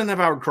 You also didn't have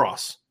Howard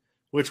Cross,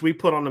 which we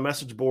put on the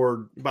message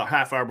board about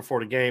half hour before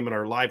the game in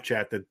our live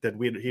chat that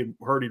he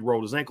heard he'd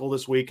rolled his ankle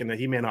this week and that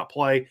he may not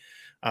play.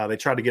 They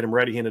tried to get him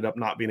ready. He ended up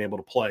not being able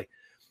to play.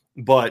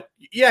 But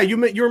yeah, you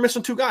were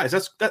missing 2 guys.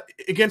 That's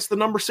against the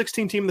number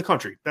 16 team in the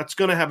country. That's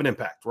going to have an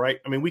impact, right?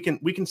 I mean, we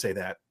can say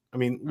that. I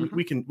mean,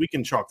 we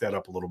can chalk that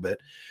up a little bit.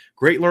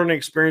 Great learning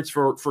experience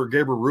for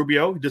Gabriel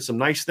Rubio. He did some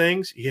nice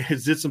things. He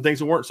did some things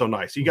that weren't so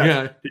nice. Did you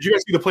guys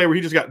see the play where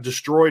he just got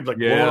destroyed, like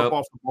blowing up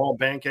off the ball,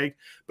 pancake?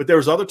 But there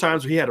was other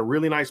times where he had a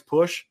really nice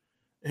push.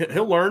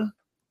 He'll learn,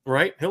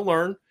 right? He'll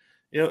learn.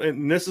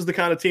 And this is the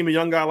kind of team a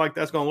young guy like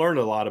that's going to learn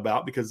a lot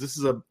about because this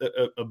is a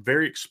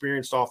very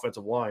experienced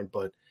offensive line.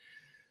 But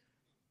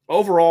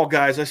overall,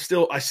 guys, I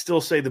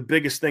still say the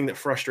biggest thing that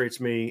frustrates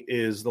me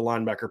is the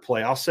linebacker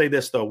play. I'll say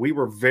this, though. We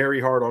were very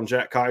hard on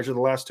Jack Kaiser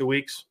the last 2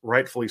 weeks,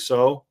 rightfully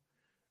so.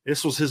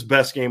 This was his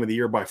best game of the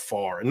year by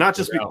far. And not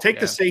just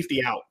take the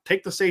safety out.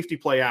 Take the safety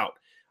play out.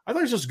 I thought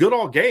he was just good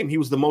all game. He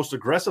was the most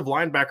aggressive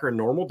linebacker in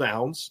normal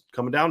downs,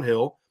 coming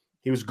downhill.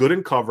 He was good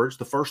in coverage.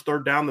 The first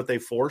third down that they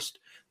forced,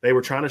 they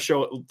were trying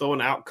to throw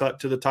an out cut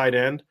to the tight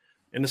end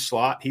in the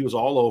slot. He was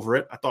all over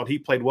it. I thought he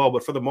played well,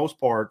 but for the most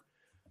part,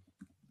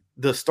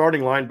 the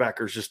starting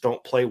linebackers just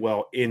don't play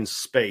well in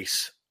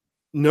space.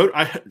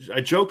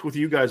 I joked with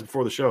you guys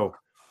before the show,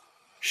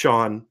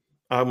 Sean.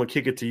 I'm going to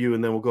kick it to you,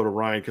 and then we'll go to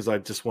Ryan because I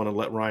just want to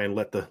let Ryan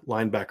let the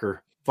linebacker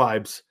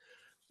vibes,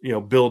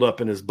 build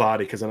up in his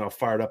body because I know how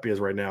fired up he is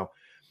right now.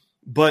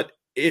 But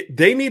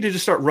they need to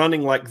just start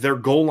running like their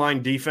goal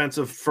line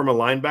defensive from a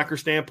linebacker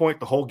standpoint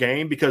the whole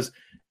game, because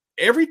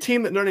every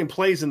team that Notre Dame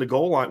plays in the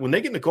goal line, when they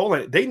get in the goal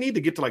line, they need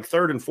to get to like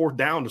third and fourth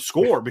down to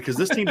score, because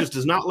this team just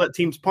does not let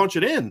teams punch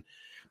it in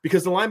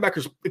because the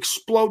linebackers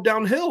explode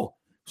downhill.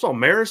 We saw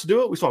Maris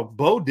do it. We saw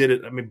Bo did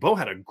it. I mean, Bo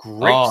had a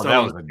great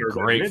that was a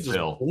great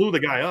fill. Just blew the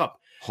guy up.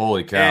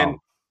 Holy cow.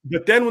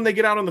 But then when they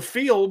get out on the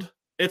field,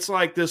 it's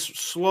like this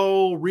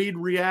slow read,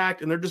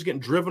 react, and they're just getting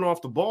driven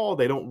off the ball.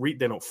 They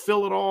don't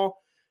fill it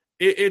all.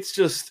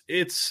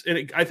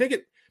 I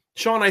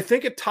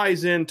think it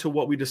ties into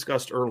what we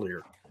discussed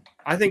earlier.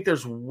 I think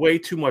there's way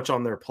too much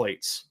on their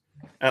plates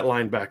at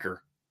linebacker.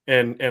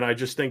 And I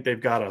just think they've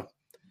got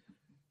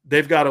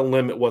to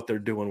limit what they're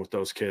doing with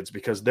those kids,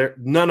 because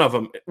none of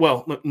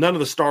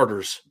the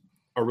starters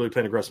are really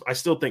playing aggressive. I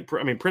still think,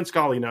 Prince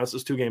Collie, now this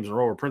is 2 games in a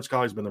row where Prince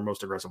Collie's been their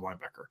most aggressive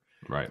linebacker.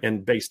 Right.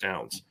 And base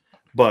downs.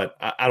 But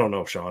I don't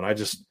know, Sean.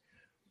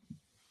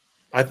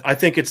 I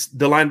think it's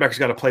the linebackers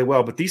got to play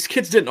well, but these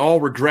kids didn't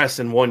all regress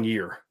in 1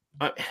 year.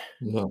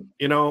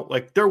 No.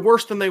 Like they're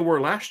worse than they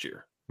were last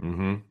year.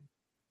 Mm-hmm.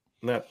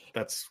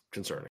 That's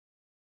concerning.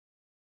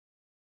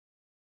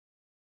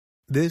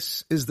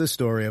 This is the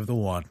story of the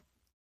one.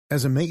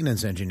 As a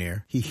maintenance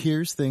engineer, he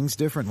hears things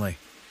differently.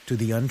 To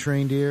the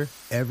untrained ear,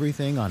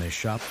 everything on his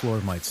shop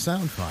floor might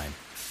sound fine,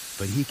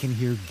 but he can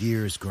hear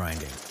gears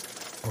grinding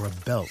or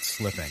a belt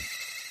slipping.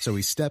 So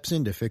he steps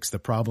in to fix the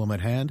problem at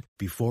hand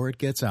before it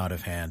gets out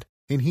of hand.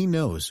 And he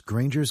knows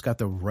Grainger's got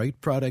the right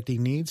product he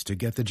needs to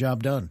get the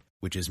job done,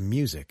 which is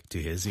music to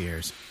his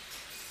ears.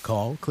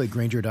 Call, click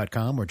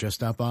Grainger.com, or just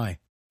stop by.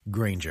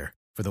 Grainger,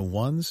 for the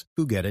ones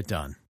who get it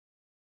done.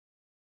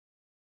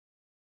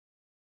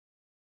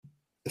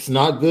 It's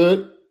not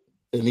good.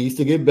 It needs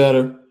to get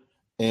better.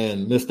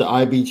 And Mr.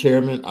 IB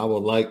chairman, I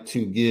would like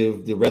to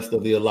give the rest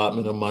of the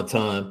allotment of my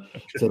time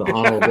to the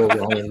Honorable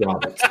Ryan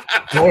Roberts.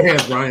 Go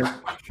ahead, Ryan.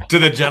 To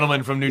the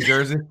gentleman from New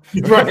Jersey.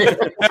 Right.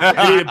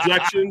 Any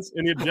objections?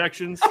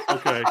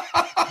 Okay.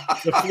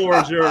 The floor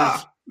is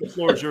yours. The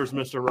floor is yours,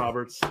 Mr.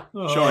 Roberts.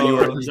 Sean, you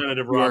are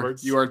Representative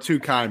Roberts. You are too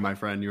kind, my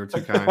friend. You are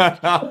too kind.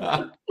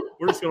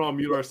 We're just going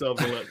to unmute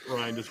ourselves and let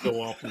Ryan just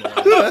go off.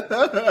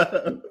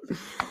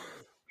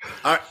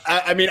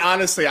 I mean,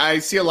 honestly, I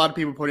see a lot of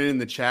people put it in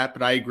the chat,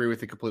 but I agree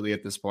with it completely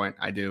at this point.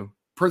 I do.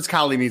 Prince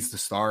Collie needs to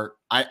start.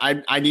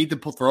 I need to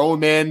throw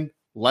him in,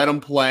 let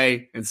him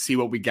play, and see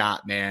what we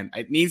got, man.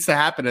 It needs to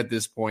happen at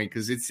this point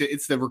because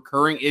it's the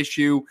recurring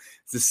issue.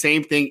 It's the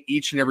same thing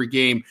each and every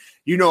game.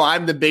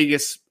 I've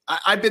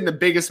been the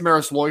biggest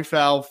Maris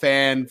Loifel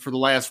fan for the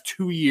last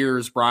 2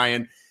 years,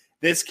 Brian.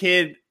 This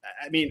kid,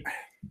 I mean,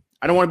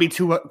 I don't want to be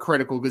too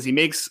critical because he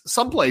makes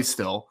some plays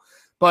still.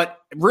 But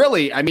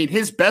really, I mean,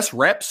 his best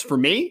reps for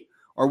me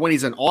are when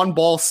he's an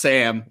on-ball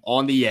Sam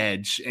on the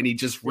edge and he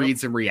just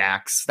reads and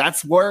reacts.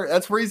 That's where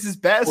he's his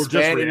best, or just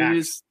man.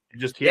 Reacts.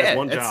 He has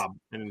one job.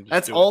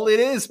 That's all it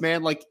is,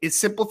 man. Like, it's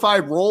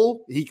simplified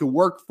role he can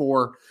work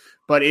for,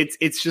 but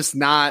it's just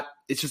not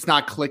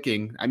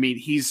clicking. I mean,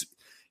 he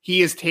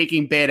is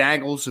taking bad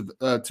angles to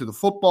the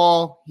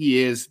football.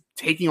 He is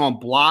taking on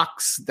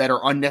blocks that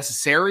are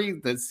unnecessary.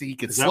 That he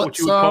could slip. Is that what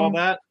you would call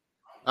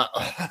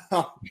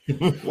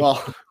that?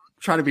 Well.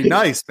 Trying to be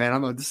nice,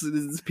 man. This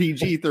is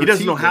PG-13. He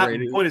doesn't know how.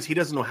 The point is, he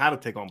doesn't know how to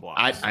take on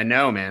blocks. I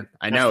know, man.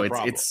 I know.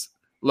 It's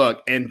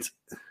look, and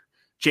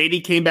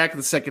JD came back in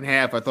the second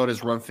half. I thought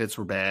his run fits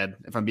were bad,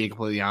 if I'm being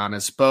completely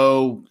honest.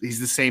 Bo, he's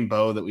the same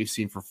Bo that we've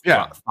seen for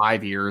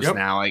 5 years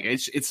now. Like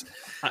it's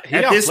he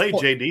outplayed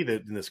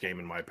JD in this game,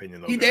 in my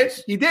opinion. Though he did.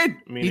 I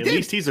mean, at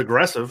least he's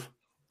aggressive,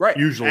 right?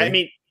 Usually, I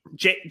mean.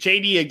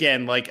 JD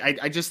again, like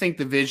I just think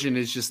the vision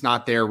is just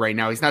not there right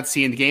now. He's not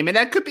seeing the game, and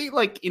that could be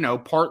like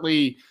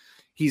partly.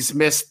 He's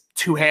missed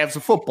 2 halves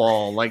of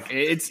football. Like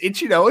it's a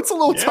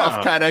little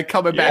tough kind of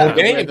coming back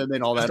with him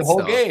and all that the whole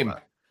stuff. game.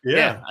 But,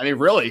 yeah. I mean,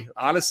 really,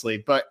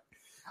 honestly. But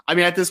I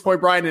mean, at this point,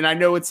 Brian, and I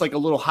know it's like a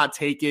little hot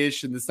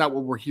take-ish and it's not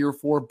what we're here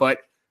for, but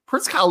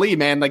Prince Collie,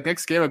 man, like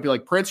next game, I'd be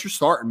like, Prince, you're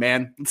starting,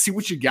 man. Let's see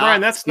what you got. Brian,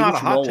 that's not a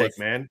hot take,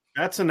 man.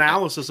 That's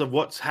analysis of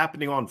what's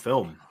happening on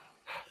film.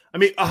 I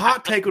mean, a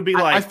hot take would be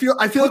like, I feel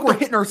like we're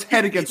hitting our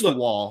head against the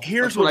wall.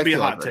 Here's what would be a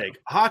hot take.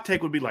 A hot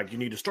take would be like, you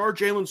need to start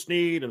Jalen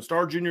Sneed and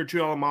start Junior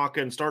Tuihalamaka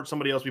and start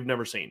somebody else we've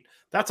never seen.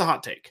 That's a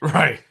hot take.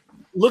 Right.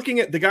 Looking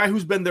at the guy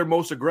who's been their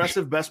most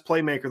aggressive, best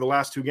playmaker the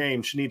last 2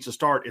 games, she needs to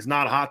start, is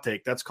not a hot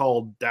take. That's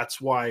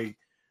why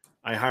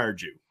I hired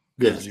you.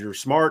 Because you're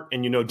smart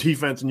and you know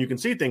defense and you can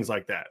see things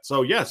like that.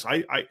 So, yes,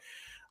 I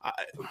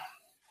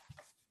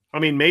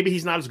mean, maybe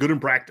he's not as good in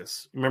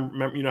practice.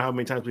 Remember, you know how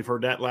many times we've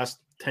heard that last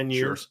 10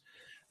 years? Sure.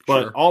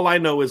 But all I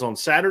know is on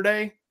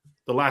Saturday,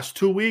 the last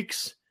 2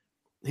 weeks,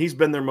 he's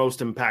been their most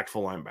impactful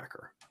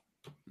linebacker.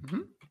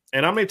 Mm-hmm.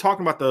 And I'm not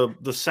talking about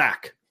the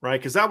sack, right?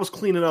 Because that was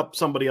cleaning up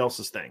somebody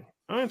else's thing.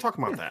 I'm not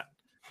talking about that.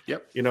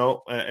 Yep. You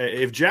know,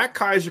 if Jack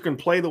Kaiser can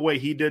play the way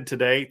he did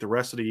today, the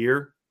rest of the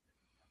year,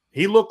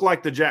 he looked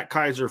like the Jack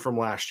Kaiser from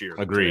last year.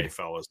 Agreed, today,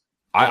 fellas.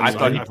 I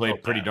thought he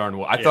played pretty darn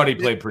well. I thought he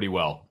played pretty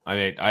well. I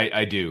mean,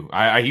 I do.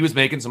 He was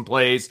making some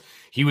plays.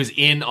 He was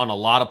in on a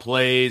lot of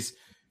plays.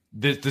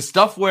 The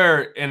stuff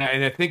where, and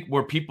I think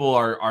where people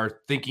are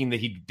thinking that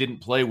he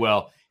didn't play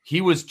well, he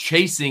was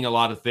chasing a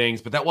lot of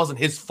things, but that wasn't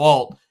his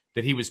fault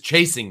that he was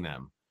chasing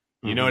them.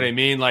 You know what I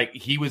mean? Like,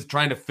 he was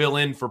trying to fill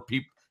in for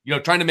people, you know,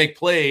 trying to make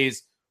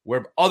plays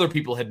where other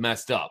people had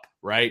messed up,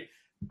 right?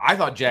 I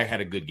thought Jack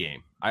had a good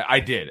game. I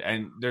did.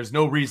 And there's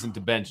no reason to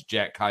bench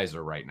Jack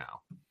Kaiser right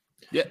now.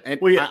 Yeah, and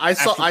well,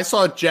 I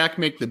saw Jack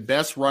make the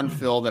best run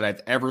fill that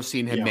I've ever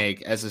seen him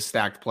make as a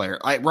stacked player.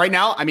 Right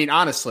now, I mean,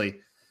 honestly,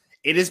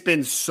 it has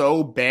been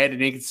so bad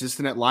and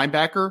inconsistent at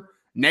linebacker.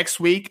 Next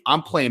week,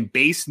 I'm playing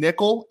base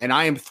nickel, and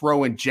I am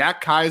throwing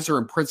Jack Kaiser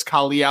and Prince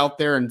Kali out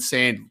there and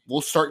saying,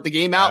 we'll start the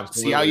game out,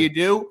 see how you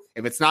do.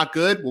 If it's not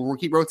good, we'll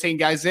keep rotating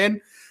guys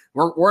in.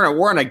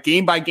 We're on a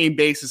game-by-game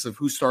basis of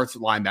who starts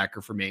at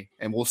linebacker for me,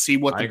 and we'll see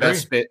what the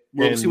best fit.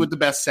 We'll see what the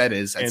best set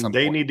is at some point. And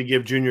they need to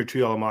give Junior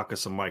Tuihalamaka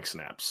some mic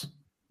snaps.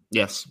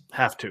 Yes.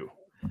 Have to.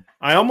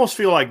 I almost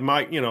feel like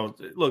Mike, you know,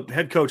 look,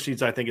 head coach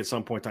needs, I think, at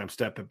some point in time,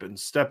 step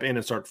in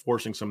and start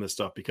forcing some of this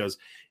stuff, because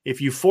if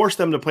you force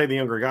them to play the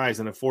younger guys,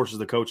 then it forces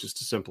the coaches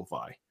to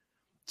simplify.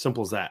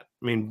 Simple as that.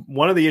 I mean,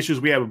 one of the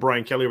issues we had with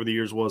Brian Kelly over the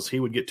years was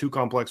he would get too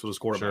complex with his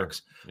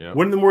quarterbacks. Sure. Yeah.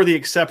 When were the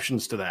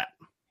exceptions to that?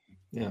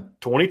 Yeah.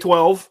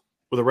 2012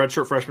 with a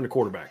redshirt freshman to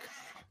quarterback.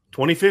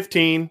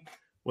 2015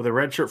 with a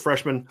redshirt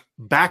freshman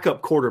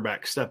backup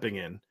quarterback stepping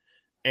in.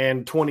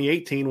 And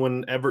 2018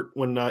 when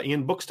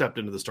Ian Book stepped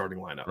into the starting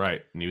lineup.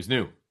 Right. And he was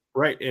new.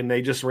 Right. And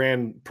they just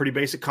ran pretty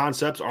basic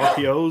concepts,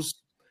 RPOs,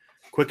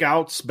 quick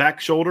outs, back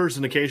shoulders,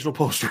 and occasional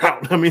post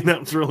route. I mean, that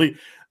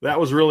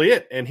was really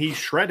it. And he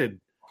shredded,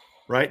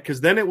 right?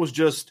 Because then it was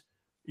just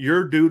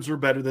your dudes were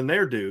better than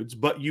their dudes,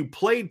 but you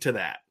played to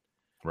that.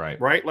 Right.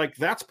 Right. Like,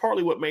 that's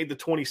partly what made the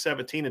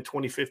 2017 and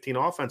 2015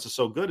 offenses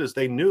so good, is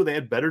they knew they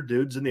had better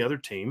dudes than the other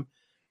team.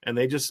 And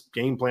they just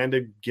game planned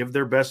to give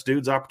their best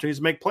dudes opportunities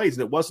to make plays.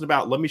 And it wasn't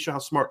about, let me show how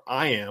smart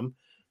I am.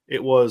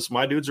 It was,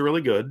 my dudes are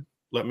really good.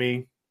 Let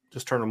me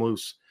just turn them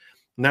loose.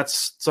 And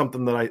that's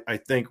something that I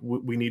think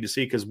we need to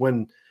see, because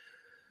when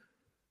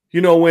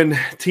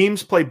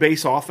teams play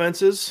base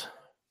offenses,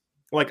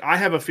 like, I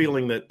have a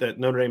feeling that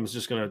Notre Dame is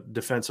just going to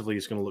defensively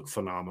is going to look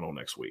phenomenal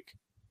next week.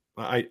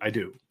 I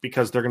do,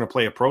 because they're going to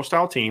play a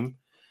pro-style team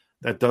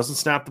that doesn't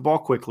snap the ball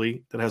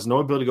quickly, that has no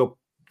ability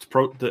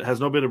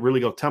to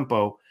really go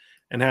tempo,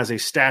 and has a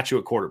statue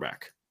at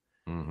quarterback.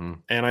 Mm-hmm.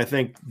 And I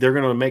think they're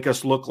going to make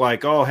us look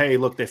like, oh, hey,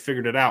 look, they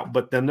figured it out.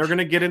 But then they're going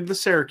to get into the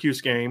Syracuse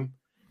game.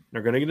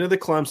 They're going to get into the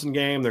Clemson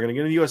game. They're going to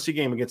get into the USC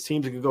game against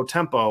teams that can go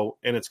tempo,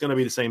 and it's going to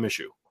be the same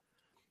issue.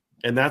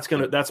 And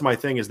that's my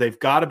thing, is they've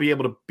got to be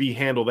able to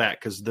handle that,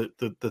 because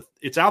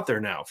it's out there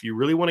now. If you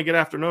really want to get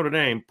after Notre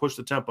Dame, push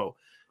the tempo.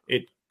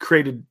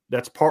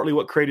 That's partly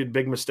what created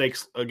big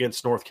mistakes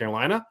against North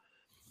Carolina.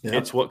 Yeah.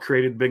 It's what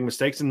created big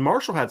mistakes. And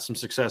Marshall had some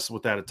success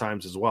with that at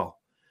times as well.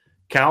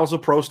 Cal's a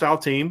pro-style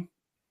team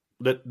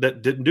that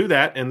didn't do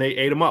that, and they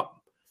ate them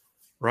up,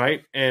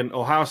 right? And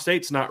Ohio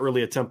State's not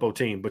really a tempo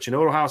team. But you know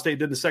what Ohio State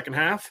did in the second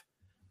half?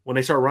 When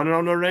they started running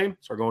on Notre Dame,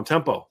 started going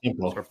tempo.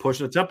 Started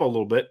pushing the tempo a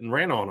little bit and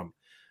ran on them.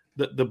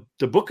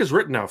 The book is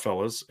written now,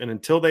 fellas, and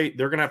until they're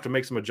going to have to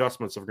make some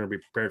adjustments if we're going to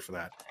be prepared for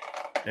that.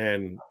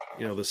 And,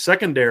 the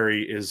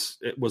secondary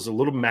it was a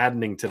little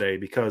maddening today,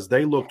 because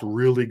they looked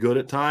really good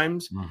at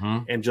times. Mm-hmm.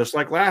 And just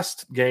like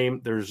last game,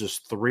 there's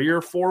just 3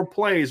 or 4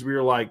 plays where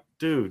you're like,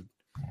 dude,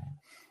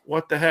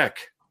 what the heck?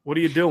 What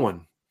are you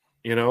doing?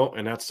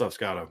 And that stuff's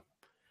got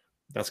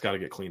to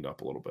get cleaned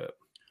up a little bit.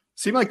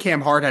 Seemed like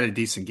Cam Hart had a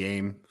decent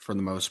game for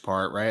the most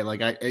part, right?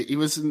 Like, he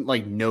wasn't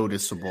like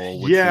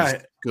noticeable. Which was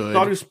good. I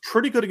thought he was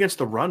pretty good against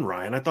the run,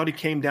 Ryan. I thought he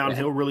came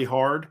downhill really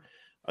hard.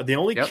 The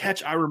only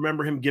catch I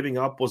remember him giving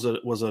up was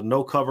a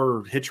no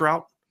cover hitch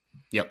route.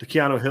 Yep. To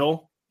Keanu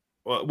Hill.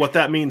 What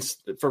that means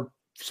for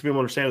people to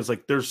understand is,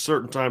 like, there's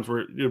certain times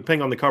where,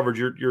 depending on the coverage,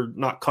 you're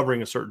not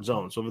covering a certain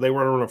zone. So if they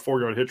run a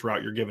 4-yard hitch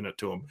route, you're giving it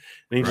to him,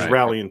 and you just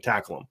rally and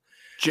tackle him.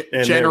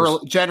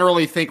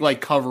 Generally think like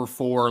cover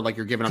 4, like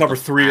you're giving cover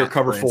 3 or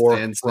cover 4,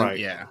 right?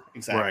 Yeah,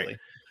 exactly. Right.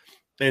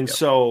 And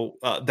so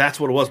that's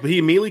what it was. But he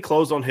immediately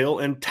closed on Hill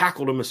and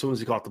tackled him as soon as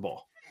he caught the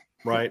ball.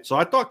 Right. So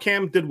I thought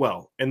Cam did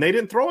well, and they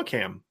didn't throw a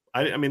Cam.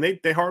 I mean,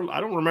 they hardly.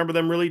 I don't remember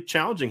them really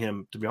challenging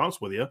him, to be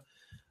honest with you.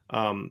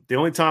 The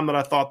only time that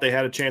I thought they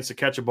had a chance to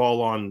catch a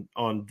ball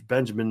on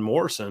Benjamin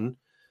Morrison,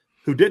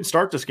 who didn't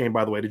start this game,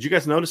 by the way. Did you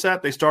guys notice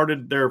that they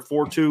started their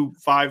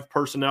 4-2-5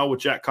 personnel with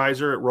Jack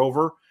Kaiser at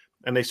Rover?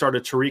 And they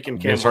started Tariq and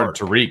Cam. They started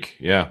Tariq,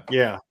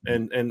 yeah,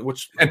 and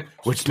which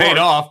paid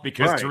off,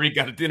 because Tariq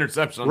got an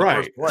interception on the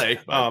first play.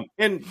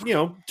 And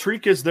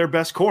Tariq is their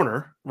best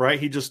corner, right?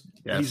 He's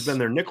been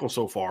their nickel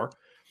so far.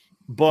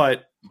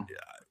 But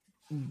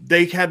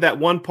they had that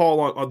one Paul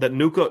on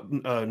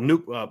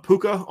that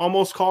Puka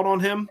almost called on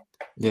him.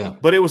 Yeah.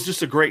 But it was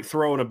just a great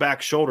throw and a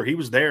back shoulder. He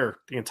was there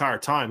the entire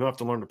time. He'll have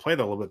to learn to play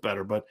that a little bit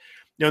better. But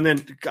and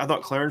then I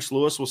thought Clarence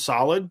Lewis was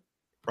solid,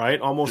 right?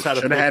 Almost had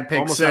a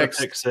pick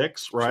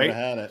six, right? Should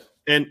have had it.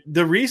 And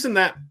the reason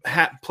that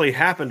play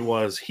happened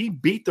was he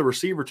beat the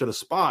receiver to the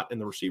spot and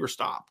the receiver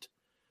stopped.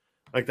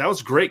 Like that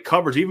was great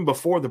coverage. Even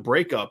before the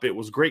breakup, it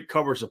was great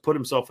coverage to put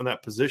himself in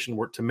that position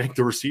where to make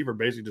the receiver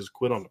basically just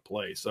quit on the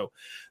play. So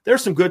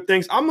there's some good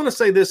things. I'm going to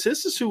say this.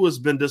 This is who has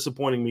been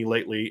disappointing me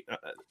lately.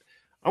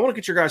 I want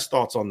to get your guys'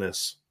 thoughts on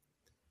this.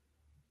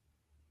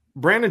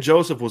 Brandon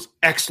Joseph was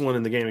excellent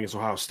in the game against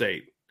Ohio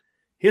State.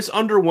 He's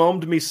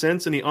underwhelmed me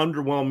since, and he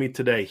underwhelmed me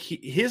today.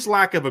 His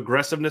lack of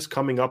aggressiveness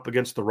coming up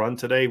against the run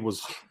today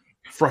was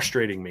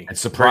frustrating me. It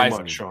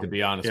surprised me, Sean. to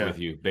be honest with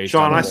you.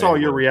 Sean, I saw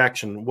your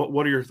reaction.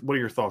 What are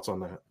your thoughts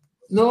on that?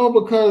 No,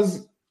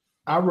 because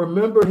I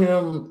remember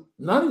him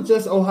not in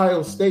just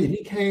Ohio State.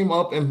 He came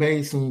up and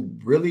made some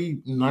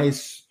really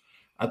nice.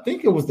 I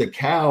think it was the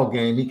Cal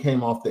game. He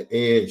came off the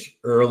edge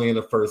early in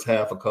the first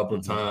half a couple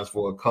of times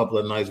for a couple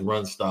of nice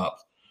run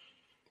stops,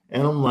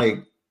 and I'm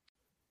like,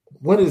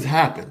 what has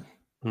happened?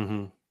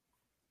 Mm-hmm.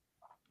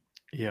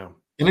 Yeah.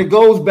 And it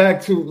goes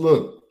back to,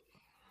 look,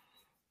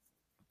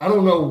 I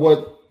don't know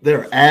what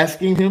they're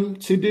asking him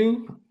to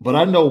do, but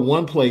I know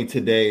one play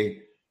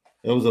today,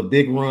 it was a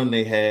big run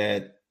they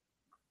had.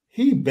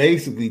 He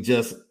basically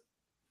just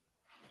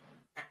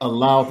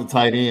allowed the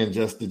tight end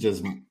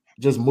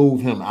just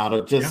move him out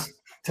of,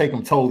 take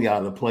him totally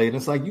out of the play. And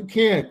it's like, you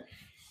can't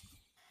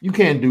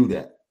do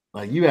that.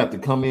 Like, you have to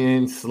come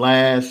in,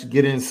 slash,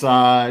 get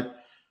inside,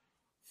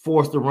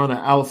 force the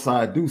runner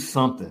outside, do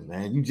something,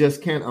 man. You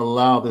just can't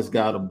allow this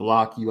guy to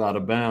block you out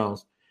of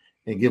bounds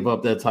and give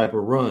up that type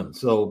of run.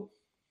 So,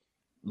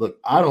 look,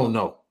 I don't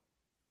know.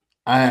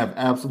 I have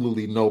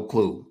absolutely no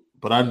clue.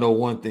 But I know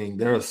one thing.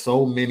 There are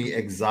so many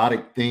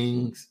exotic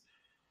things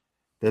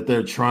that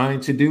they're trying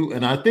to do.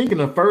 And I think in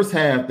the first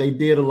half, they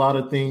did a lot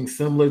of things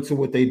similar to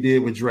what they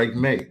did with Drake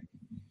May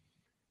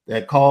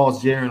that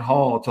caused Jaren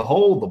Hall to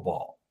hold the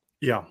ball.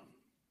 Yeah.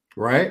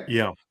 Right?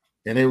 Yeah.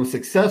 And they were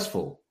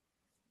successful.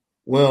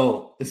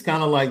 Well, it's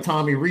kind of like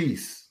Tommy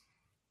Rees.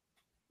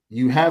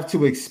 You have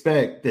to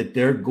expect that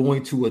they're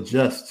going to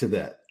adjust to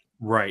that.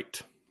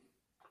 Right.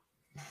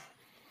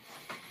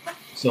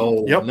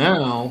 So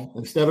now,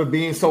 instead of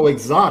being so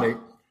exotic,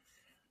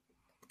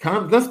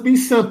 let's be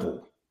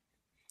simple.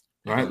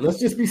 All right, let's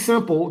just be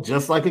simple.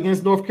 Just like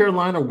against North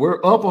Carolina,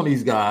 we're up on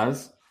these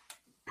guys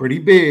pretty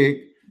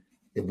big.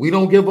 If we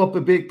don't give up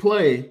a big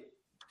play,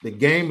 the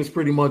game is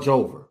pretty much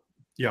over.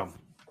 Yeah.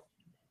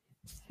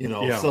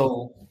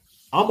 So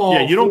I'm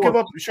all you don't give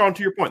up, Sean,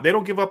 to your point. They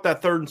don't give up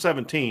that 3rd and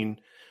 17,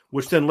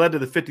 which then led to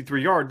the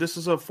 53-yard. This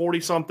is a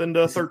 40-something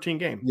to 13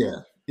 game. Yeah,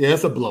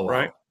 it's a blowout.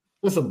 Right?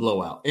 It's a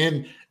blowout.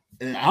 And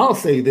I'll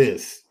say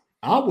this.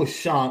 I was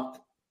shocked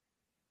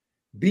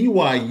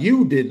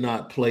BYU did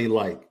not play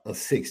like a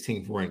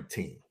 16th ranked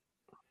team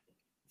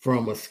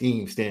from a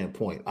scheme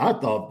standpoint. I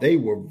thought they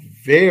were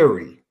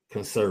very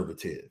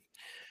conservative.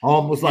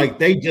 Almost like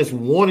they just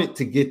wanted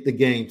to get the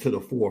game to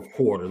the fourth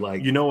quarter.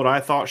 Like, you know what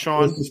I thought,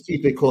 Sean? Let's just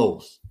keep it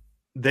close.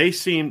 They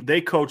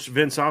coached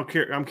Vince. I'm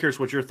curious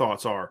what your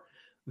thoughts are.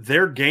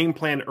 Their game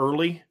plan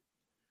early,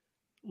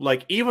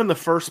 like even the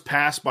first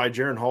pass by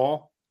Jaren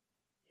Hall,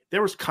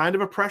 there was kind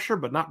of a pressure,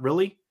 but not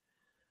really.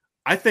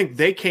 I think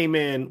they came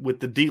in with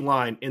the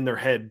D-line in their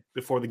head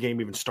before the game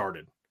even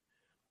started.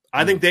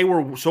 I think they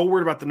were so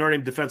worried about the Notre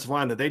Dame defensive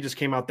line that they just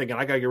came out thinking,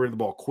 I got to get rid of the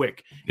ball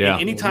quick. Yeah.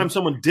 And anytime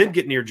someone did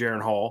get near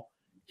Jaren Hall,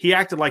 he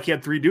acted like he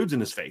had 3 dudes in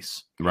his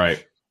face.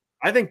 Right.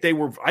 I think they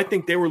were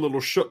a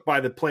little shook by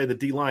the play of the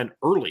D-line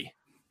early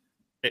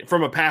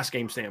from a pass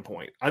game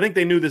standpoint. I think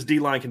they knew this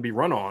D-line can be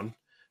run on,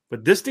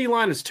 but this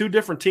D-line is 2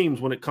 different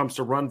teams when it comes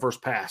to run versus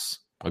pass.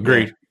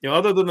 Agreed.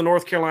 Other than the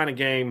North Carolina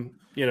game,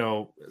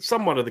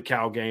 somewhat of the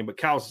Cal game, but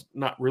Cal's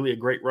not really a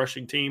great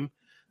rushing team.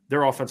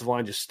 Their offensive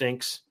line just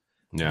stinks.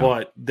 Yeah.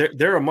 But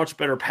they're a much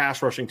better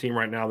pass rushing team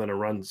right now than a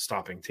run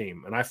stopping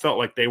team. And I felt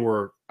like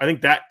I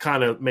think that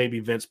kind of maybe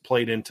Vince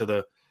played into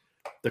the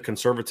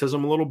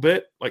conservatism a little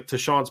bit. Like to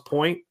Sean's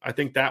point, I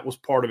think that was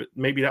part of it.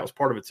 Maybe that was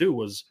part of it too,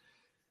 was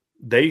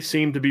they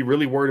seemed to be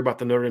really worried about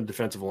the Notre Dame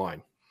defensive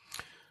line.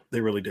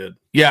 They really did.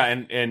 Yeah.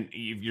 And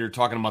you're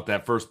talking about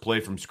that first play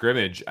from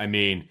scrimmage. I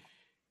mean,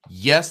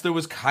 yes, there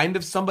was kind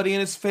of somebody in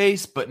his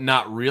face, but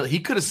not really. He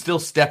could have still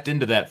stepped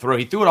into that throw.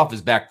 He threw it off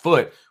his back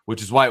foot,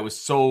 which is why it was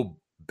so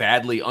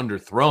badly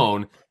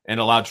underthrown and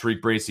allowed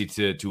Tariq Bracy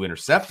to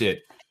intercept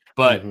it.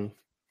 But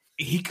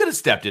he could have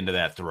stepped into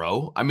that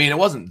throw. I mean, it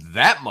wasn't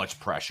that much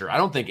pressure. I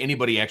don't think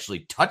anybody actually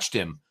touched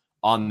him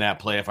on that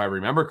play, if I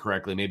remember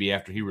correctly, maybe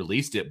after he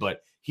released it.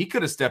 But he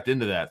could have stepped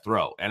into that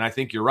throw. And I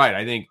think you're right.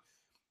 I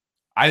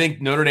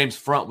think Notre Dame's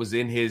front was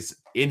in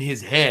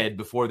his head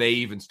before they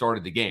even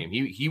started the game.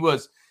 He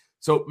was.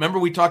 So remember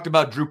we talked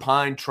about Drew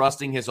Pine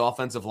trusting his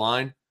offensive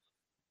line?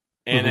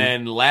 And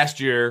then last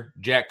year,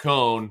 Jack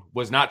Cohn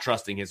was not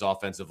trusting his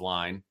offensive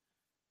line.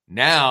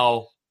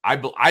 Now,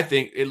 I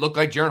think it looked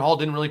like Jaren Hall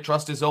didn't really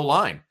trust his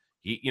O-line.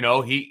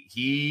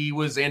 He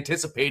was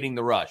anticipating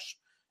the rush,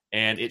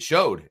 and it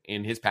showed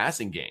in his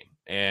passing game.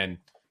 And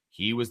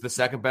he was the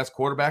second best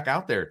quarterback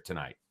out there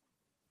tonight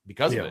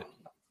because of it.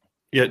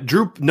 Yeah,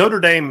 Drew, Notre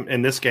Dame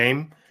in this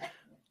game,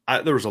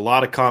 there was a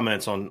lot of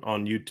comments on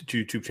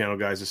YouTube channel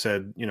guys that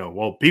said,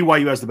 well,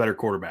 BYU has the better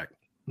quarterback.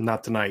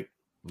 Not tonight.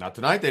 Not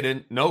tonight. They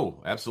didn't.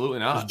 No, absolutely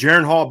not. Is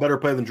Jaron Hall a better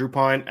player than Drew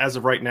Pine as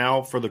of right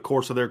now for the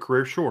course of their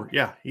career? Sure.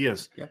 Yeah, he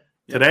is. Yep.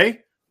 Today,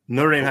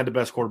 Notre Dame had the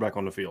best quarterback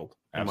on the field,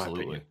 in my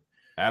opinion.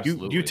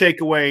 Absolutely. You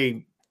take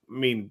away,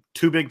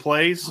 two big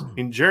plays.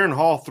 Jaron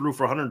Hall threw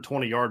for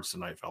 120 yards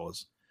tonight,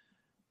 fellas.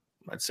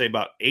 I'd say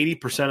about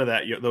 80% of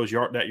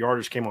that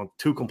yardage came on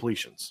 2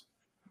 completions.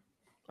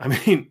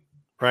 Right?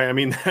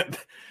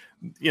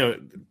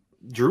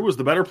 Drew was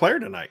the better player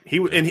tonight.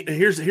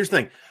 Here's the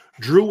thing.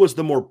 Drew was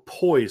the more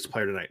poised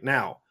player tonight.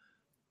 Now,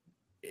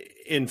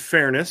 in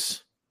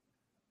fairness,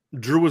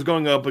 Drew was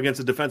going up against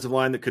a defensive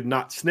line that could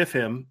not sniff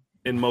him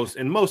in most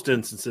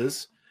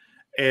instances,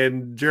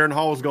 and Jaron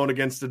Hall was going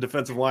against a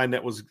defensive line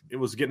that was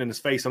getting in his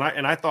face. And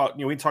I thought,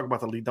 we talk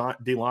about the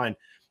D line.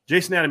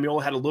 Jason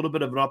Ademilola had a little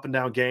bit of an up and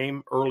down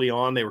game early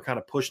on. They were kind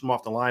of pushing him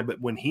off the line, but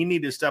when he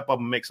needed to step up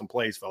and make some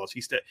plays, fellas,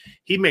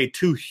 he made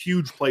 2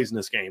 huge plays in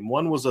this game.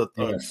 One was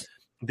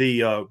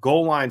the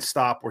goal line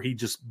stop where he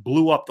just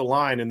blew up the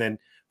line and then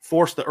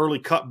forced the early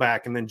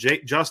cutback, and then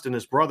Justin,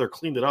 his brother,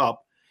 cleaned it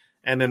up.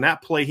 And then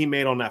that play he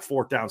made on that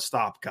 4th down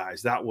stop,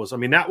 guys, that was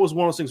one of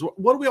those things.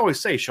 What do we always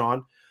say,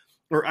 Sean?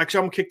 Or actually,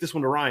 I'm going to kick this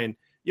one to Ryan.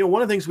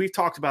 One of the things we've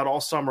talked about all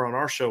summer on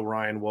our show,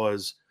 Ryan,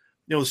 was,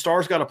 the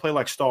Stars got to play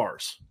like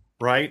stars,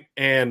 right?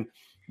 And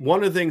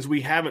one of the things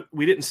we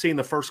didn't see in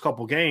the first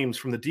couple games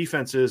from the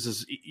defense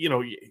is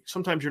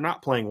sometimes you're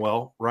not playing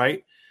well,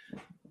 right?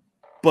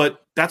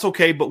 But that's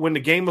okay. But when the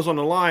game was on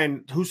the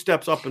line, who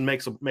steps up and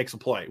makes a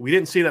play? We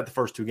didn't see that the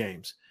first 2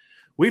 games.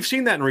 We've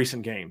seen that in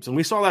recent games, and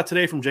we saw that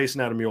today from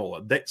Jason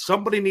Ademilola. That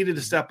somebody needed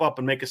to step up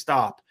and make a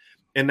stop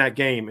in that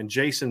game, and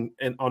Jason,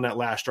 on that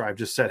last drive,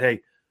 just said,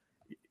 "Hey,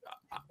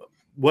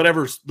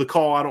 whatever's the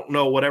call, I don't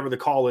know whatever the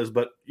call is,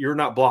 but you're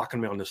not blocking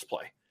me on this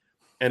play."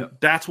 And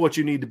that's what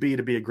you need to be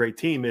a great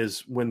team.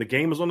 Is when the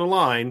game is on the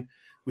line.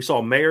 We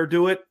saw Mayer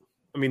do it.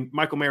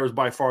 Michael Mayer was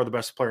by far the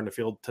best player in the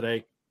field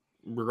today,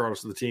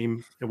 regardless of the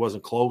team. It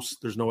wasn't close.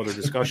 There's no other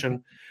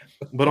discussion.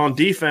 But on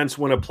defense,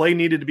 when a play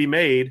needed to be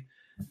made,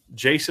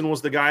 Jason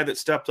was the guy that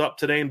stepped up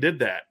today and did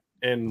that.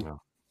 And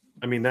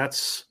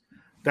that's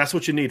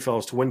what you need,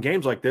 fellas, to win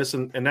games like this.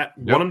 And that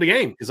won them the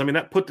game. Because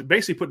that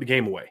basically put the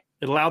game away.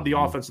 It allowed the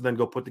offense to then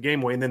go put the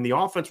game away. And then the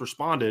offense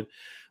responded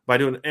by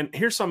doing – and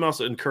here's something else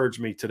that encouraged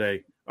me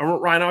today.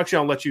 Ryan,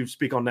 I'll let you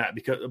speak on that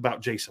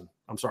about Jason.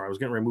 I'm sorry. I was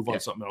getting ready to move on to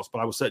something else, but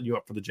I was setting you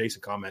up for the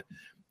Jason comment.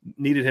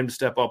 Needed him to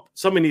step up.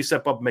 Somebody needs to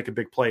step up and make a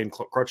big play in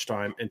crunch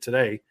time. And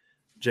today,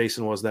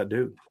 Jason was that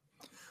dude.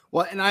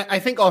 Well, and I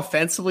think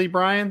offensively,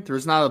 Brian,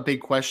 there's not a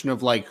big question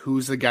of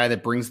who's the guy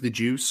that brings the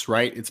juice,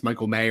 right? It's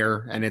Michael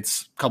Mayer and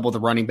it's a couple of the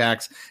running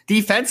backs.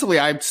 Defensively,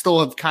 I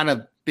still have kind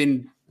of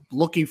been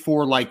looking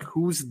for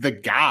who's the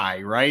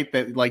guy, right?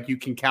 That you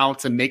can count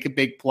to make a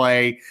big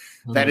play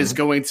that is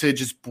going to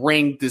just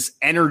bring this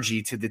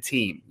energy to the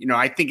team.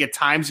 I think at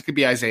times it could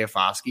be Isaiah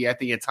Foskey. I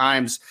think at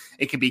times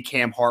it could be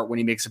Cam Hart when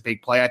he makes a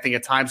big play. I think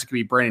at times it could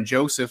be Brandon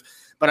Joseph.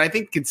 But I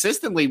think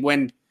consistently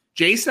when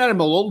Jason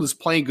Ademilola is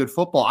playing good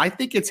football, I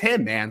think it's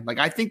him, man.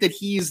 I think that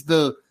he's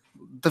the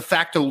de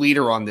facto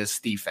leader on this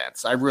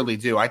defense. I really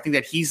do. I think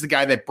that he's the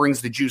guy that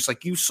brings the juice.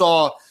 You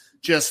saw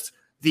just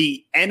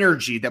the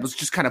energy that was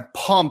just kind of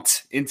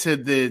pumped into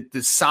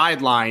the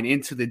sideline,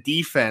 into the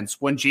defense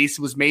when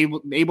Jason was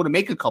able to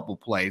make a couple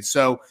plays.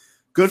 So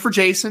good for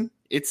Jason.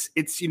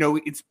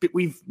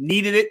 We've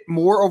needed it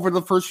more over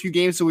the first few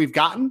games that we've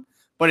gotten,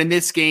 but in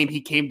this game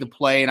he came to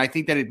play, and I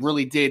think that it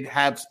really did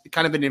have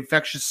kind of an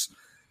infectious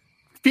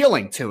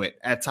feeling to it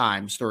at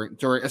times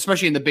during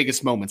especially in the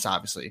biggest moments,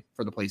 obviously,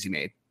 for the plays he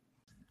made.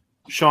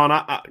 Sean,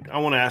 I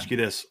want to ask you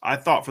this. I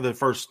thought for the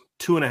first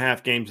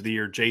 2.5 games of the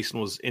year, Jason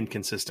was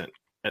inconsistent.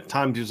 At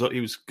times he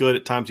was good,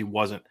 at times he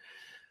wasn't.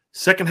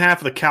 Second half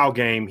of the Cal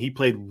game, he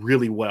played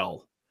really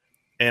well.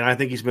 And I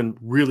think he's been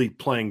really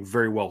playing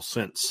very well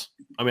since.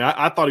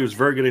 I thought he was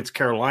very good against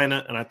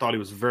Carolina, and I thought he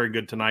was very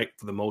good tonight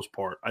for the most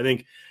part. I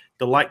think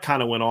the light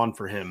kind of went on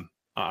for him,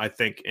 I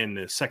think, in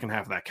the second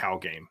half of that Cal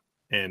game.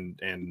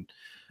 And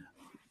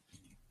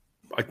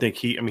I think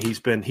he's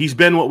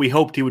been what we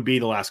hoped he would be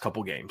the last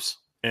couple games,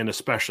 and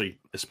especially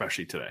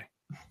today.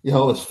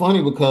 It's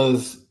funny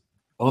because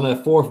on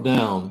that 4th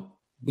down,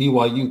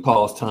 BYU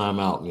calls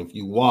timeout, and if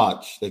you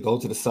watch, they go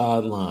to the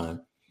sideline,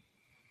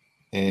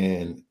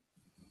 and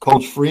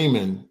Coach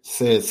Freeman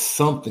says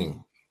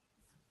something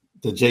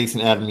to Jason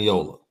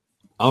Ademilola.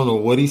 I don't know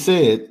what he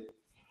said,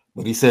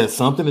 but he said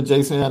something to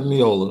Jason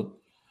Ademilola.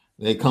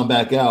 They come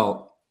back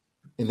out,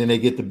 and then they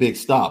get the big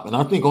stop. And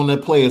I think on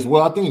that play as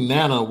well, I think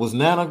Nana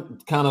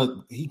kind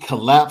of he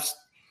collapsed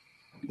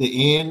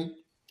the end.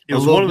 It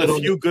was one of the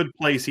few good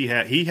plays he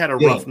had. He had a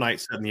rough night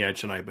setting the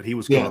edge tonight, but he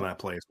was good on that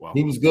play as well.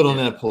 He was good on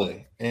that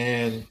play.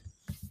 And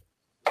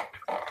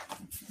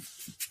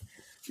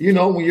you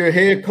know, when you're a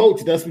head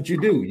coach, that's what you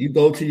do. You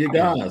go to your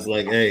guys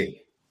like,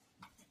 hey,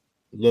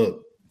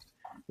 look,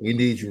 we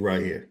need you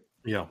right here.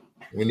 Yeah.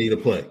 We need a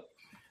play.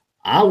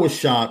 I was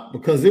shocked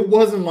because it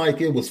wasn't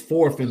like it was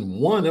 4th and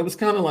 1. It was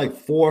kind of like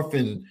 4th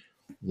and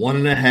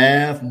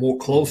 1.5, more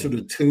closer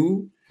to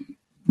 2.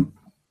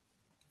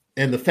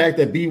 And the fact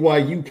that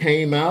BYU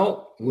came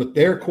out with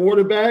their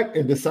quarterback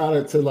and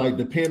decided to like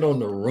depend on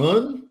the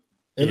run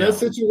in that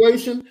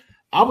situation,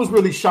 I was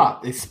really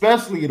shocked,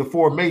 especially the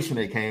formation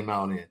they came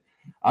out in.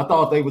 I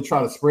thought they would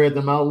try to spread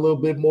them out a little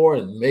bit more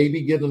and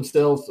maybe give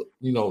themselves,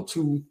 you know,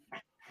 2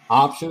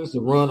 options to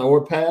run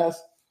or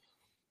pass.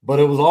 But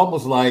it was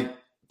almost like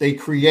they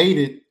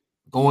created,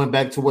 going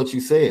back to what you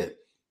said,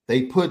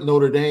 they put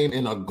Notre Dame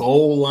in a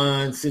goal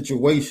line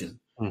situation,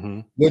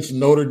 which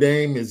Notre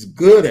Dame is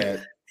good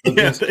at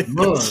against the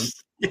run.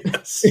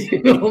 Yes.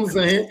 You know what I'm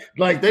saying?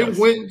 Like they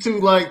went to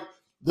like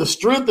the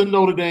strength of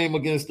Notre Dame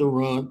against the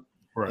run.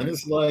 Right. And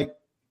it's like,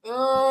 I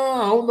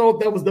don't know if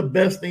that was the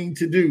best thing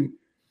to do.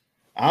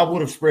 I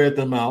would have spread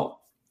them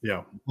out.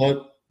 Yeah.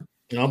 But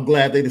I'm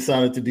glad they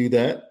decided to do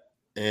that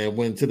and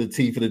went to the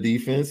T for the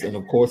defense. And,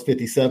 of course,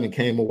 57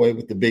 came away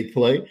with the big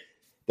play.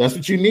 That's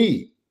what you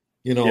need,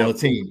 you know, on a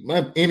team.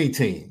 Any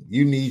team.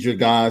 You need your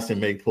guys to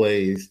make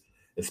plays,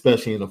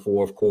 especially in the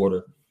fourth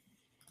quarter.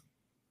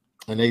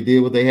 And they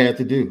did what they had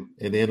to do.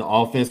 And then the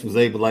offense was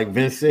able, like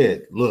Vince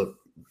said, look,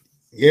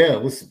 yeah,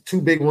 it was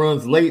 2 big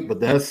runs late, but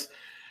that's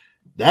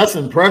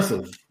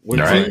impressive. When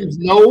teams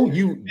know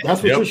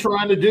that's what you're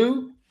trying to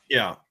do.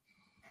 Yeah.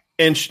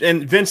 And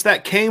Vince,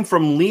 that came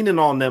from leaning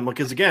on them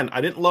because, again,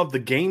 I didn't love the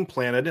game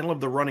plan. I didn't love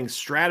the running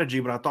strategy,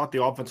 but I thought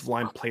the offensive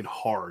line played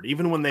hard.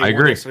 Even when they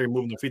weren't necessarily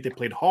moving their feet, they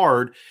played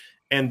hard.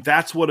 And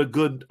that's what a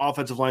good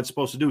offensive line is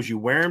supposed to do is you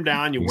wear them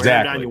down, you wear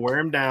them down, you wear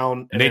them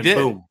down, and they did.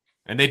 Boom.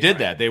 And they did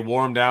that. They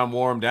wore them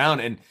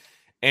down.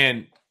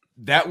 And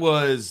that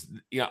was,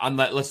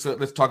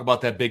 let's talk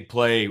about that big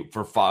play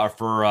for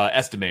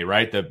Estime,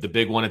 right? The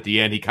big one at the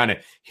end. He kind of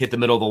hit the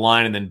middle of the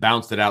line and then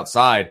bounced it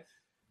outside.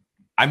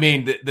 I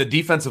mean, the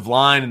defensive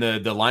line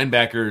and the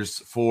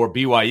linebackers for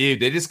BYU,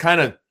 they just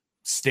kind of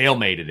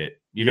stalemated it.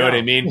 You know what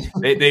I mean?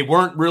 They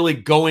weren't really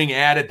going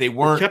at it. They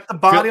kept the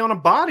body on a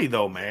body,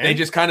 though, man. They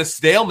just kind of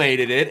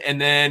stalemated it,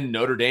 and then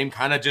Notre Dame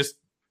kind of just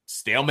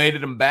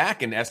stalemated them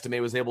back, and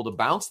Estime was able to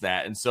bounce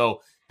that. And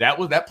so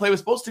that play was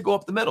supposed to go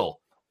up the middle,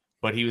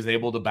 but he was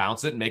able to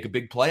bounce it and make a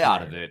big play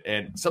out of it.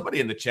 And somebody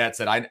in the chat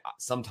said,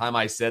 sometime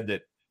I said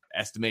that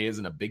Estime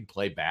isn't a big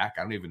play back.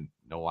 I don't even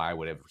know why I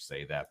would ever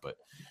say that, but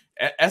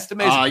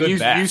Estime is a good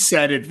back. You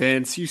said it,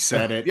 Vince. You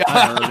said it. Yeah.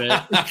 I heard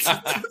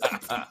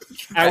it.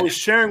 I was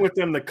sharing with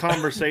them the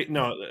conversation.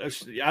 No,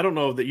 I don't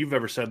know that you've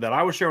ever said that.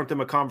 I was sharing with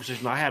them a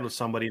conversation I had with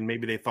somebody, and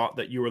maybe they thought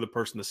that you were the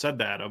person that said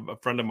that. A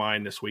friend of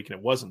mine this week, and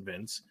it wasn't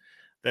Vince,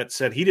 that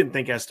said he didn't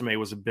think Estime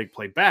was a big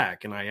play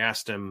back. And I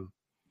asked him,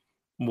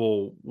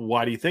 well,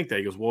 why do you think that?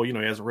 He goes, well, he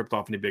hasn't ripped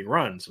off any big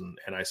runs.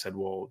 And I said,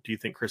 well, do you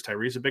think Chris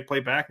Tyree is a big play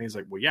back? And he's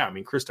like, well, yeah. I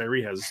mean, Chris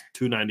Tyree has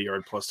 2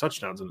 90-yard plus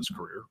touchdowns in his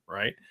career,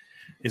 right?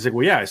 He's like,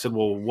 well, yeah. I said,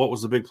 well, what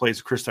was the big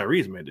plays Chris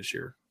Tyree's made this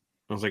year?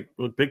 I was like,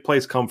 well, big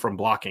plays come from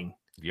blocking.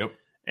 Yep.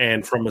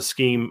 And from a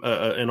scheme,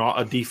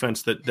 a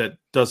defense that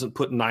doesn't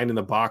put 9 in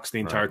the box the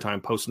entire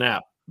time post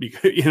snap.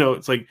 Because,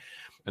 it's like,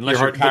 unless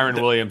you're Kyron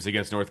Williams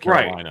against North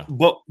Carolina.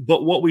 Right.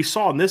 But what we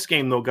saw in this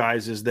game, though,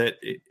 guys, is that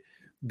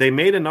they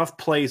made enough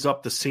plays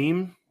up the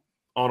seam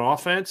on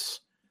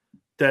offense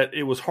that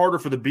it was harder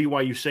for the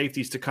BYU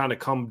safeties to kind of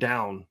come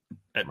down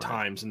at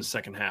times in the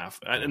second half.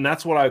 And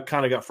that's what I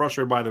kind of got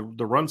frustrated by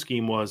the run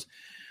scheme was,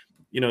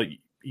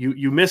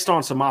 you missed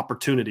on some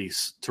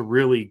opportunities to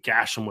really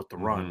gash them with the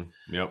run.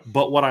 Yep.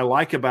 But what I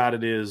like about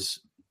it is,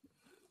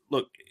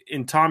 look,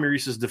 in Tommy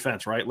Rees's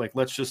defense, right? Like,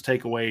 let's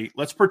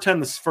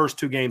pretend the first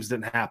 2 games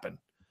didn't happen.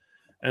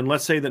 And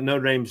let's say that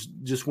Notre Dame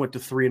just went to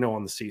 3-0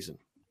 on the season,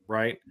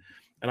 right?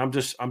 And I'm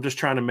just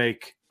trying to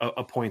make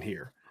a point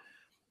here.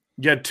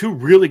 You had 2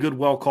 really good,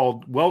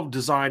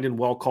 well-designed and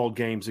well-called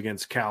games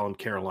against Cal and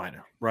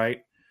Carolina,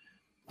 right?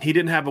 He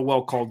didn't have a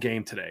well-called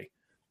game today.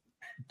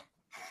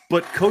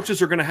 But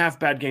coaches are going to have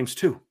bad games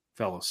too,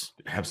 fellas.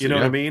 Absolutely. You know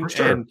what I mean? For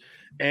sure.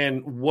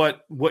 And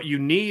what you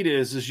need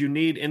is you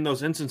need, in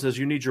those instances,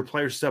 you need your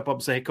players to step up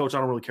and say, hey, coach, I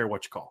don't really care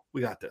what you call.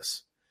 We got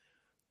this.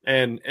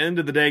 And end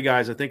of the day,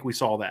 guys, I think we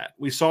saw that.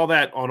 We saw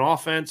that on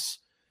offense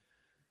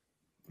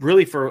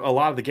really for a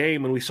lot of the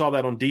game, and we saw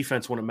that on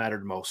defense when it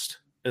mattered most.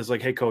 It's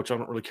like, hey, coach, I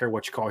don't really care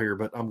what you call here,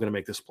 but I'm going to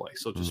make this play.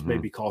 So just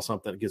maybe call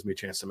something that gives me a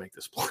chance to make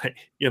this play,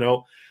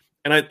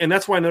 And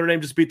that's why Notre Dame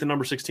just beat the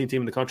number 16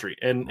 team in the country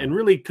and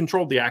really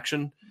controlled the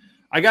action.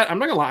 I'm not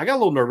going to lie. I got a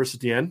little nervous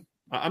at the end.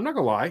 I'm not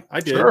going to lie. I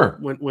did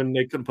when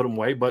they couldn't put them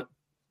away, but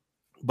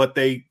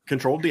they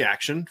controlled the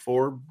action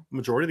for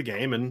majority of the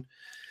game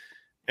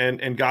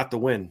and got the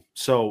win.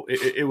 So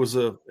it was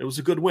a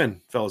good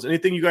win, fellas.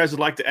 Anything you guys would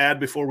like to add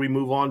before we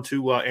move on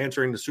to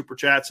answering the super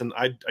chats? And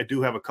I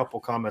do have a couple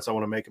comments I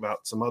want to make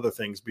about some other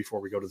things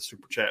before we go to the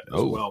super chat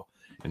as well.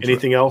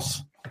 Anything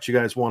else that you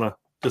guys want to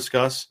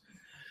discuss?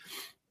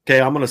 Okay,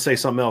 I'm going to say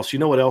something else. You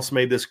know what else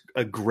made this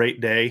a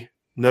great day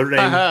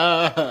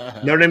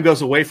Notre Dame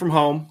goes away from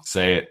home.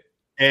 Say it.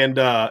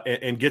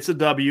 And gets a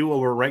W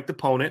over a ranked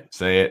opponent.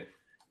 Say it.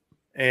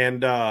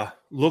 And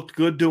looked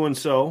good doing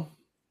so.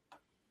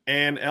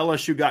 And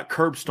LSU got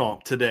curb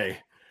stomped today.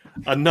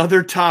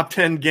 Another top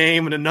 10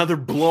 game and another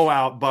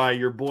blowout by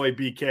your boy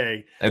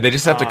BK. And they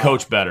just have to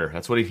coach better.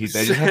 That's what they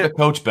just have to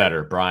coach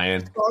better,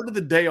 Brian. Started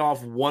the day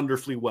off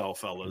wonderfully well,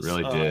 fellas.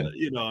 Really did.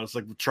 It's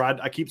like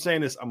I keep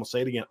saying this. I'm gonna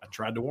say it again. I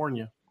tried to warn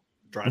you.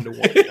 You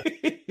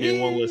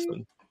didn't want to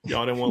listen.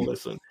 Y'all didn't want to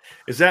listen.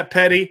 Is that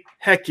petty?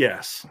 Heck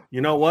yes.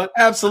 You know what?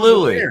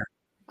 Absolutely.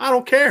 I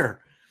don't care.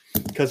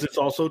 Because it's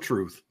also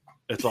truth.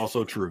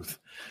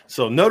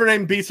 So Notre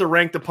Dame beats a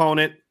ranked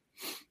opponent,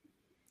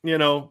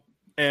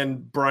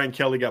 and Brian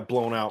Kelly got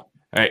blown out.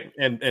 Hey.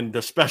 And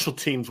the special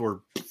teams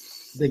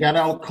they got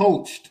out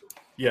coached.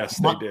 Yes,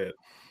 they did.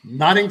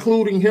 Not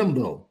including him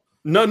though.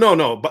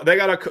 No. But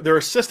their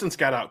assistants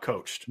got out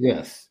coached.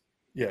 Yes.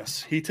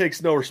 He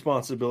takes no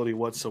responsibility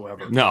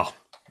whatsoever. No.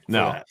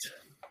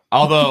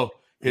 Although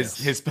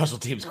his special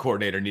teams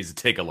coordinator needs to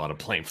take a lot of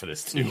blame for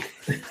this too.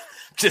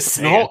 Just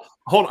saying.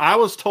 Hold on. I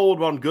was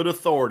told on good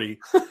authority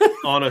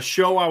on a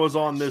show I was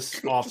on this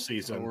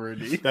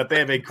offseason that they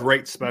have a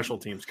great special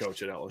teams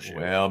coach at LSU.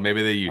 Well,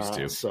 maybe they used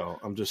to. So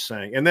I'm just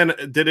saying. And then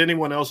did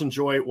anyone else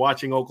enjoy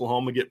watching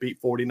Oklahoma get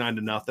beat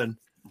 49-0?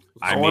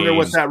 I wonder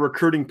what that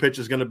recruiting pitch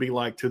is going to be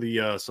like to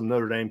the some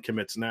Notre Dame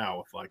commits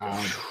now. I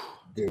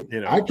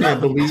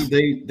can't believe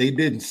they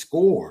didn't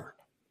score.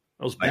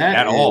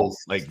 At all.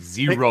 Like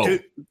zero.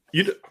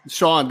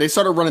 Sean, they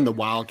started running the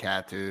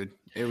Wildcat, dude.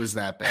 It was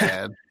that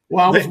bad.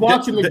 Well, I was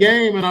watching the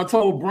game, and I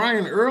told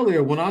Brian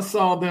earlier when I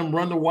saw them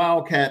run the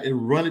Wildcat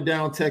and run it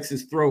down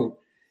Texas' throat,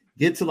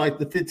 get to like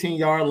the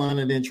 15-yard line,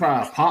 and then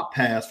try a pop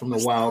pass from the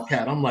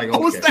Wildcat. I'm like, okay.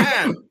 What was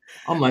that?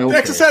 I'm like, okay.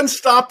 Texas hadn't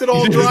stopped it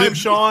all drive,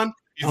 Sean.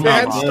 They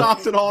hadn't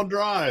stopped it all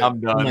drive. I'm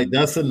done. I'm like,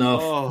 that's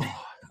enough.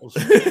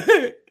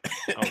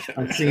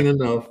 I've seen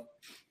enough.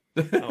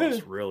 That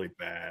was really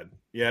bad.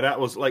 Yeah, that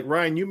was like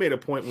Ryan. You made a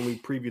point when we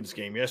previewed this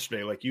game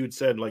yesterday. Like you had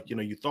said,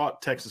 you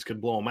thought Texas could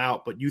blow them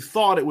out, but you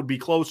thought it would be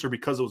closer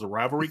because it was a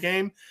rivalry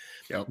game.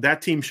 Yep.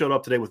 That team showed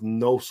up today with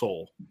no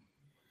soul.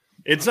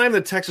 It's not even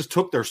that Texas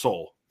took their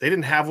soul; they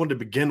didn't have one to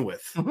begin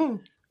with. Mm-hmm.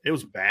 It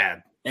was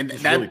bad. And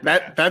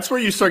that's where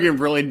you start getting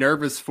really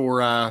nervous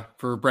for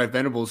Brett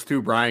Venables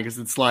too, Brian, because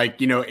it's like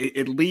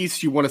at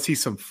least you want to see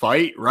some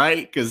fight,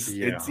 right? Because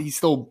he's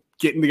still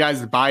getting the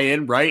guys to buy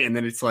in, right? And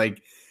then it's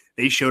like.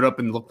 They showed up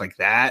and looked like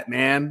that,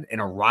 man, in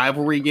a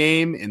rivalry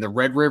game in the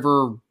Red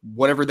River,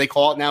 whatever they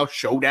call it now,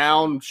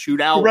 shootout.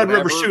 The Red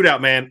River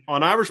Shootout, man.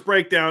 On Irish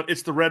Breakdown,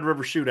 it's the Red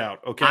River Shootout,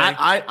 okay?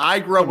 I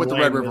grew up with the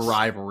Red River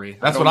rivalry.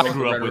 That's what I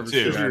grew up with,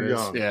 too.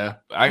 Yeah.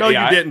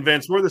 You didn't,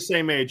 Vince. We're the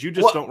same age. You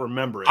just don't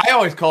remember it. I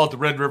always call it the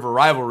Red River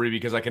rivalry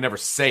because I can never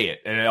say it.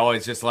 And it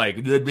always just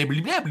like, blah, blah,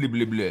 blah, blah,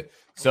 blah, blah.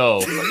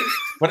 So,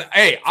 but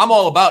hey, I'm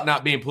all about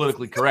not being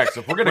politically correct.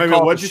 So if we're going to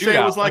call it a shootout, say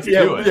it was like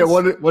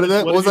what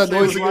was that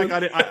noise like?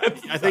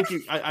 I think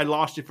I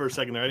lost you for a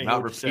second there. I didn't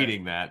not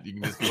repeating that. You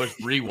can just push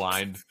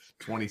rewind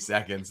 20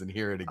 seconds and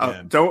hear it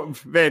again.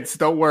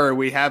 Don't worry.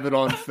 We have it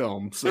on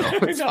film. So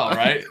I know,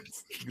 right?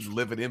 You can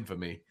live in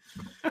infamy.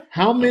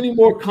 How many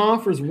more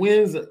conference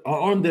wins are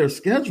on their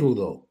schedule,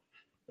 though?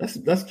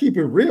 Let's keep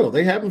it real.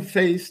 They haven't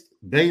faced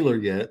Baylor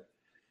yet.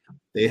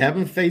 They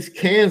haven't faced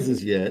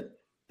Kansas yet.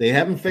 They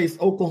haven't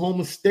faced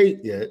Oklahoma State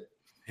yet.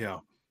 Yeah.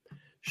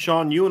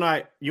 Sean, you and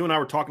I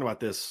were talking about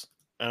this,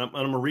 and I'm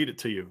going to read it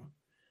to you.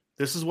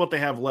 This is what they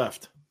have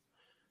left.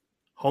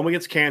 Home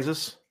against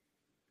Kansas,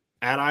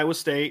 at Iowa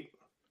State,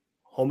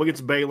 home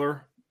against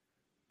Baylor,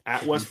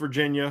 at West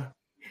Virginia,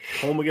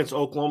 home against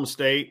Oklahoma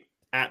State,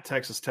 at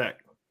Texas Tech.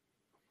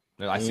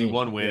 I see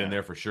one win in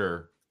there for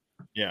sure.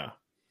 Yeah.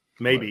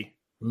 Maybe.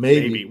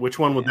 Which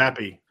one would that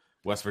be?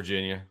 West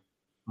Virginia.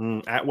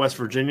 At West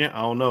Virginia?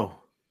 I don't know.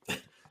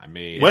 I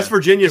mean, West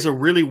Virginia is a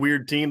really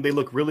weird team. They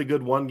look really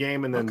good one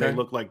game, and then they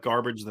look like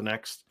garbage the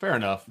next. Fair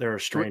enough. They're a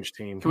strange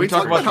team. Can we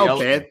talk about how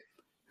bad?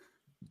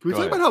 Can we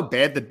talk about how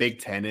bad the Big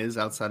Ten is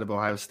outside of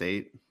Ohio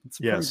State? It's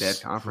a pretty bad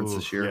conference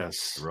this year.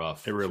 Yes,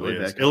 rough. It really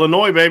is.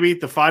 Illinois, baby,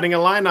 the Fighting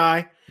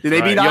Illini. Did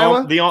they beat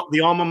Iowa? The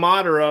alma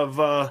mater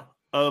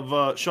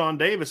of Sean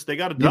Davis. They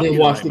got a W. You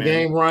didn't watch the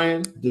game,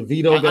 Ryan?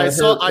 DeVito got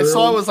hurt. I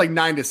saw it was like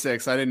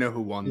 9-6. I didn't know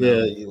who won.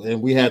 Yeah,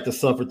 and we had to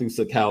suffer through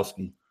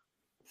Sikowski.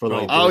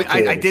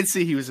 I did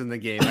see he was in the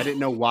game. I didn't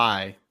know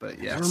why,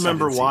 but yeah. I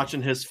remember watching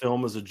his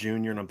film as a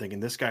junior, and I'm thinking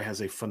this guy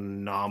has a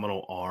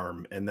phenomenal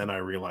arm, and then I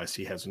realized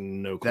he has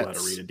no clue how to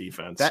read a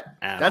defense.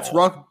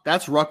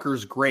 That's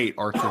Rutgers' great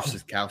Archer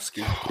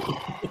Sikowski.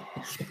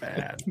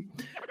 Bad.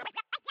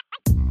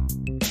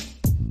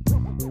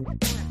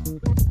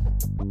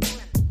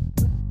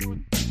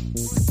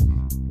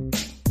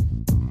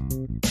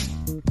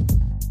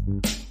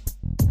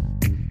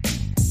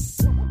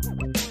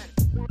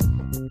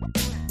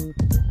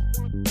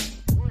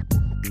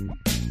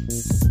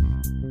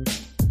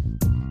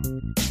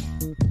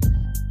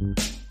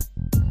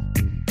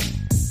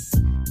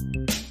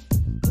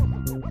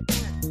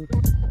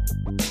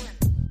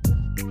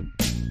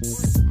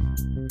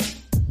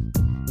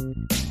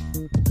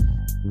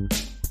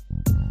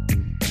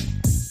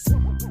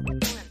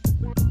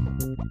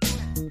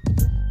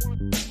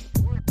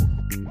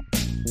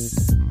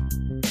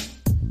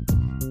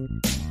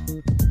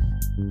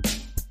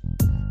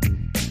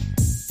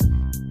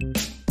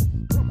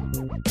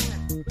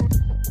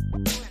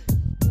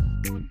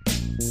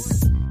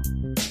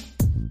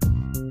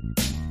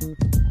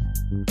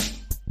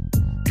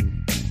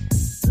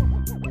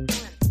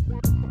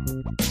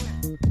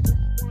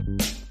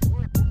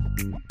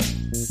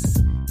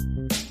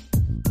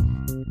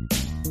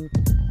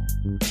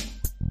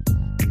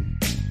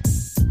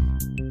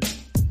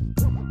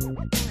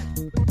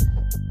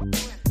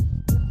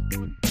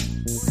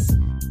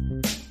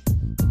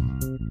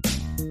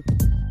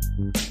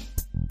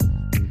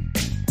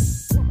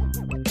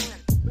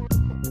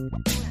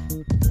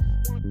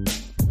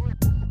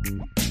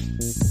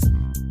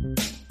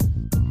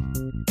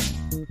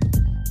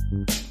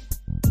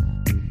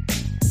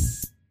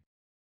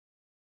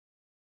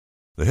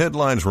 The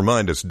headlines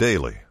remind us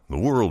daily, the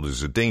world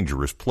is a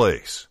dangerous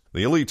place.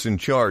 The elites in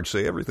charge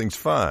say everything's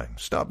fine,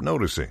 stop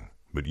noticing.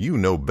 But you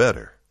know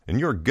better. And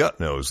your gut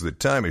knows that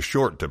time is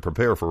short to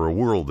prepare for a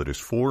world that is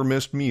 4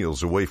 missed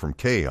meals away from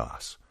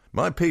chaos.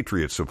 My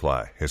Patriot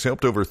Supply has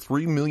helped over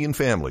 3 million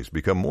families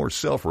become more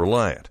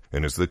self-reliant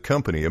and is the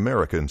company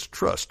Americans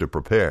trust to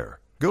prepare.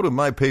 Go to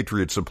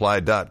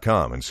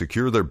MyPatriotSupply.com and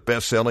secure their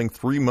best-selling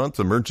 3-month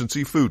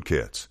emergency food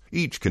kits.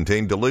 Each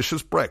contain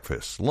delicious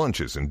breakfasts,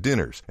 lunches, and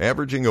dinners,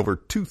 averaging over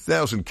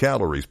 2,000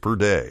 calories per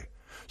day.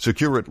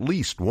 Secure at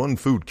least 1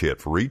 food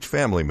kit for each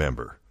family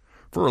member.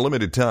 For a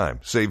limited time,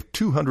 save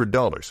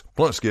 $200,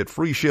 plus get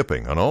free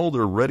shipping on all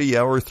their Ready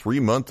Hour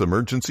 3-month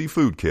emergency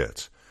food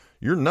kits.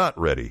 You're not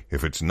ready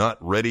if it's not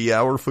Ready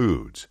Hour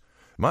Foods.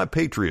 My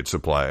Patriot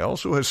Supply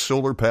also has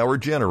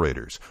solar-powered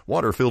generators,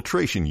 water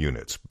filtration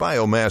units,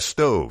 biomass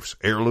stoves,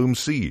 heirloom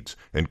seeds,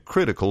 and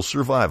critical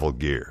survival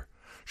gear.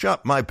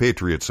 Shop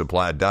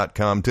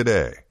MyPatriotSupply.com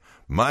today.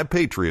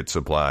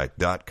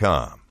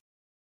 MyPatriotSupply.com.